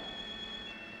చెప్పకుండా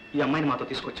ఈ అమ్మాయిని మాతో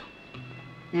తీసుకొచ్చాం.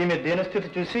 ఈమె దేనస్థితి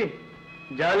చూసి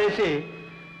జాలేసి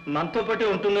మనతో పాటే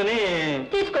ఉంటుందని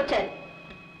తీసుకొచ్చారు.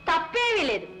 తప్పేమీ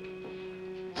లేదు.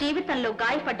 జీవితంలో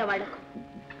గాయపడ్డ వాళ్లకు,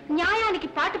 న్యాయానికి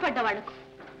పాటుపడ్డ వాళ్లకు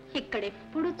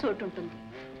ఇక్కడెప్పుడూ చోటుంటుంది.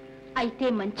 అయితే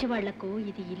మంచి వాళ్లకు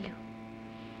ఇది ఇల్లు,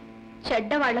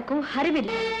 చెడ్డవాళ్లకు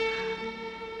హరివిల్లు.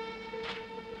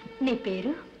 నీ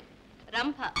పేరు?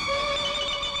 రంభ.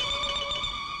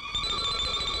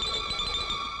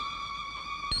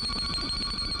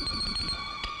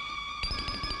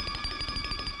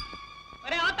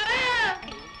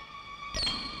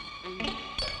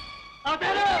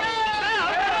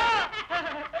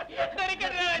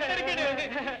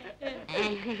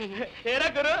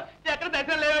 గురు ఎక్కడ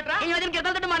దర్శనం లేవట్రా? ఈ మధ్యన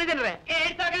గిద్దలతో మానేదండి.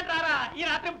 రారా, ఈ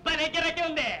రాత్రి బనేకే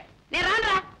ఉంది. నేను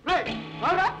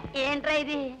రానురా. ఏంట్రా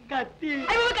ఇది? కత్తి.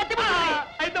 కత్తి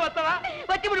అయితే వస్తావా?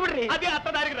 వచ్చి పుడి అది అత్త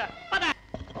దారికి రా.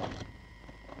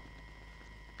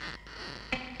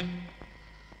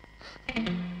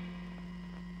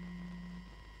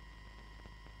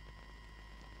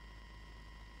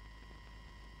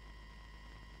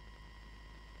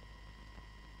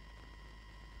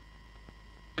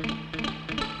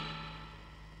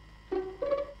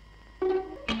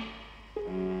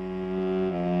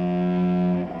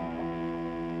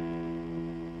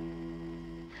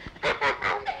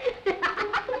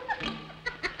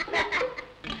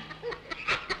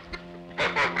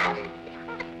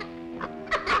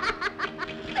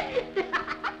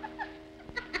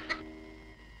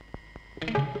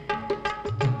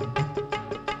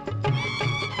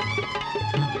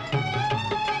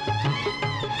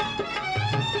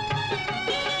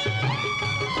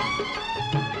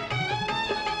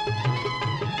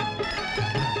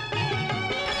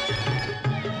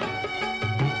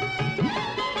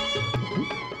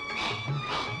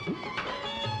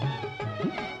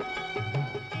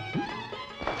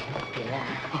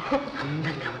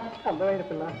 అందమైన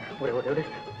పిల్ల.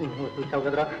 నువ్వు చూసావు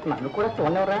కదరా, నన్ను కూడా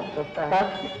చూడలేవరా.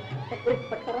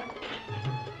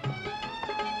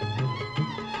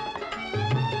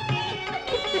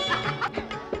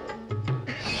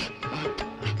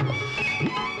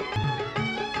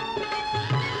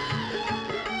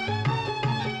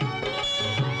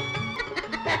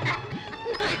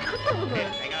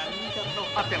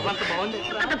 ఆ పిల్లంత బాగుంది.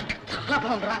 చాలా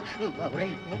బాగుందిరా.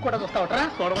 నువ్వు కూడా చూస్తావట్రా?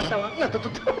 చూడమంటావా?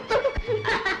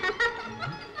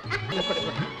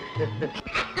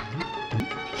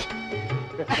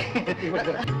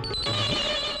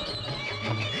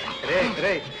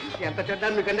 రే, ఎంత చెడ్డా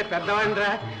మీకంటే పెద్దవాడిని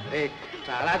రా. రే,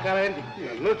 చాలా కాలం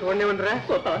నన్ను చూడనివ్వండి రా.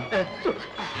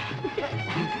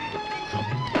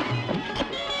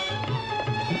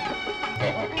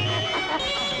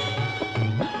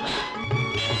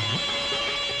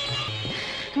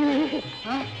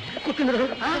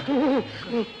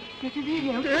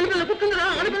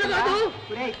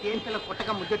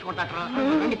 పుట్టక ముద్దెట్టుకుంటారా?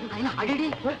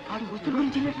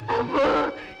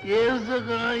 ఏం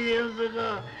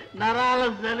సుఖం, నరాల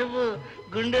జలుబు,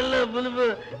 గుండెల్లో బులుబు.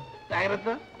 జాగ్రత్త.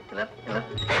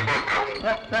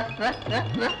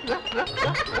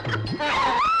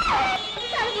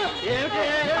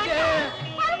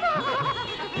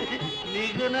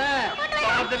 నీకునా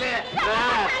పాతలే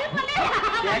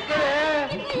ఎక్కడే?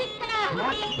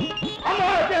 అమ్మో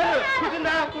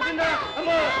కుదిందా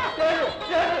అమ్మో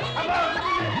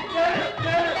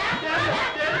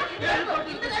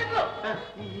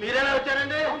మీరెలా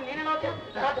వచ్చారండి?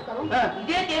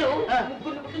 ఇదే తేరు.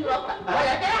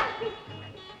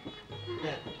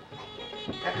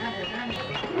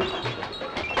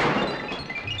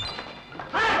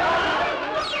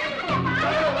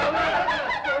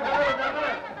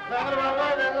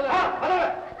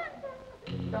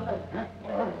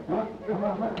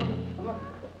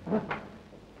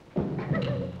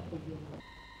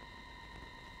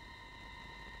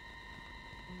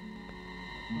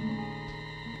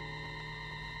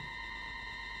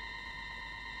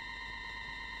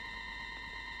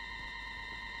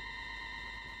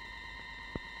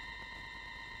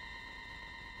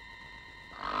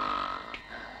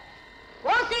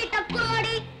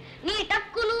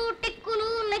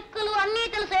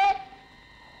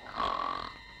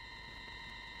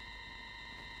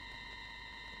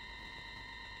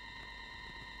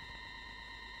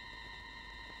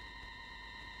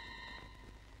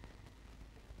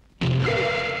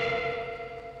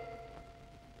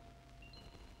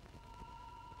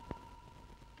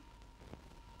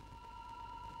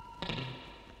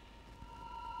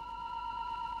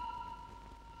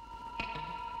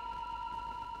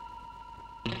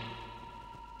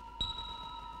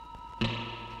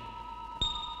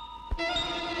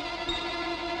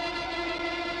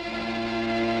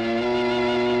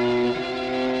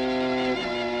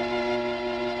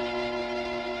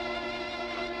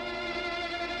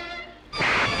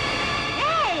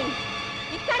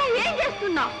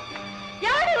 చేస్తున్నావు?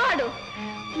 ఎవడు వాడు?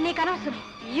 నీకు అనవసరం.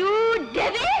 You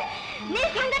devil! నీ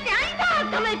సంగతి అంతా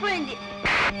అర్థమైపోయింది.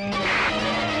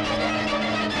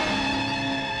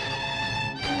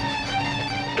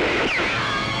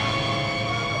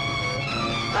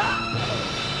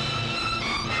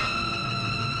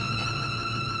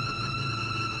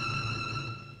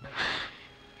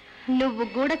 నువ్వు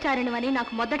గూఢచారిణివని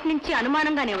నాకు మొదటి నుంచి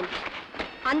అనుమానంగానే ఉంది.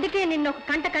 అందుకే నిన్ను ఒక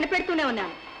కంట కనిపెడుతూనే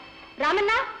ఉన్నాను.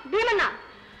 రామన్న, భీమన్న,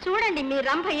 చూడండి మీ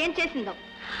రంభ ఏం చేసిందో.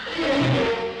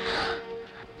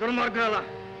 దుర్మార్గాల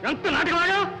ఎంత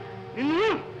నాటకలాగా నిన్ను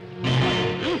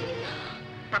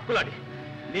తక్కులాడి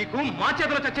నీకు మా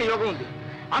చేతిలో చచ్చే యోగం ఉంది.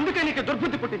 అందుకే నీకు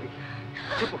దుర్బుద్ధి పుట్టింది.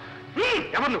 చెప్పు,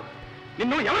 ఎవరు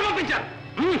నిన్ను ఎవరు పంపించారు?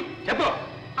 చెప్పు.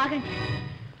 ఆగండి,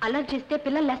 అల్లరి చేస్తే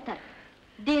పిల్లలు లేస్తారు.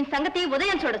 దీని సంగతి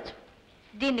ఉదయం చూడొచ్చు.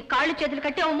 దీన్ని కాళ్ళు చేతులు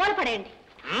కట్టి ఓ మూల పడేయండి.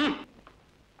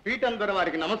 పీఠందర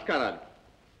వారికి నమస్కారాలు.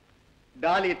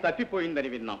 డాలి తప్పిపోయిందని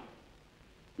విన్నాం.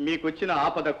 మీకొచ్చిన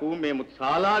ఆపదకు మేము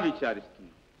చాలా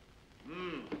విచారిస్తున్నాం.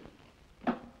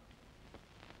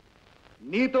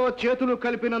 నీతో చేతులు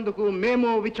కలిపినందుకు మేము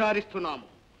విచారిస్తున్నాము.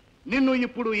 నిన్ను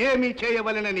ఇప్పుడు ఏమీ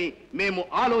చేయవలెనని మేము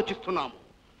ఆలోచిస్తున్నాము.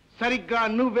 సరిగ్గా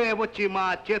నువ్వే వచ్చి మా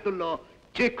చేతుల్లో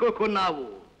చిక్కుకున్నావు.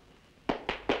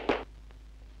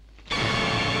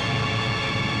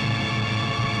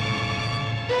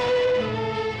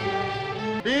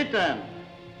 పీఠన్,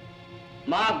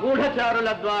 మా గూఢచారుల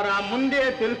ద్వారా ముందే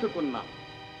తెలుసుకున్నాం.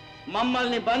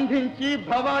 మమ్మల్ని బంధించి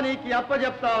భవానీకి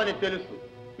అప్పజెప్తామని తెలుసు.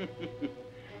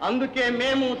 అందుకే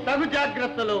మేము తగు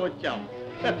జాగ్రత్తలో వచ్చాం.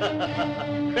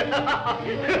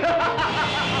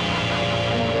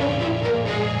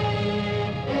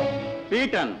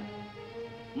 పీఠన్,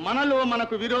 మనలో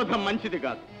మనకు విరోధం మంచిది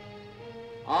కాదు.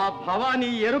 ఆ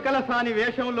భవానీ ఎరుకలసాని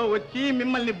వేషంలో వచ్చి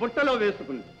మిమ్మల్ని బుట్టలో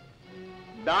వేసుకుంది.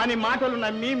 దాని మాటలు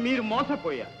నమ్మి మీరు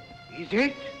మోసపోయారు.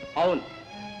 అవును,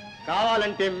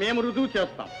 కావాలంటే మేము రుజువు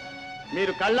చేస్తాం.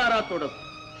 మీరు కళ్ళారా చూడొచ్చు.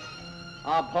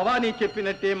 ఆ భవానీ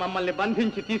చెప్పినట్టే మమ్మల్ని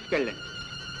బంధించి తీసుకెళ్ళండి.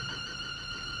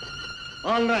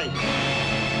 All right.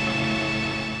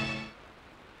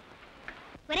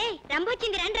 ఒరేయ్, రంభ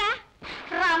వచ్చింది, రండ్రా.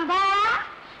 రంభా,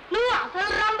 నువ్వు అసలు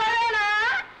రంభవేనా?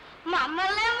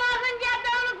 మమ్మల్ని మోసం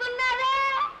చేద్దాం అనుకున్నావే?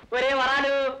 ఒరే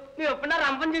వరాలు, నువ్వు ఎప్పుడన్నా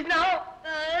రంపం చూసినావు?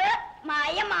 మా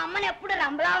అయ్య మా అమ్మని ఎప్పుడు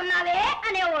రంభలా ఉన్నావే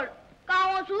అనేవాడు.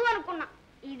 కావచ్చు అనుకున్నా.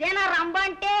 ఇదేనా రంభ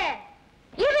అంటే?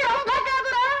 ఇది రంభ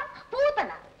కాదురా,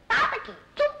 పూతన, తాతకి,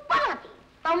 చుప్పనతి,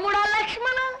 తమ్ముడా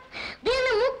లక్ష్మణ.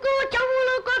 దీన్ని ముక్కు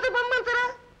చెవులు కోసి పంపించరా.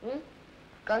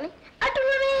 కానీ అటు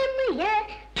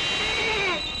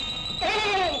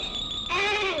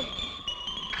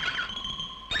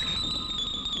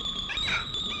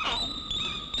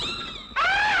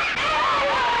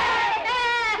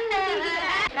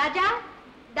రాజా,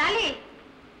 డాలి,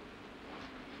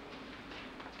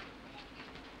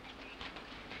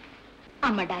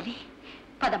 అమ్మ డాలి,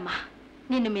 పదమ్మా,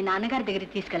 నిన్ను మీ నాన్నగారి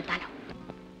దగ్గరికి తీసుకెళ్తాను.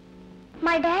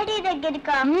 మా డాడీ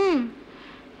దగ్గరికా?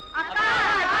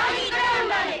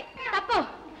 తప్పు.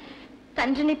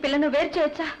 తండ్రిని పిల్లను వేరు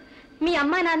చేయొచ్చా? మీ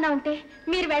అమ్మా నాన్న ఉంటే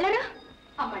మీరు వెళ్ళరు?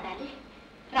 అమ్మ డాలి,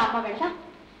 రామ్మ వెళ్దాం.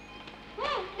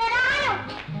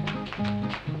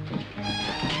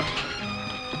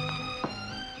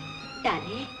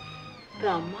 డాలి,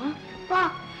 రామ్మ.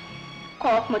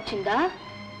 కోపం వచ్చిందా?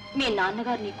 మీ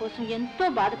నాన్నగారు నీకోసం ఎంతో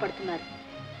బాధపడుతున్నారు.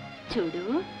 చూడు,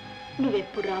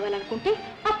 నువ్వెప్పుడు రావాలనుకుంటే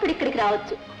అప్పుడు ఇక్కడికి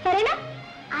రావచ్చు, సరేనా?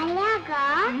 అలాగా?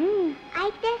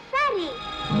 అయితే సరే.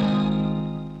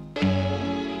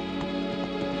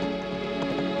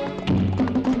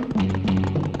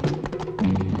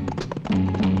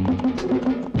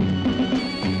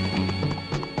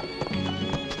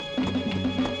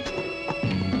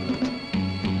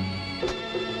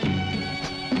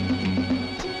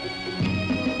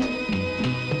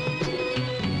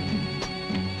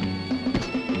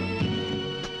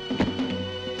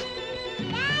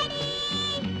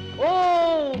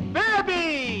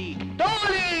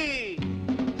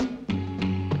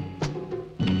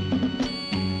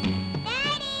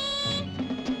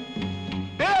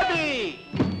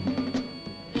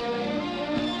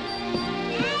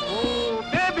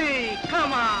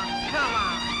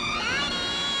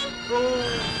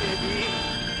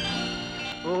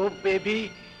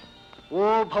 ఓ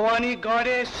Bhavani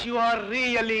goddess, you are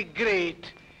really great.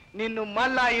 నిన్ను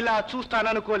మళ్ళా ఇలా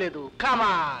చూస్తాననుకోలేదు.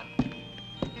 కమాన్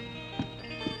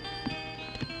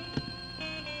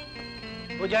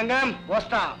భుజంగం,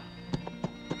 వస్తా.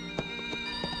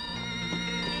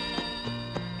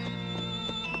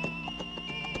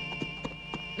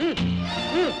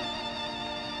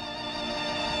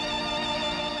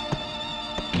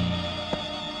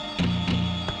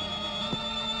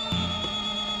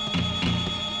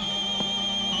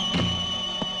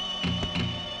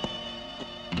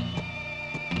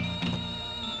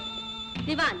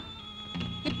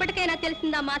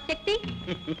 తెలిసిందా మా శక్తి?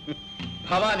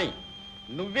 భవాని,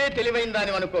 నువ్వే తెలివైన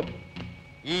దాని అనుకో.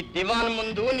 ఈ దివాన్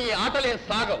ముందు నీ ఆటలే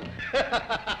సాగవు.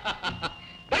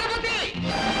 గణపతి!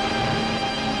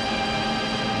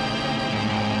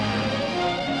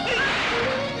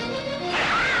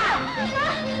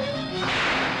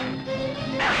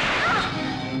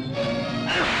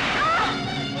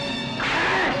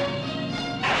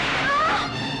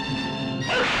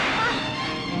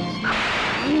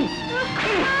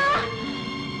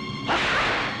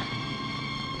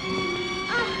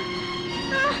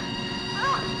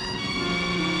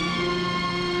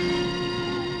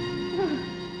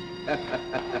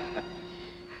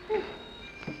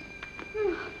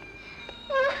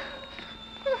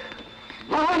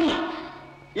 భవాని,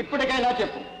 ఇప్పటికైనా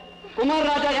చెప్పు, కుమార్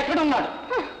రాజా ఎక్కడున్నాడు?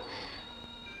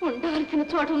 ఉండవలసిన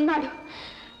చోటు ఉన్నాడు.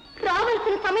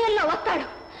 రావలసిన సమయంలో వస్తాడు.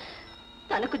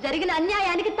 తనకు జరిగిన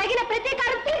అన్యాయానికి తగిన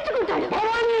ప్రతీకారం తీర్చుకుంటాడు.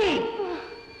 భవాని,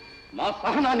 మా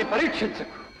సహనాన్ని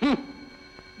పరీక్షించకు.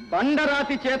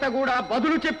 బండరాతి చేత కూడా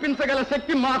బదులు చెప్పించగల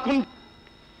శక్తి మాకుంది.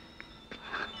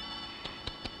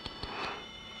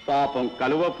 పాపం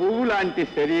కలువ పువ్వు లాంటి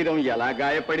శరీరం ఎలా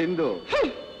గాయపడిందో.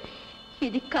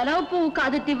 ఇది కలవ పువ్వు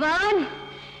కాదు దివాన్,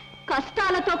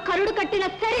 కష్టాలతో కరుడు కట్టిన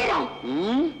శరీరం.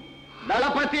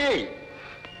 దళపతి,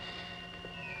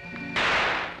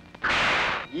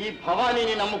 ఈ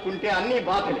భవానీని నమ్ముకుంటే అన్ని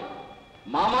బాధలే.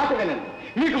 మా మాట వినండి,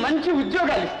 మీకు మంచి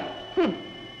ఉద్యోగాలు ఇస్తాం.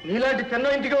 నీలాంటి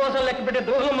చిన్న ఇంటికి కోసం లెక్క పెట్టే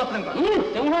దోహం మాత్రం కాదు.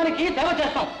 సింహానికి సేవ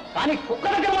చేస్తాం, కానీ కుక్క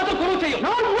దగ్గర మాత్రం గురువు చెయ్యం.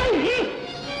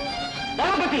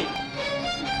 దళపతి,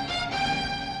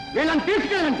 వీళ్ళని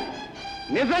తీసుకెళ్ళండి.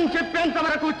 నిజం చెప్పేంత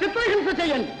వరకు చిత్రహింస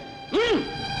చేయండి.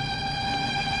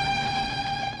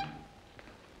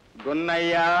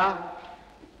 గున్నయ్యా,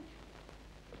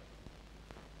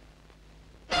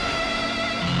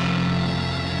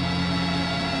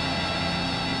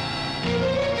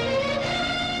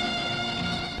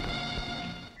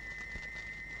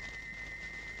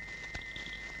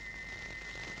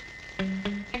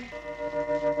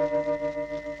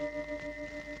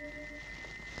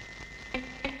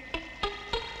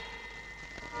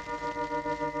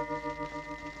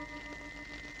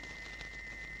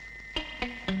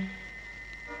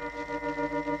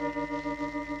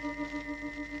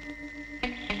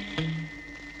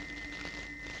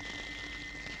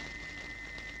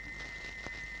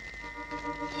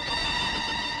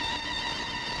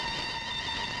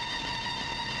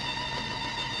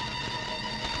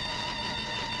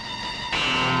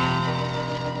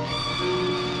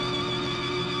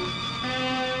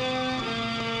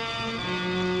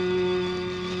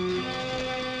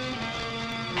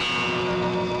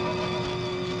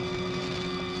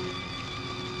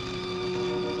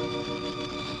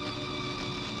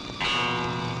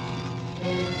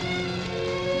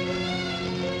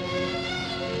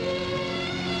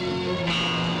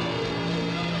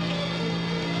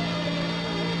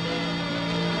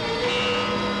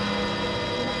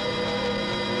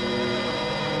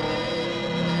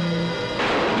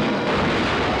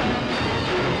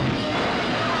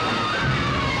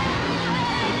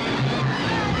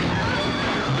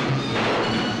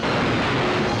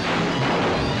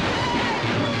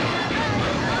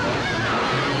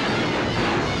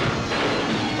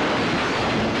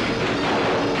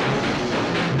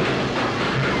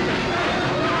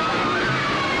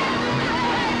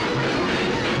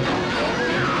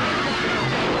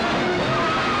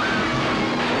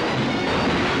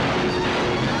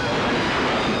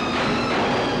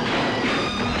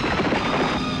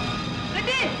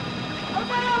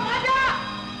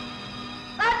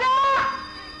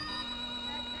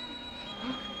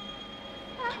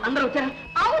 అందరూ వచ్చారా?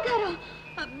 అవుతారు.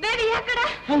 బేబీ ఎక్కడ?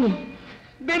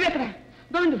 బేబీ ఎక్కడ?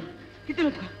 గోవిందు, కిచెన్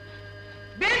వచ్చా.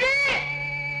 Baby!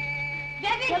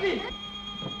 Baby! Baby!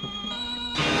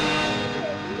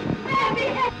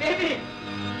 Baby!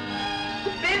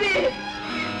 Baby!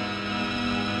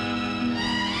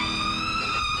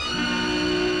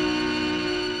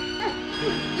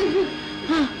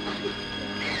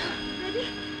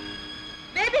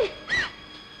 Baby!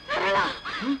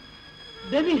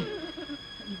 Baby!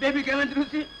 బేబీకి ఏమైంది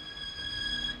చూసి?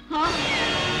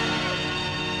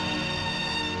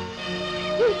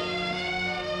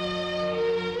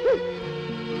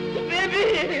 బేబీ!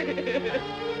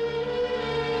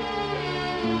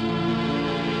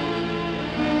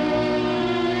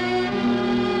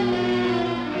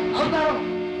 అవుతారు.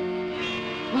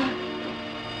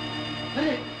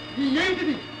 అరే,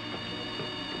 ఏంటిది?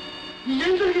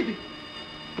 ఏం జరిగింది?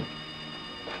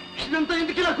 ఇదంతా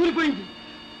ఎందుకు ఇలా కూలిపోయింది?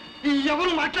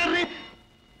 ఎవరు మాట్లాడరే?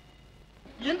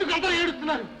 ఎందుకు అందరూ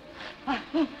ఏడుస్తున్నారు?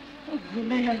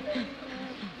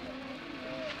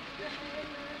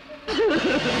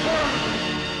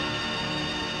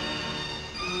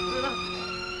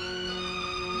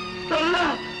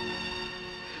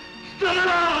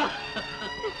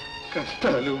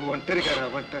 కష్టాలు ఒంటరిగా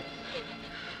రావంటారు.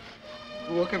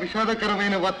 ఒక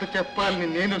విషాదకరమైన వార్త చెప్పాలని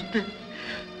నేనొస్తే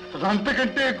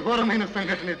అంతకంటే ఘోరమైన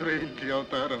సంఘటన ఎదురైంది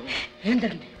అవతారం.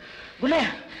 ఏంటండి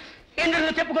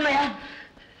ఏంటంటే చెప్పుకున్నాయా?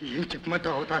 ఏం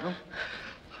చెప్పమంటావు అవతారం?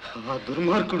 ఆ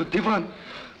దుర్మార్గుడు దివాన్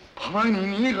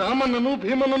భవానీని, రామన్నను,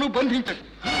 భీమన్నను బంధించాడు.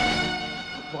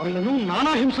 వాళ్ళను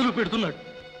నానా హింసలు పెడుతున్నాడు.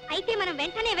 అయితే మనం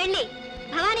వెంటనే వెళ్ళి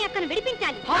భవానీ అక్కను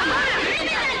విడిపించాలి.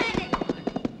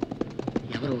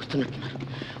 ఎవరో వస్తున్నట్టున్నారు.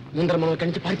 ముందర మనం ఇక్కడి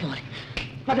నుంచి పారిపోవాలి.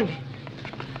 పదండి.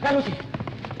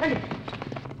 రండి.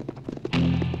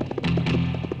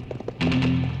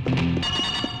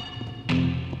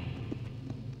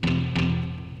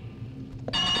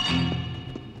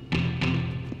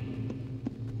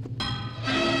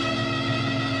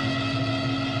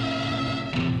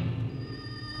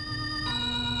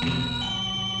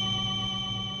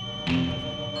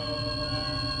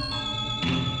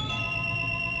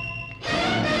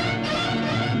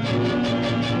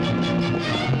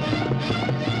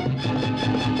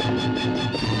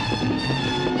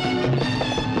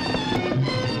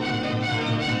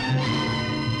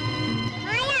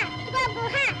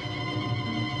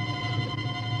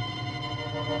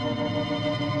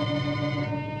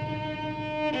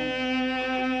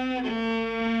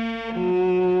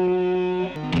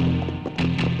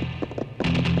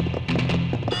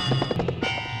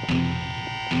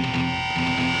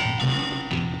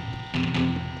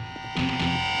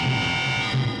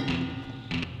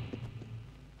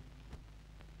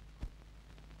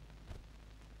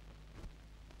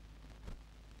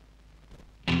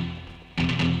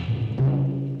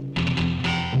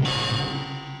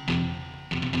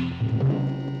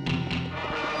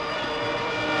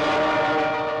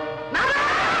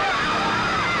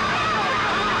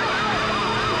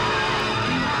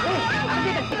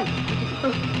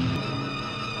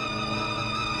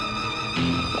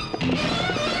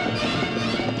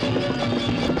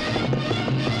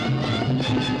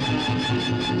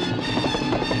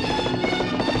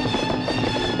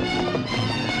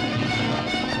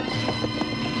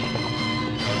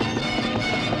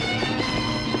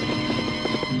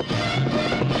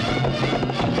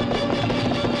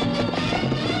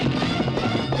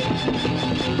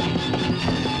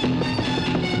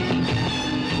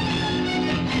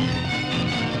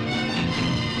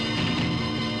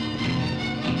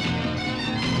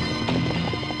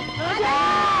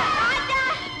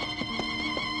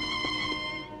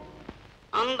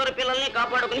 అందరు పిల్లల్ని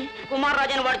కాపాడుకుని కుమార్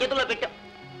రాజాని వాడి చేతుల్లో పెట్టాం.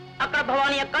 అక్కడ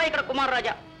భవానీ అక్క, ఇక్కడ కుమార్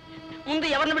రాజా. ముందు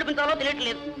ఎవరిని విడిపించాలో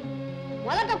తెలియట్లేదు.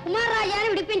 మొదట కుమార్ రాజాని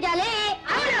విడిపించాలి.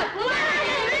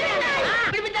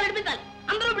 విడిపించాలి.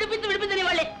 అందరూ విడిపించని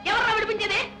వాళ్ళే. ఎవరు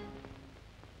విడిపించేది?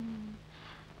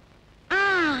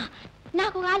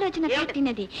 నాకు ఆలోచన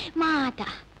పెట్టినది మాట.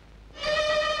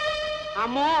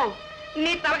 అమ్మో,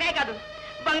 నీ తలకాయ కాదు,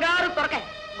 బంగారు తొరకాయ.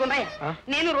 గుండయ్య,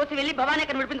 నేను రోజు వెళ్ళి భవానీ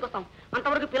అక్కడ విడిపించుకొస్తాం.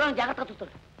 అంతవరకు పిల్లల్ని జాగ్రత్తగా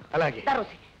చూస్తాడు. అలాగే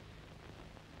రోజు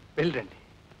వెళ్ళండి.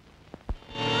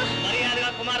 మర్యాదగా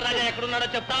కుమార్ రాజా ఎక్కడున్నాడో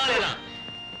చెప్తావా లేదా?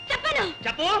 చెప్పను.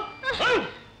 చెప్పు.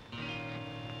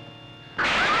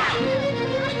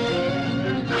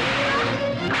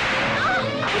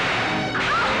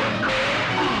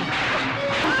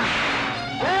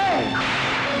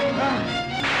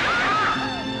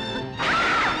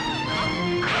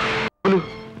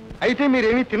 అయితే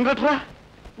మీరేమీ తినరట్రా?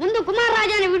 ముందు కుమార్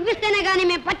రాజాని విడిపిస్తేనే గాని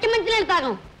మేము పచ్చి మంచినీళ్ళు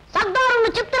తాగం. సర్దారులు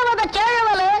చిత్రవద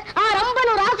చేయవలే, ఆ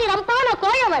రంపను రాసి రంపాన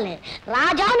కోయవలే,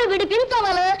 రాజాను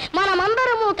విడిపించవలే,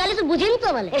 మనమందరము కలిసి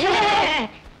భుజించవలే.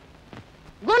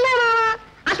 గుండెమా,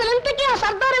 అసలు ఇంతకీ ఆ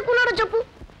సర్దార్ ఎక్కున్నాడో చెప్పు.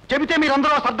 చెబితే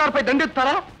మీరందరూ ఆ సర్దార్పై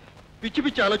దండెత్తారా? పిచ్చి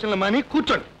పిచ్చి ఆలోచనలు మాని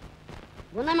కూర్చోండి.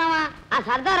 గుండెమావా, ఆ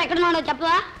సర్దార్ ఎక్కడున్నాడో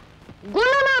చెప్పవా?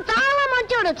 గుండెమా చాలా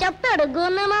మంచోడు, చెప్తాడు.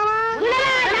 గుండెమావా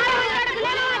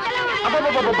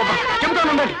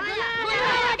చెబుతానుండండి.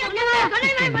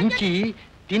 ఇక్కడి నుంచి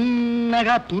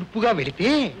తిన్నగా తూర్పుగా వెళితే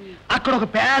అక్కడ ఒక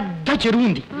పెద్ద చెరువు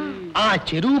ఉంది. ఆ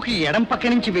చెరువుకి ఎడం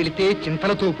పక్క నుంచి వెళితే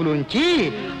చింతల తోపులోంచి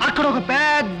అక్కడ ఒక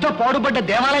పెద్ద పాడుబడ్డ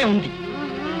దేవాలయం ఉంది.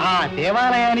 ఆ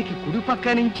దేవాలయానికి కుడి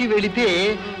పక్క నుంచి వెళితే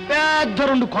పెద్ద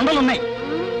 2 కొండలున్నాయి.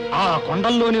 ఆ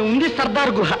కొండల్లోనే ఉంది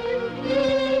సర్దార్ గుహ.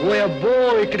 ఓ అబ్బో,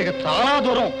 ఇక్కడికి చాలా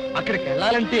దూరం. అక్కడికి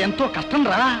వెళ్ళాలంటే ఎంతో కష్టం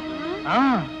రా.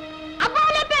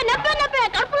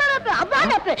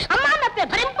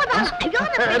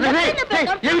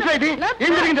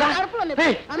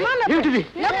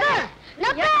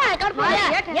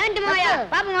 ఏంటి మావయ్య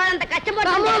పాప మాయంత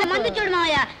కష్టపడుతుంది మందు చూడు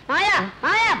మావయ్య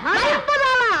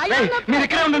మీరు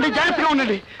ఇక్కడే ఉండండి, జాగ్రత్తగా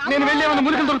ఉండండి. నేను వెళ్ళి ఏమైనా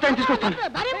మురికలు దొరుకుతాయని తీసుకొస్తాను.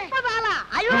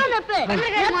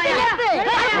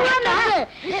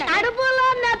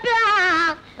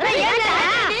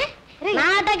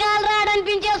 నాటకాలు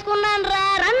రాడనిపించేసుకున్నాను రా.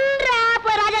 రండ్రా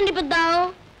పోయి రాజా నిపిద్దాం.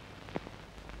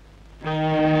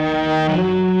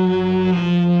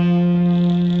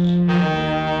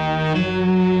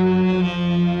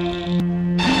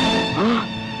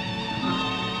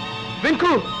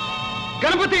 వెంకు,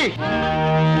 గణపతి,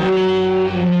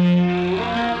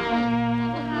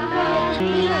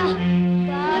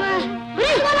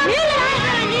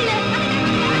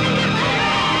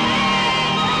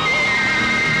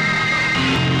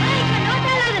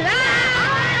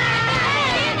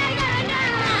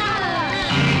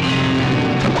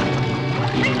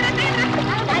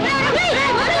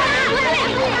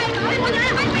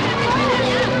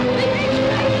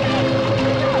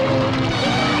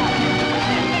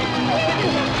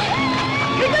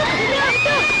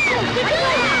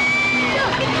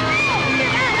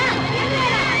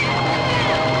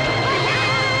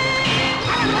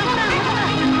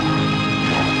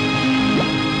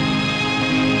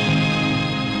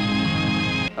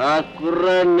 ఆ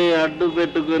కుర్రాన్ని అడ్డు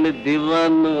పెట్టుకుని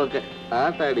దివాన్ను ఒక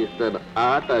ఆట ఆడిస్తాను.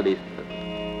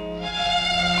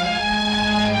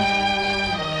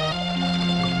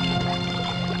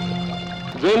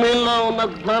 జమీన్లో ఉన్న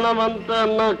ధనమంతా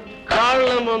నా కాళ్ళ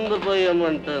ముందు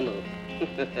పోయమంటాను.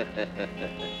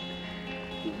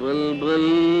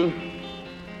 బుల్బుల్,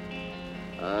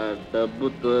 ఆ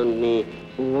డబ్బుతో నీ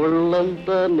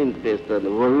ఒళ్ళంతా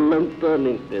నింపేస్తాను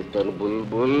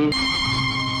బుల్బుల్.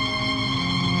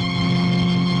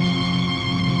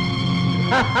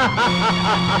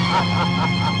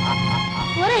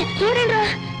 చూడండి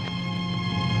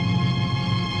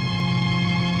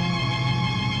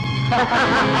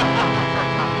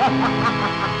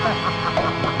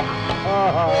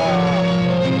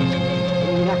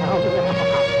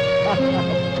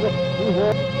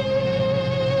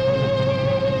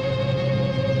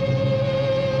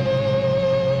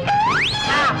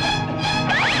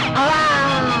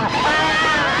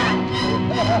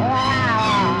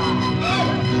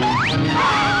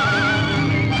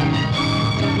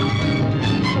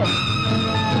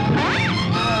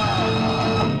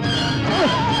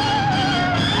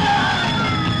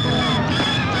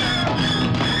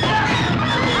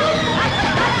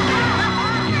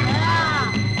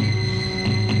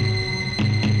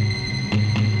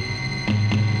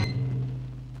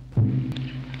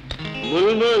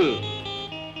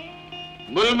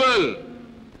బుల్బుల్,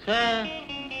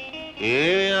 ఏ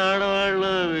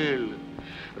ఆడవాళ్ళు వీళ్ళు.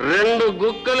 2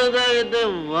 గుక్కలు తాగితే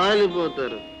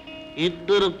వాలిపోతారు,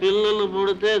 2 పిల్లలు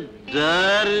పుడితే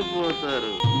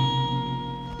జారిపోతారు.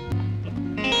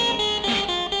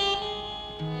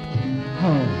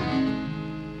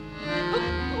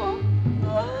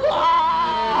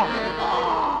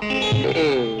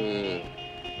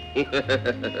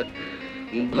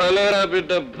 భలేరా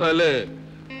బిడ్డ భలే.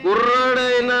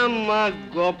 కుర్రాడైనా మా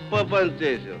గొప్ప పని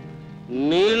చేశావు.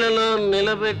 నీళ్ళలో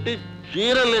నిలబెట్టి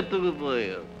చీరలు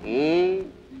ఎత్తుకుపోయావు.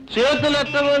 చేతులు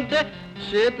ఎత్తమంటే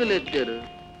చేతులు ఎత్తారు.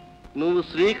 నువ్వు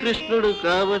శ్రీకృష్ణుడు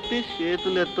కాబట్టి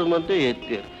చేతులు ఎత్తమంటే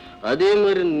ఎత్తారు. అదే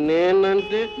మరి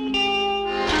నేనంటే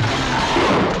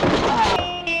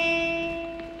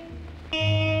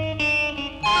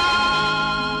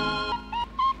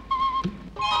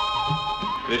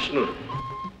కృష్ణుడు.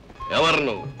 ఎవరు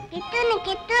నువ్వు?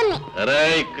 అరే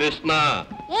కృష్ణ,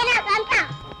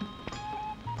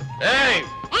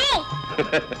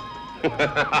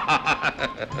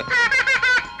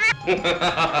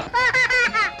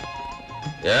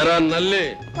 ఏరా నల్లి,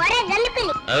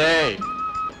 అరే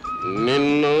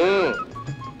నిన్ను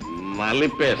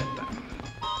మలిపేస్తా.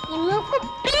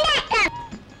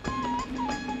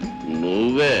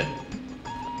 నువ్వే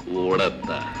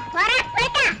ఊడద్దా?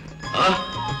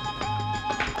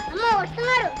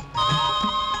 వస్తున్నారు.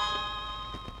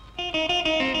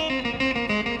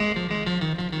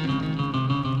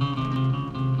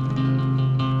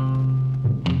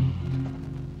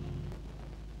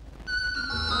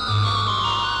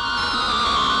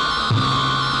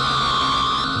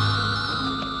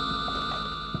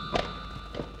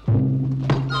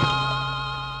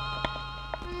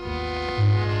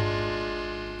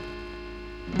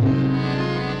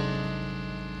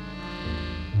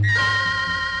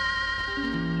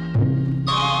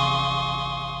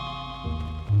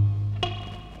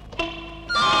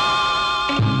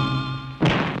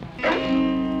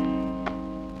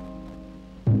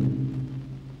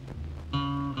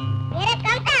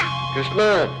 కృష్ణ,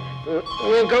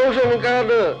 నీకు అవసరం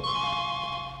కాదు.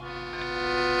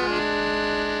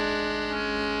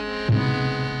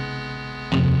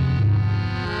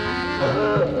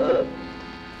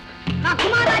 నా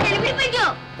కుమారాజాన్ని విడిపించు.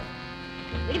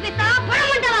 విడిపిస్తా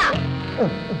పడమంటావా?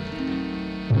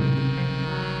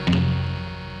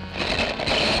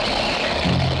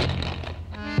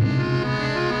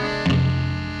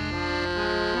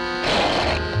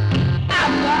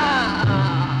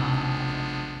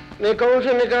 నీ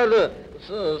కౌశల్ని కాదు,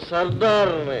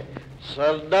 సర్దార్ని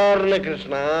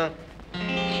కృష్ణ.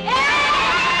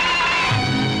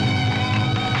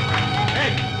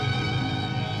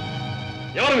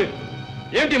 ఎవరు మీరు?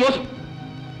 ఏంటి మోసం?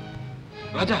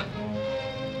 రాజా,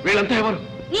 వీళ్ళంతా ఎవరు?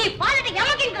 నీ పాలిటికి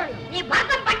ఎమకింటాడు. నీ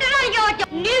భర్తను పట్టడానికి వచ్చా.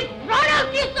 నీ ప్రాణాలు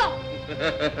తీస్తావు.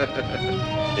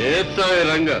 ఏసాయి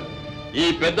రంగ, ఈ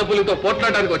పెద్ద పులితో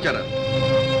పోట్లాడడానికి వచ్చారా?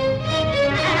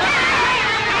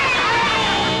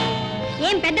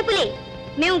 ఏం పెద్ద పులి?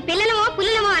 మేము పిల్లలమో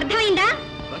పులులమో అర్థమైందా?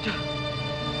 రాజా,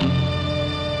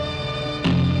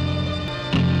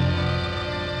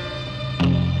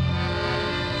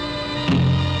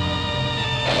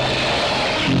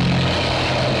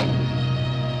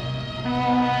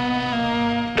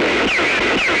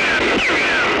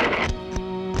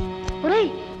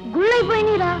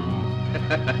 గుళ్ళైపోయినీరా.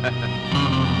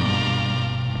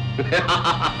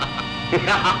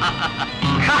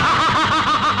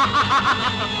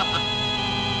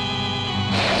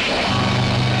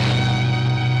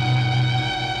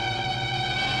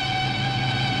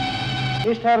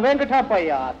 మిస్టర్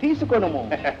వెంకటప్పయ్య, తీసుకోనము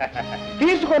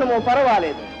తీసుకోనము,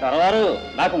 పర్వాలేదు. తర్వారు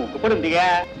నాకు ముక్కుపడి ఉందిగా.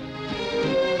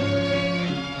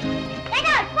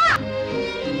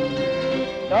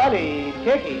 Dolly,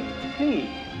 take it please.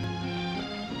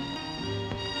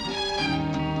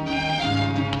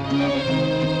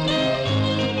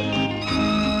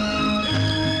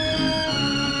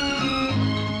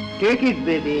 Take it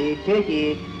baby, take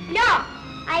it. No,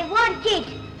 I want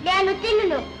it. నేను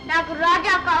తిన్ను. నాకు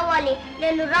రాజా కావాలి.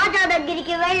 నేను రాజా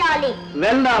దగ్గరికి వెళ్ళాలి.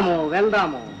 వెళ్దాము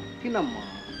వెళ్దాము, తినమ్మా.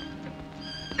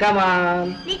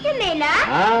 కమాన్. నిజమేనా?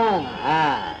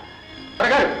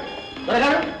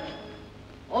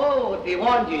 ఓ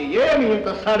దివాన్జీ, ఏమి ఇంత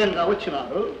సడన్ గా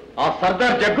వచ్చినారు? ఆ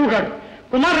సర్దార్ జగ్గు గారు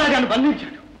కుమార్ రాజాను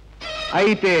బంధించాడు.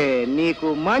 అయితే నీకు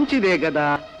మంచిదే కదా.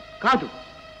 కాదు,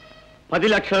 10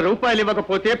 లక్షల రూపాయలు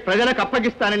ఇవ్వకపోతే ప్రజలకు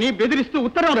అప్పగిస్తానని బెదిరిస్తూ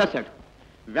ఉత్తరం రాశాడు.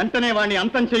 వెంటనే వాడిని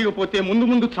అంతం చేయకపోతే ముందు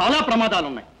ముందు చాలా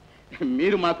ప్రమాదాలున్నాయి.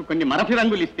 మీరు మాకు కొన్ని మరఫి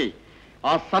రంగులు ఇస్తే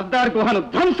ఆ సర్దార్ గుహను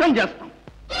ధ్వంసం చేస్తాం.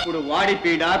 ఇప్పుడు వాడి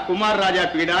పీడ, కుమార్ రాజా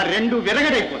పీడ రెండు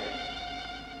విరగడైపోతాయి.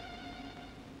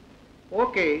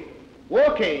 ఓకే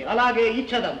ఓకే, అలాగే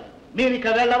ఇచ్చదాం. మీరు ఇక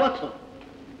వెళ్ళవచ్చు.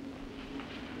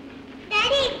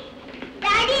 Daddy,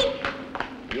 daddy.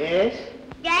 ఎస్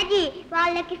డాడీ,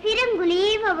 వాళ్ళకి ఫిరంగులు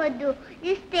ఇవ్వవద్దు.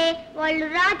 ఇస్తే వాళ్ళు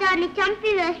రాజాని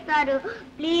చంపివేస్తారు.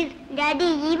 Please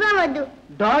daddy, ఇవ్వవద్దు.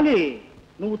 డాలీ,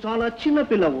 నువ్వు చాలా చిన్న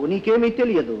పిల్లవు, నీకేమీ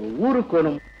తెలియదు.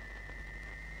 ఊరుకోను.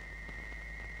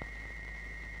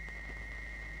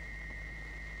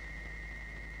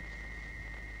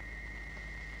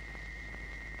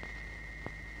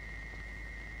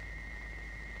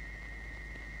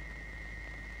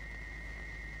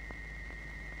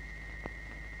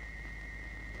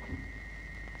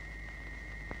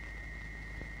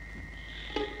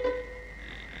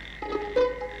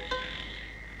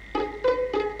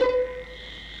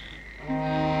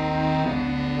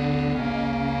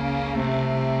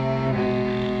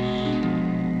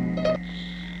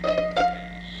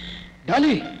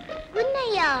 డాలీ,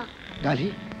 గున్నయ్యా. డాలీ,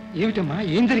 ఏమిటమ్మా,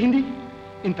 ఏం జరిగింది?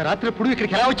 ఇంత రాత్రి ఎప్పుడు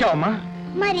ఇక్కడికి ఎలా వచ్చావమ్మా?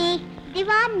 మరి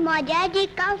దివాన్ మా డాడీ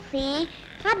కలిసి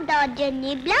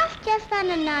సర్దార్జన్ని బ్లాస్ట్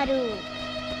చేస్తానన్నారు.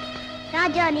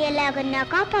 రాజాని ఎలాగన్నా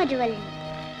కాపాడవలను.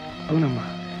 అవునమ్మా,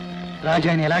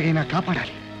 రాజాని ఎలాగైనా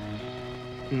కాపాడాలి.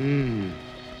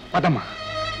 పదమ్మా.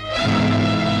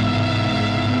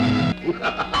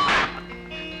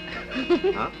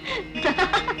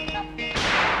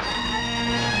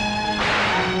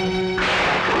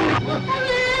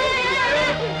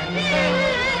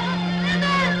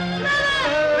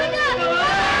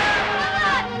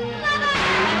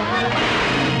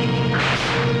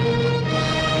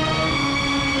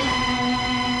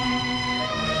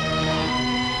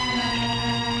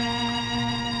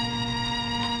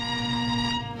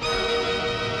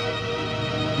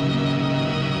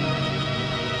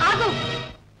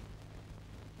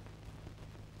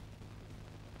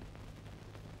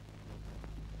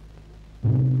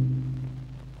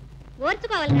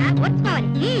 ఓర్చుకోవాలిరా,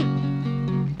 ఓర్చుకోవాలి.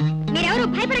 మీరెవరు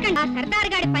భయపడకండి. ఆ సర్దార్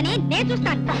గారి పని నేను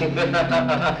చూస్తాను.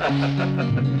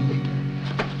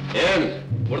 ఏం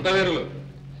ఉడతవేరులు,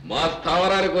 మా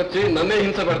స్థావరానికి వచ్చి నన్నే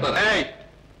హింస పెడతారా?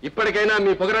 ఇప్పటికైనా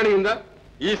మీ పొగరానిందా?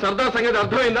 ఈ సర్దార్ సంగతి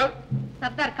అర్థమైందా?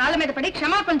 సర్దార్ కాళ్ళ మీద పడి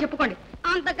క్షమాపణ చెప్పుకోండి.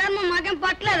 అంత కర్మ మాకేం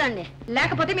పట్టలేదండి.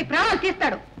 లేకపోతే మీ ప్రాణాలు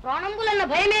తీస్తాడు. ప్రాణంబులన్న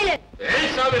భయమే లేదు.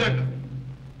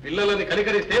 పిల్లలని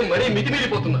కనికరిస్తే మరీ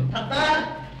మితిమీరిపోతున్నారు.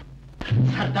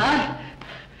 సర్దార్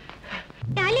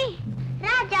డాలి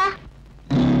రాజా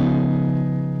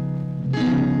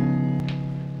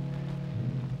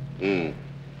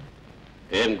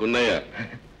ఏం గున్నయ్య,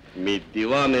 మీ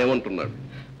దివాన్ ఏమంటున్నాడు?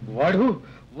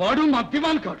 వాడు మా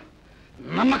దివాన్ కాడు,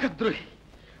 నమ్మకద్రోహి.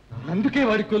 అందుకే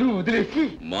వాడి కొలువు వదిలేసి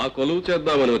మా కొలువు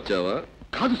చేద్దామని వచ్చావా?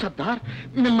 కాదు సర్దార్,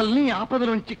 మిమ్మల్ని ఆపద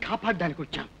నుంచి కాపాడడానికి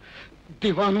వచ్చాం.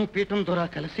 దివాను పీఠం ద్వారా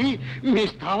కలిసి మీ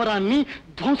స్థావరాన్ని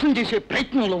ధ్వంసం చేసే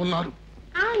ప్రయత్నంలో ఉన్నారు.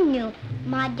 అవును,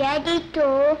 మా డాడీతో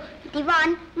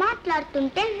దివాన్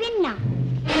మాట్లాడుతుంటే విన్నా.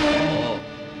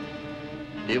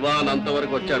 దివాన్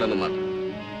అంతవరకు వచ్చాడన్నమాట.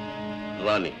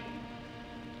 రాని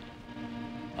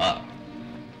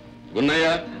గున్నయ్య,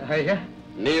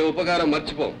 నీ ఉపకారం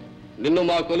మర్చిపో. నిన్ను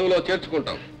మా కొలువులో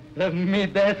చేర్చుకుంటాం. మీ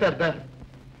దయ సర్దార్.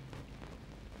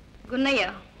 గున్నయ్య,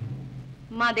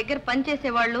 మా దగ్గర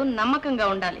పనిచేసే వాళ్ళు నమ్మకంగా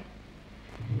ఉండాలి.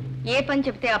 ఏ పని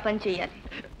చెప్తే ఆ పని చెయ్యాలి.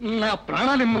 నా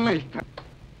ప్రాణాలు ఏమన్నా ఇస్తాను.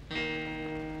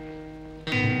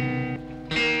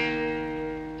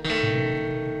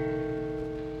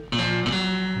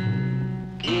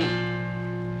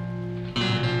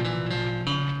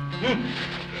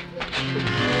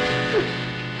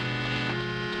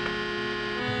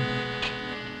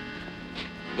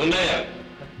 గున్నయ్య,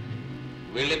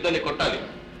 వీళ్ళిద్దరిని కొట్టాలి.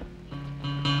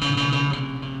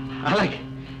 అలాగే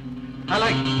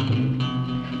అలాగే.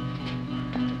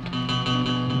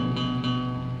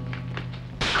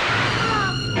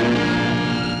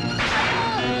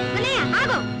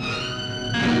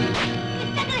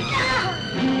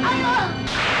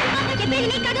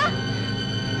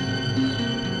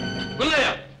 గున్నయ్య,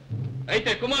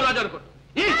 అయితే కుమారరాజు అనుకో.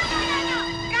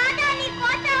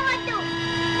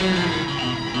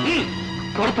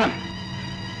 కొడతాను.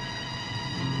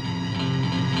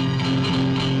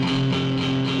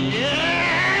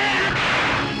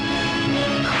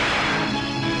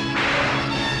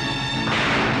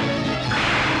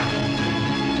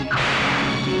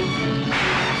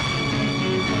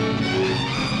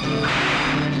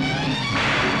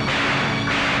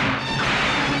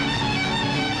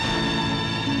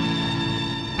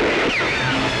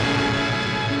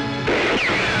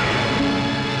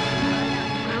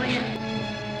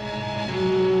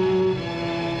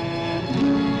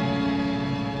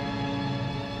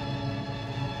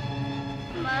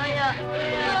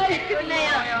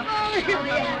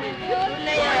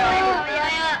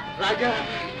 రాజా,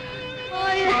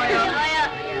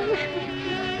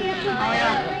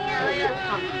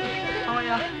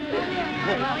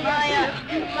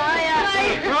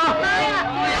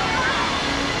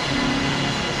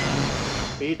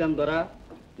 పీఠం ద్వారా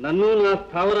నన్ను నా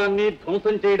స్థావరాన్ని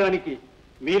ధ్వంసం చేయడానికి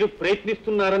మీరు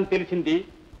ప్రయత్నిస్తున్నారని తెలిసింది.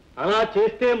 అలా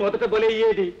చేస్తే మొదట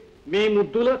బలయ్యేది మీ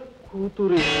ముద్దుల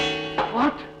కూతురు.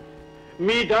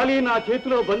 మీ డాలి నా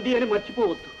చేతిలో బందీ అని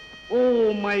మర్చిపోవద్దు. Oh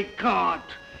my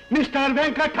God! Mister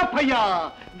Venkatappayya,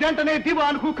 వెంటనే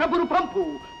దివాన్కు కబురు పంపు.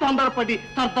 తొందరపడి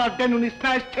సర్దార్ డెన్నుని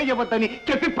స్మాష్ చేయవద్దని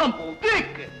చెప్పి పంపు.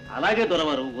 క్లిక్. అలాగే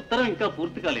దొరవారు, ఉత్తరం ఇంకా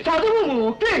పూర్తి కాలేదు. చదువు.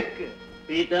 క్లిక్.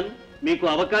 పీఠన్, మీకు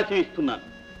అవకాశం ఇస్తున్నాను.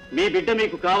 మీ బిడ్డ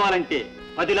మీకు కావాలంటే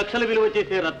 10 లక్షల విలువ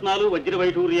చేసే రత్నాలు, వజ్ర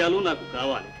వైఢూర్యాలు నాకు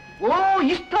కావాలి. ఓ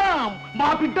ఇస్తాం. మా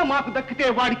బిడ్డ మాకు దక్కితే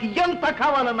వాడికి ఎంత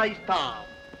కావాలన్నా ఇస్తాం.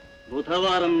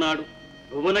 బుధవారం నాడు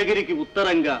భువనగిరికి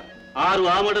ఉత్తరంగా 6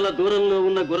 ఆమడల దూరంలో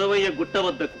ఉన్న గురవయ్య గుట్ట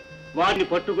వద్దకు వాడిని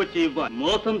పట్టుకొచ్చి ఇవ్వాలి.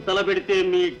 మోసం తలబెడితే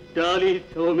మీ డాలి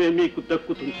శవమే మీకు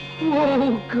దక్కుతుంది.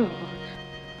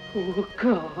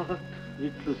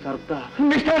 ఇట్లు సర్దార్.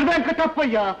 మిస్టర్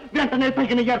వెంకటప్పయ్య, వెంటనే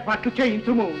తగిన ఏర్పాట్లు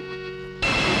చేయించుము.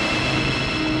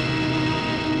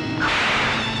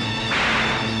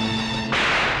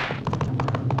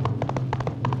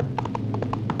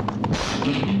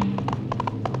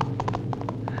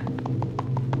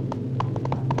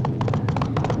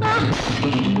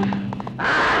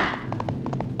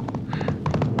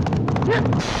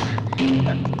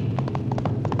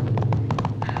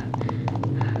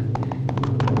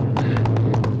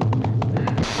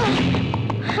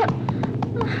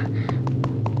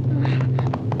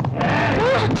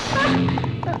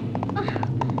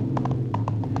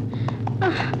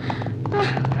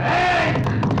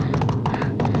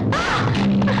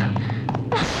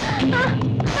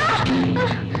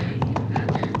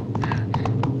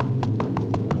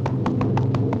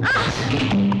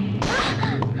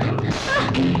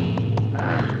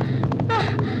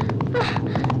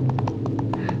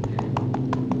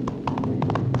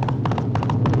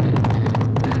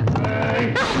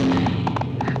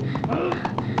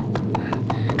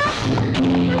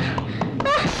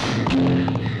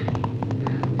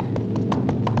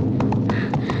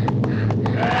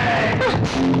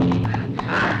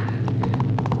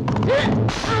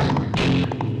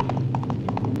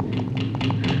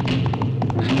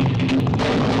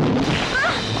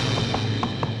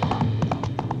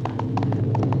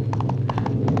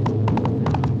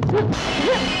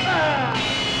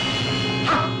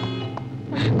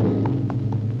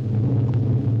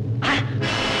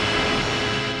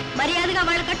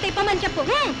 విప్పమని చెప్పు.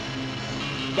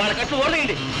 వాళ్ళ కట్లు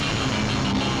ఓడలేయండి.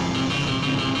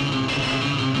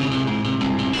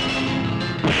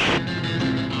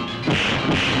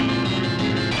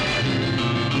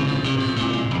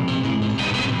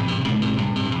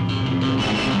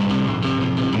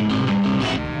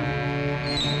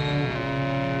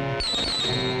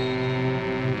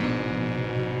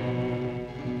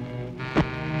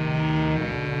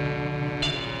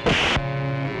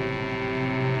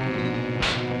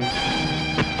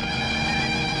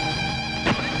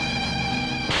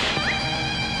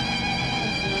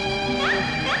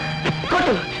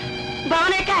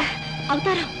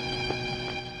 అవుతారా?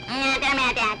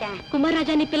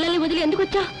 కుమారరాజాని పిల్లల్ని వదిలి ఎందుకు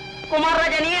వచ్చా?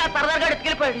 కుమారరాజాని ఆ సరదాగా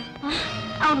ఎత్తుకెళ్ళిపోయాడు.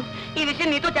 అవును, ఈ విషయం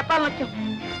నీతో చెప్పాలని వచ్చాం.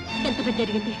 ఎంత పెద్ద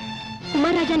జరిగింది.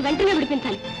 కుమారరాజాని వెంటనే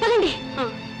విడిపించాలి. పదండి.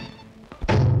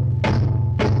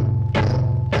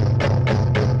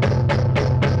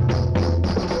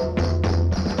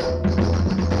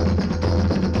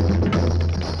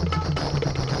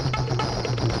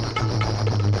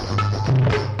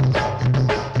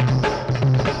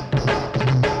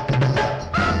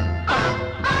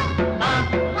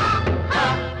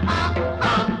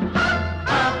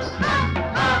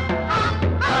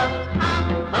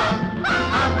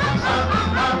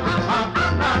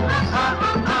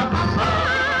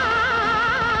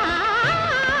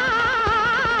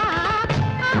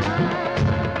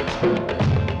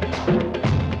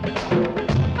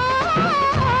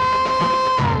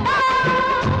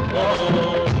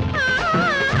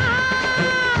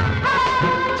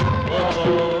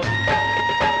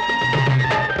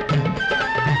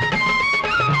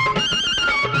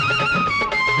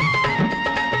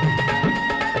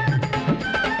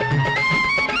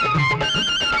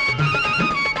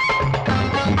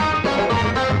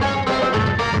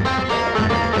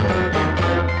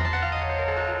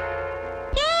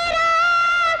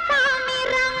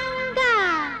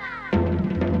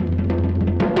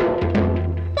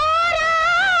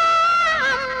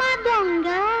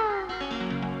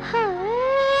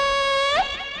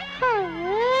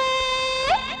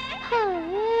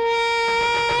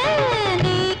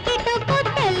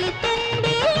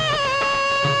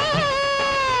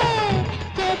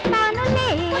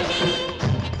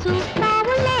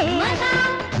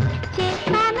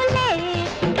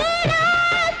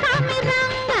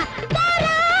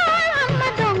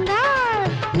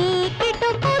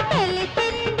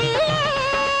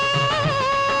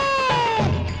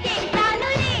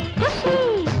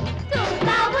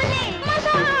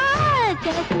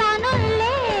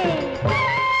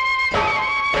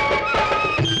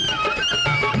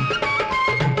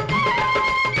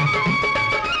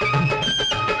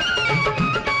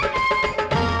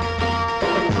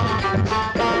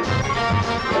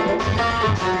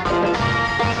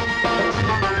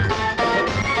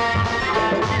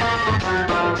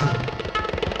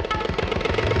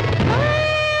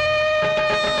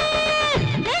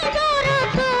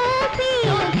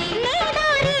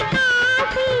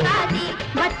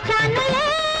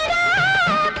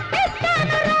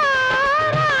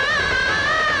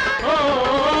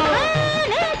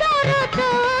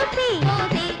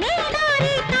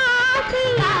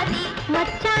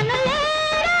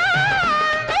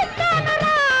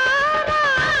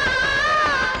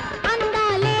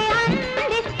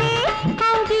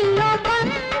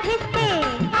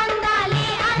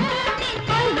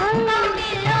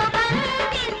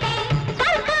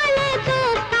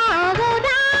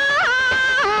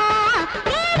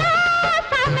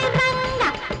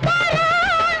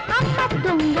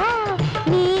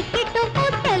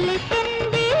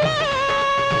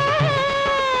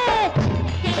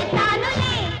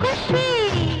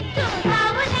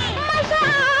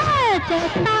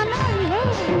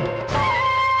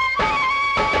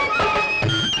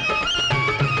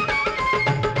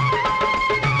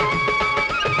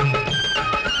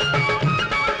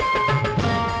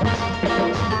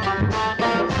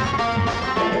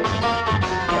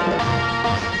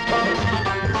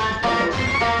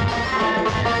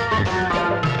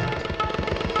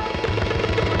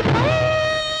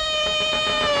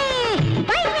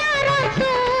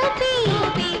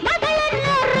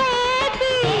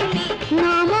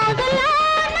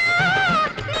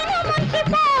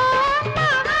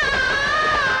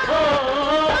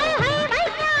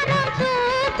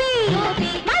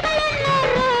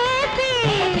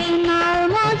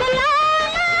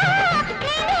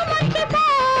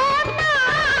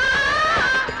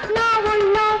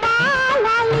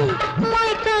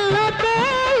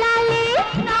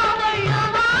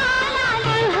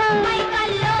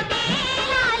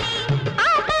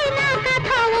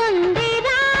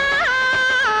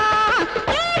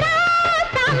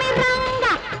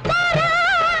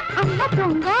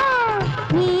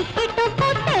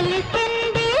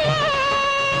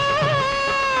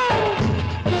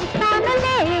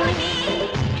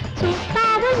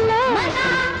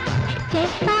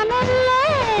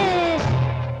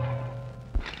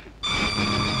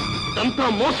 ఇదంతా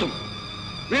మోసం.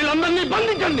 వీళ్ళందరినీ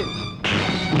బంధించండి.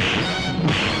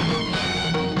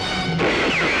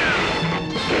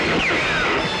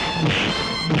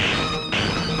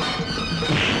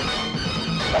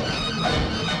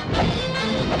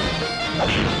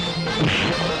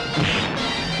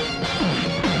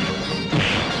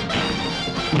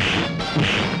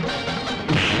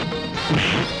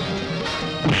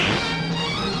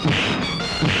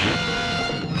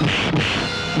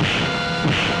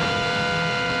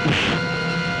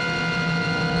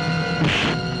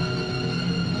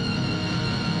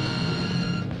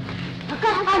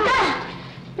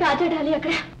 రాజాడాలి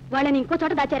అక్కడ వాళ్ళని ఇంకో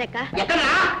చోట దాచారక్క. ఎక్కడా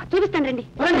చూపిస్తాను రండి.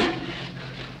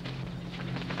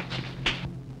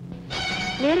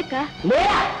 లేరక్క,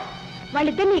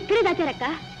 వాళ్ళిద్దరిని ఇక్కడే దాచారక్క.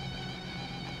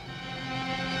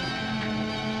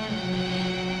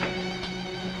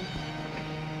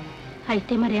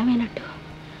 అయితే మరేమైనట్టు?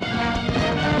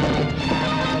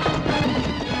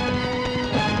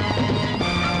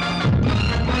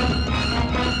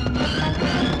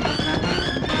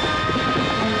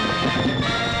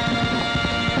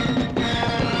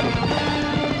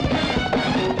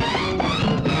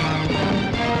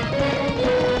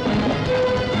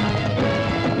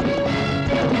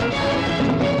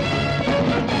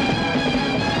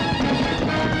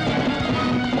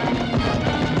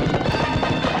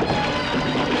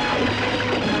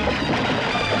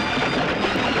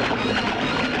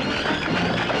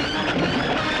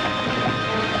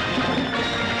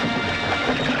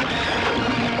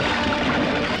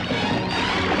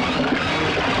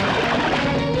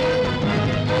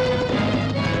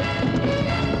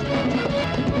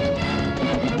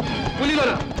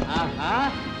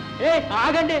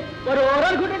 ఆగండి, వారు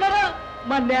ఓరనుకుంటున్నారా?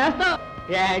 మన నేస్తాం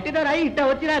ఏంటిదరా ఇట్ట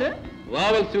వచ్చినారు?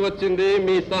 రావాల్సి వచ్చింది,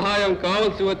 మీ సహాయం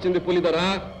కావలసి వచ్చింది పులిధర.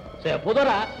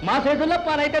 చెప్పుదరా, మా చేతుల్లో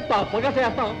పనైతే తప్పగా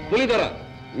చేస్తాం. పులిధర,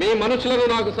 మీ మనుషులను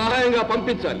నాకు సహాయంగా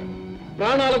పంపించాలి.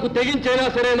 ప్రాణాలకు తెగించైనా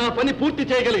సరే నా పని పూర్తి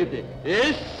చేయగలిగితే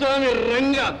ఏసామి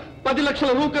రంగా 10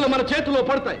 లక్షల రూకలు మన చేతిలో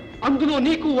పడతాయి. అందులో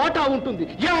నీకు వాటా ఉంటుంది.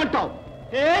 ఏమంటావు?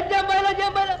 ఏం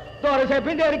చెప్పాలో దొర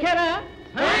చెప్పింది ఎరికేనా?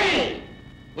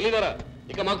 పులిధర,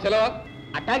 ఇక మాకు సెలవా?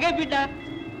 అట్టాగే బిడ్డ.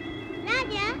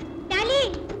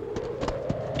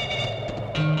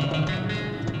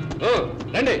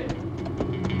 రండి.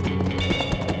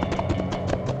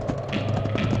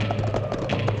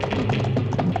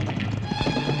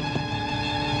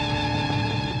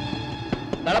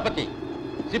 దళపతి,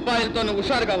 సిపాయిలతో నువ్వు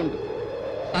హుషారుగా ఉండు.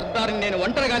 సర్దార్ని నేను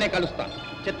ఒంటరిగానే కలుస్తాను.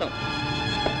 చిత్తం.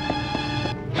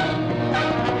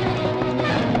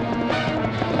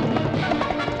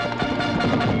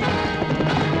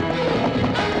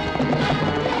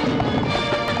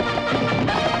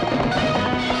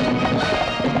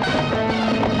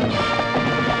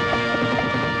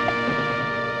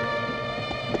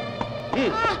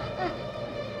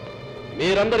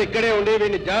 మీరందరూ ఇక్కడే ఉండి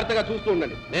వీడిని జాగ్రత్తగా చూస్తూ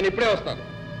ఉండండి. నేను ఇప్పుడే వస్తాను.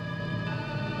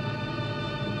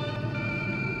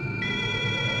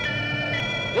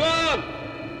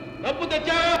 డబ్బు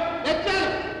తెచ్చావా?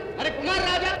 అరే కుమార్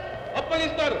రాజా,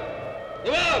 అప్పగిస్తారు.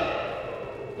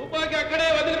 తుపాకీ అక్కడే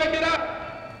వదిలిపెట్టిరా.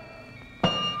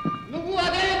 నువ్వు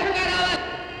అదే విధంగా రావాలి.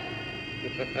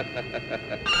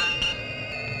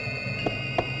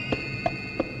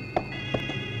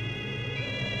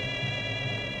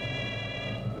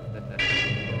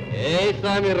 ఏ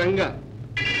స్వామి రంగా,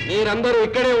 మీరందరూ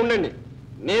ఇక్కడే ఉండండి.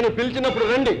 నేను పిలిచినప్పుడు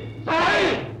రండి.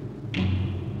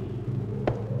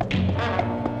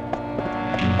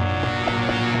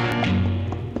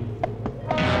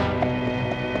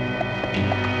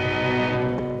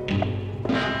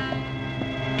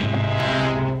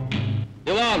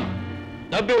 దివాన్,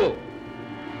 డబ్బు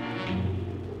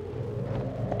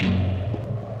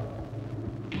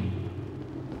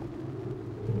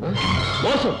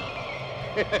మోసం.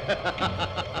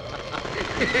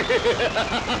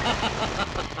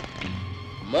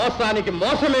 మోసానికి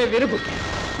మోసమే విరుపు.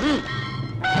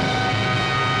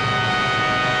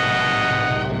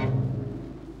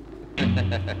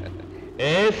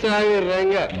 ఏ సామి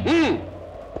రంగా,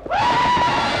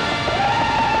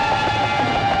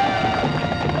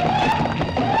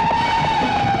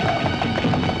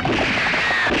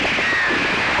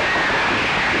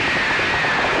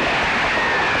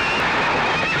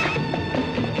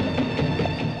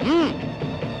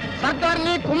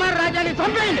 సర్దార్ని కుమార్ రాజాని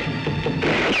చంపేయండి.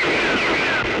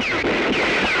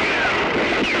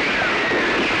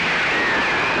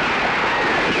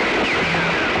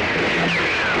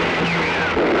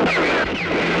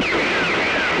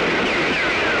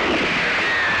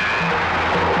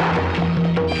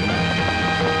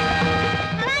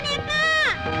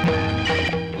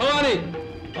 భవాని,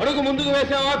 అడుగు ముందుకు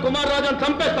వేసావా కుమార్ రాజాను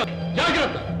చంపేస్తా.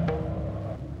 జాగ్రత్త.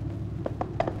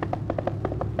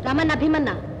 రమణ భీమన్న,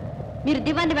 మీరు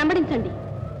దివాన్ని వెంబడించండి.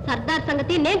 సర్దార్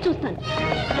సంగతి నేను చూస్తాను.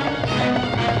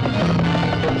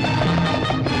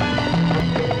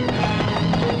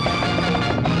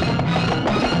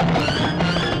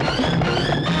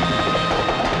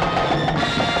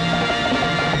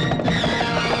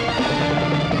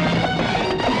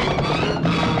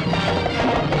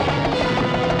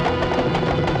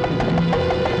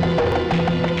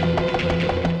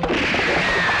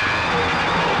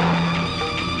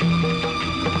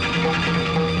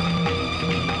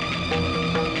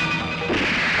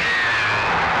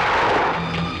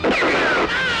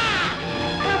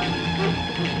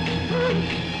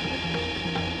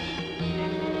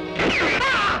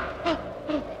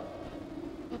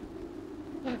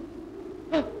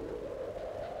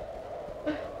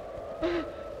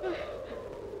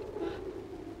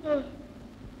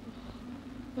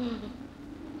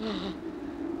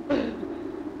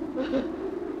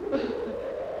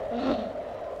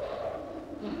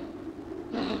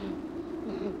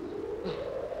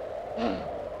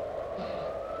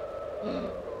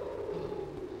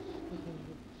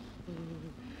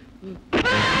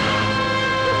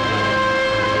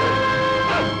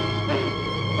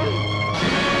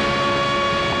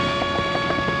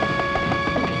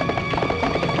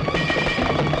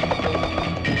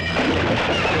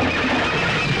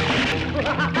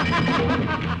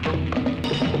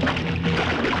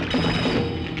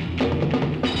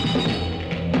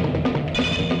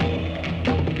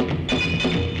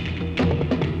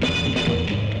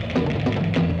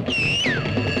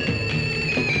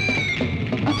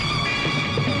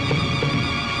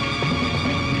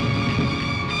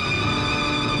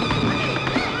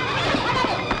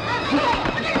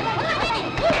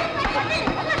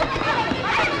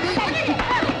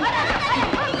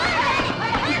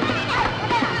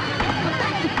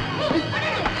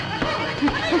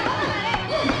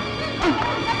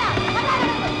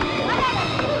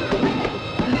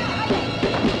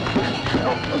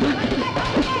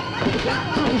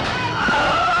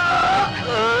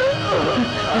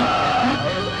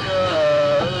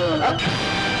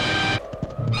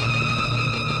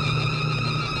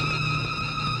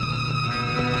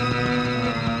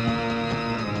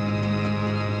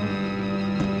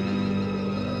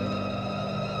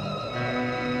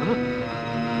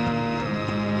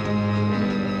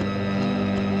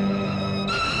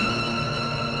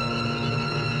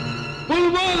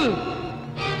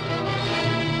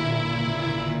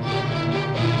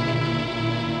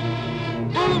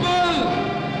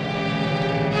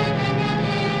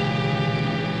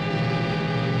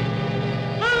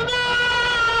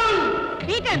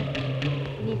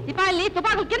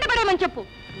 తుపాకులు కింద పడేయమని చెప్పు,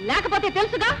 లేకపోతే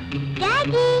తెలుసుగా.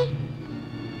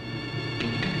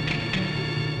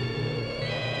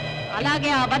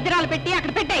 అలాగే ఆ వజ్రాలు పెట్టి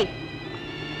అక్కడ పెట్టాయి.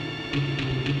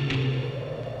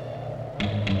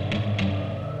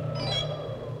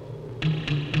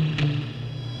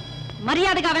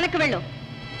 మర్యాదగా వెనక్కి వెళ్ళు.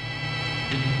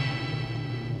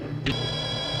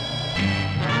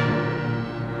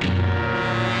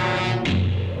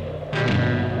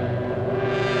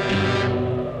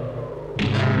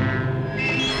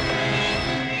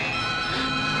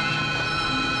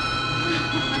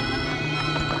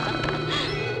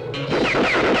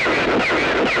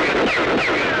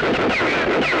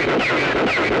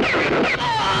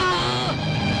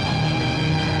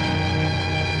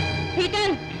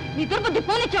 నీ దుర్బుద్ధి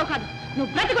పోనిచ్చావు కాదు, నువ్వు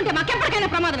బ్రతికుంటే మాకెప్పటికైనా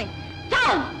ప్రమాదమే.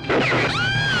 చావు.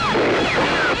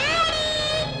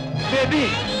 Baby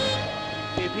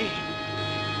baby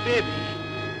baby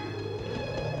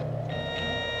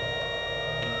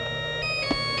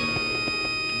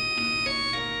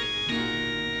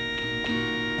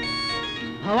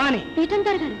Bhavani. పీఠం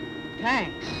గారు గారు.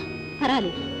 థ్యాంక్స్.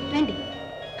 పర్వాలేదు, రండి.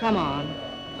 కమాన్.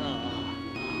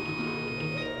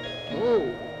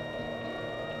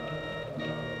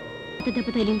 దెబ్బ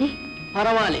తగిలింది.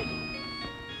 పర్వాలేదు,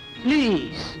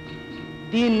 ప్లీజ్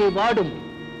దీన్ని వాడు.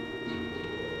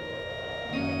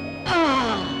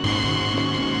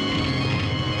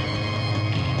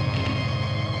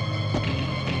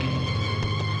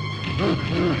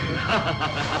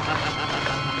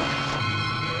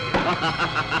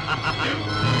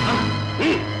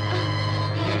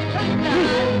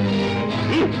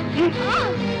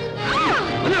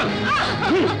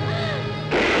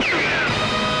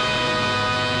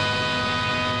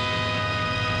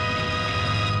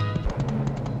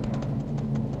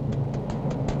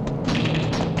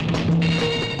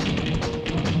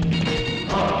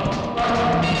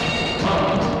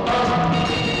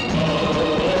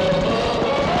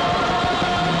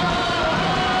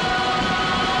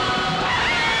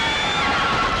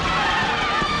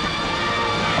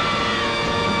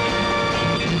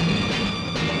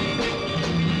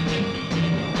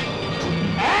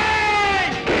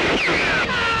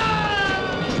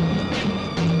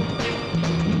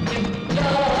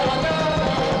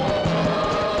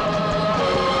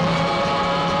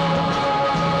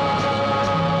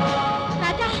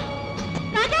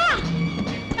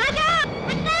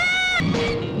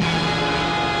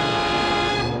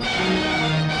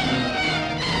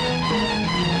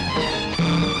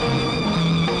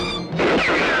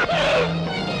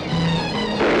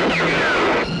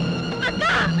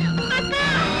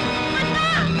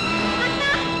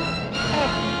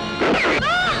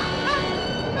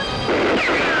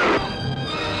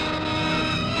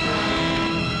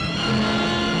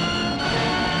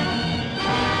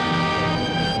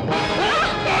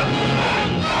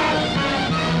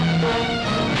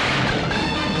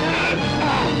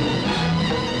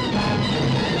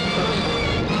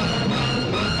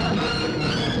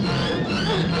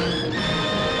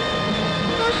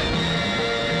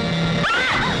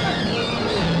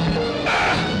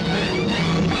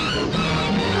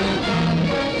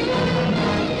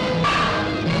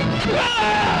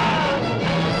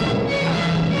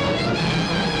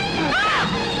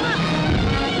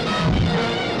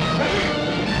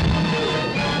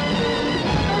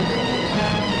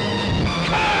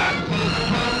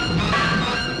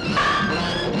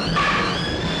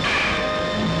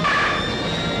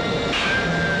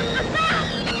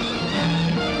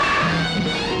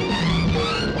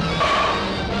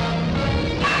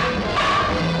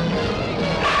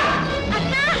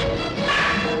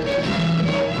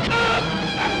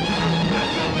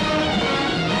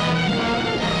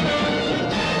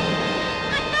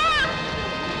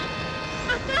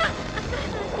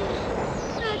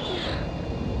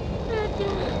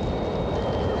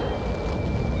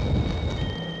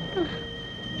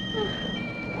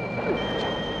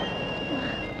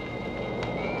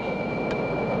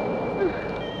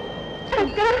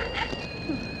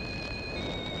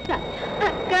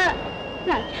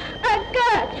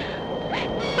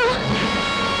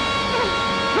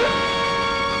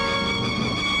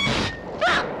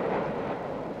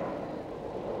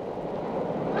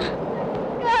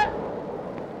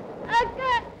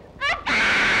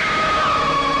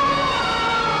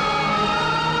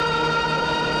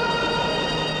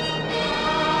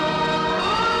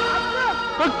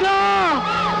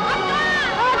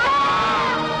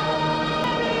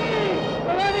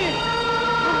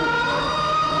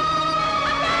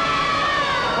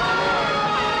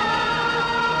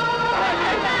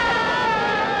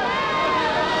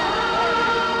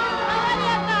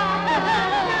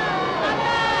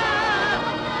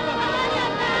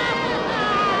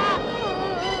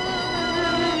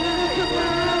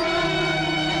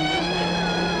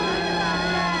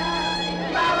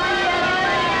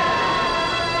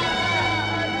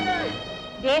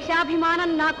 దేశాభిమానం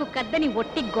నాకు కద్దని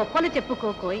ఒట్టి గొప్పలు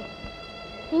చెప్పుకోకోయ్.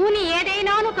 పూని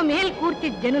ఏదైనానొక మేల్ కూర్చి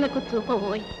జనులకు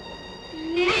చూపబోయ్.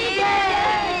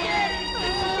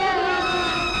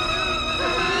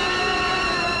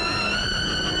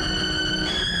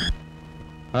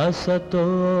 असतो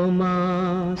मा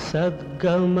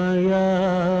सद्गमया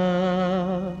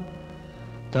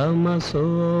तमसो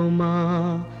मा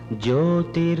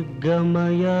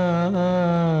ज्योतिर्गमया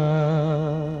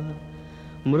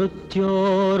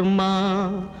मृत्योर्मा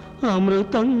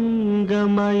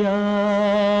अमृतंगमया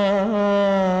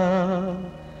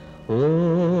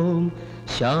ओम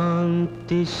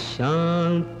शांति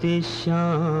शांति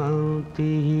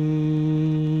शांति.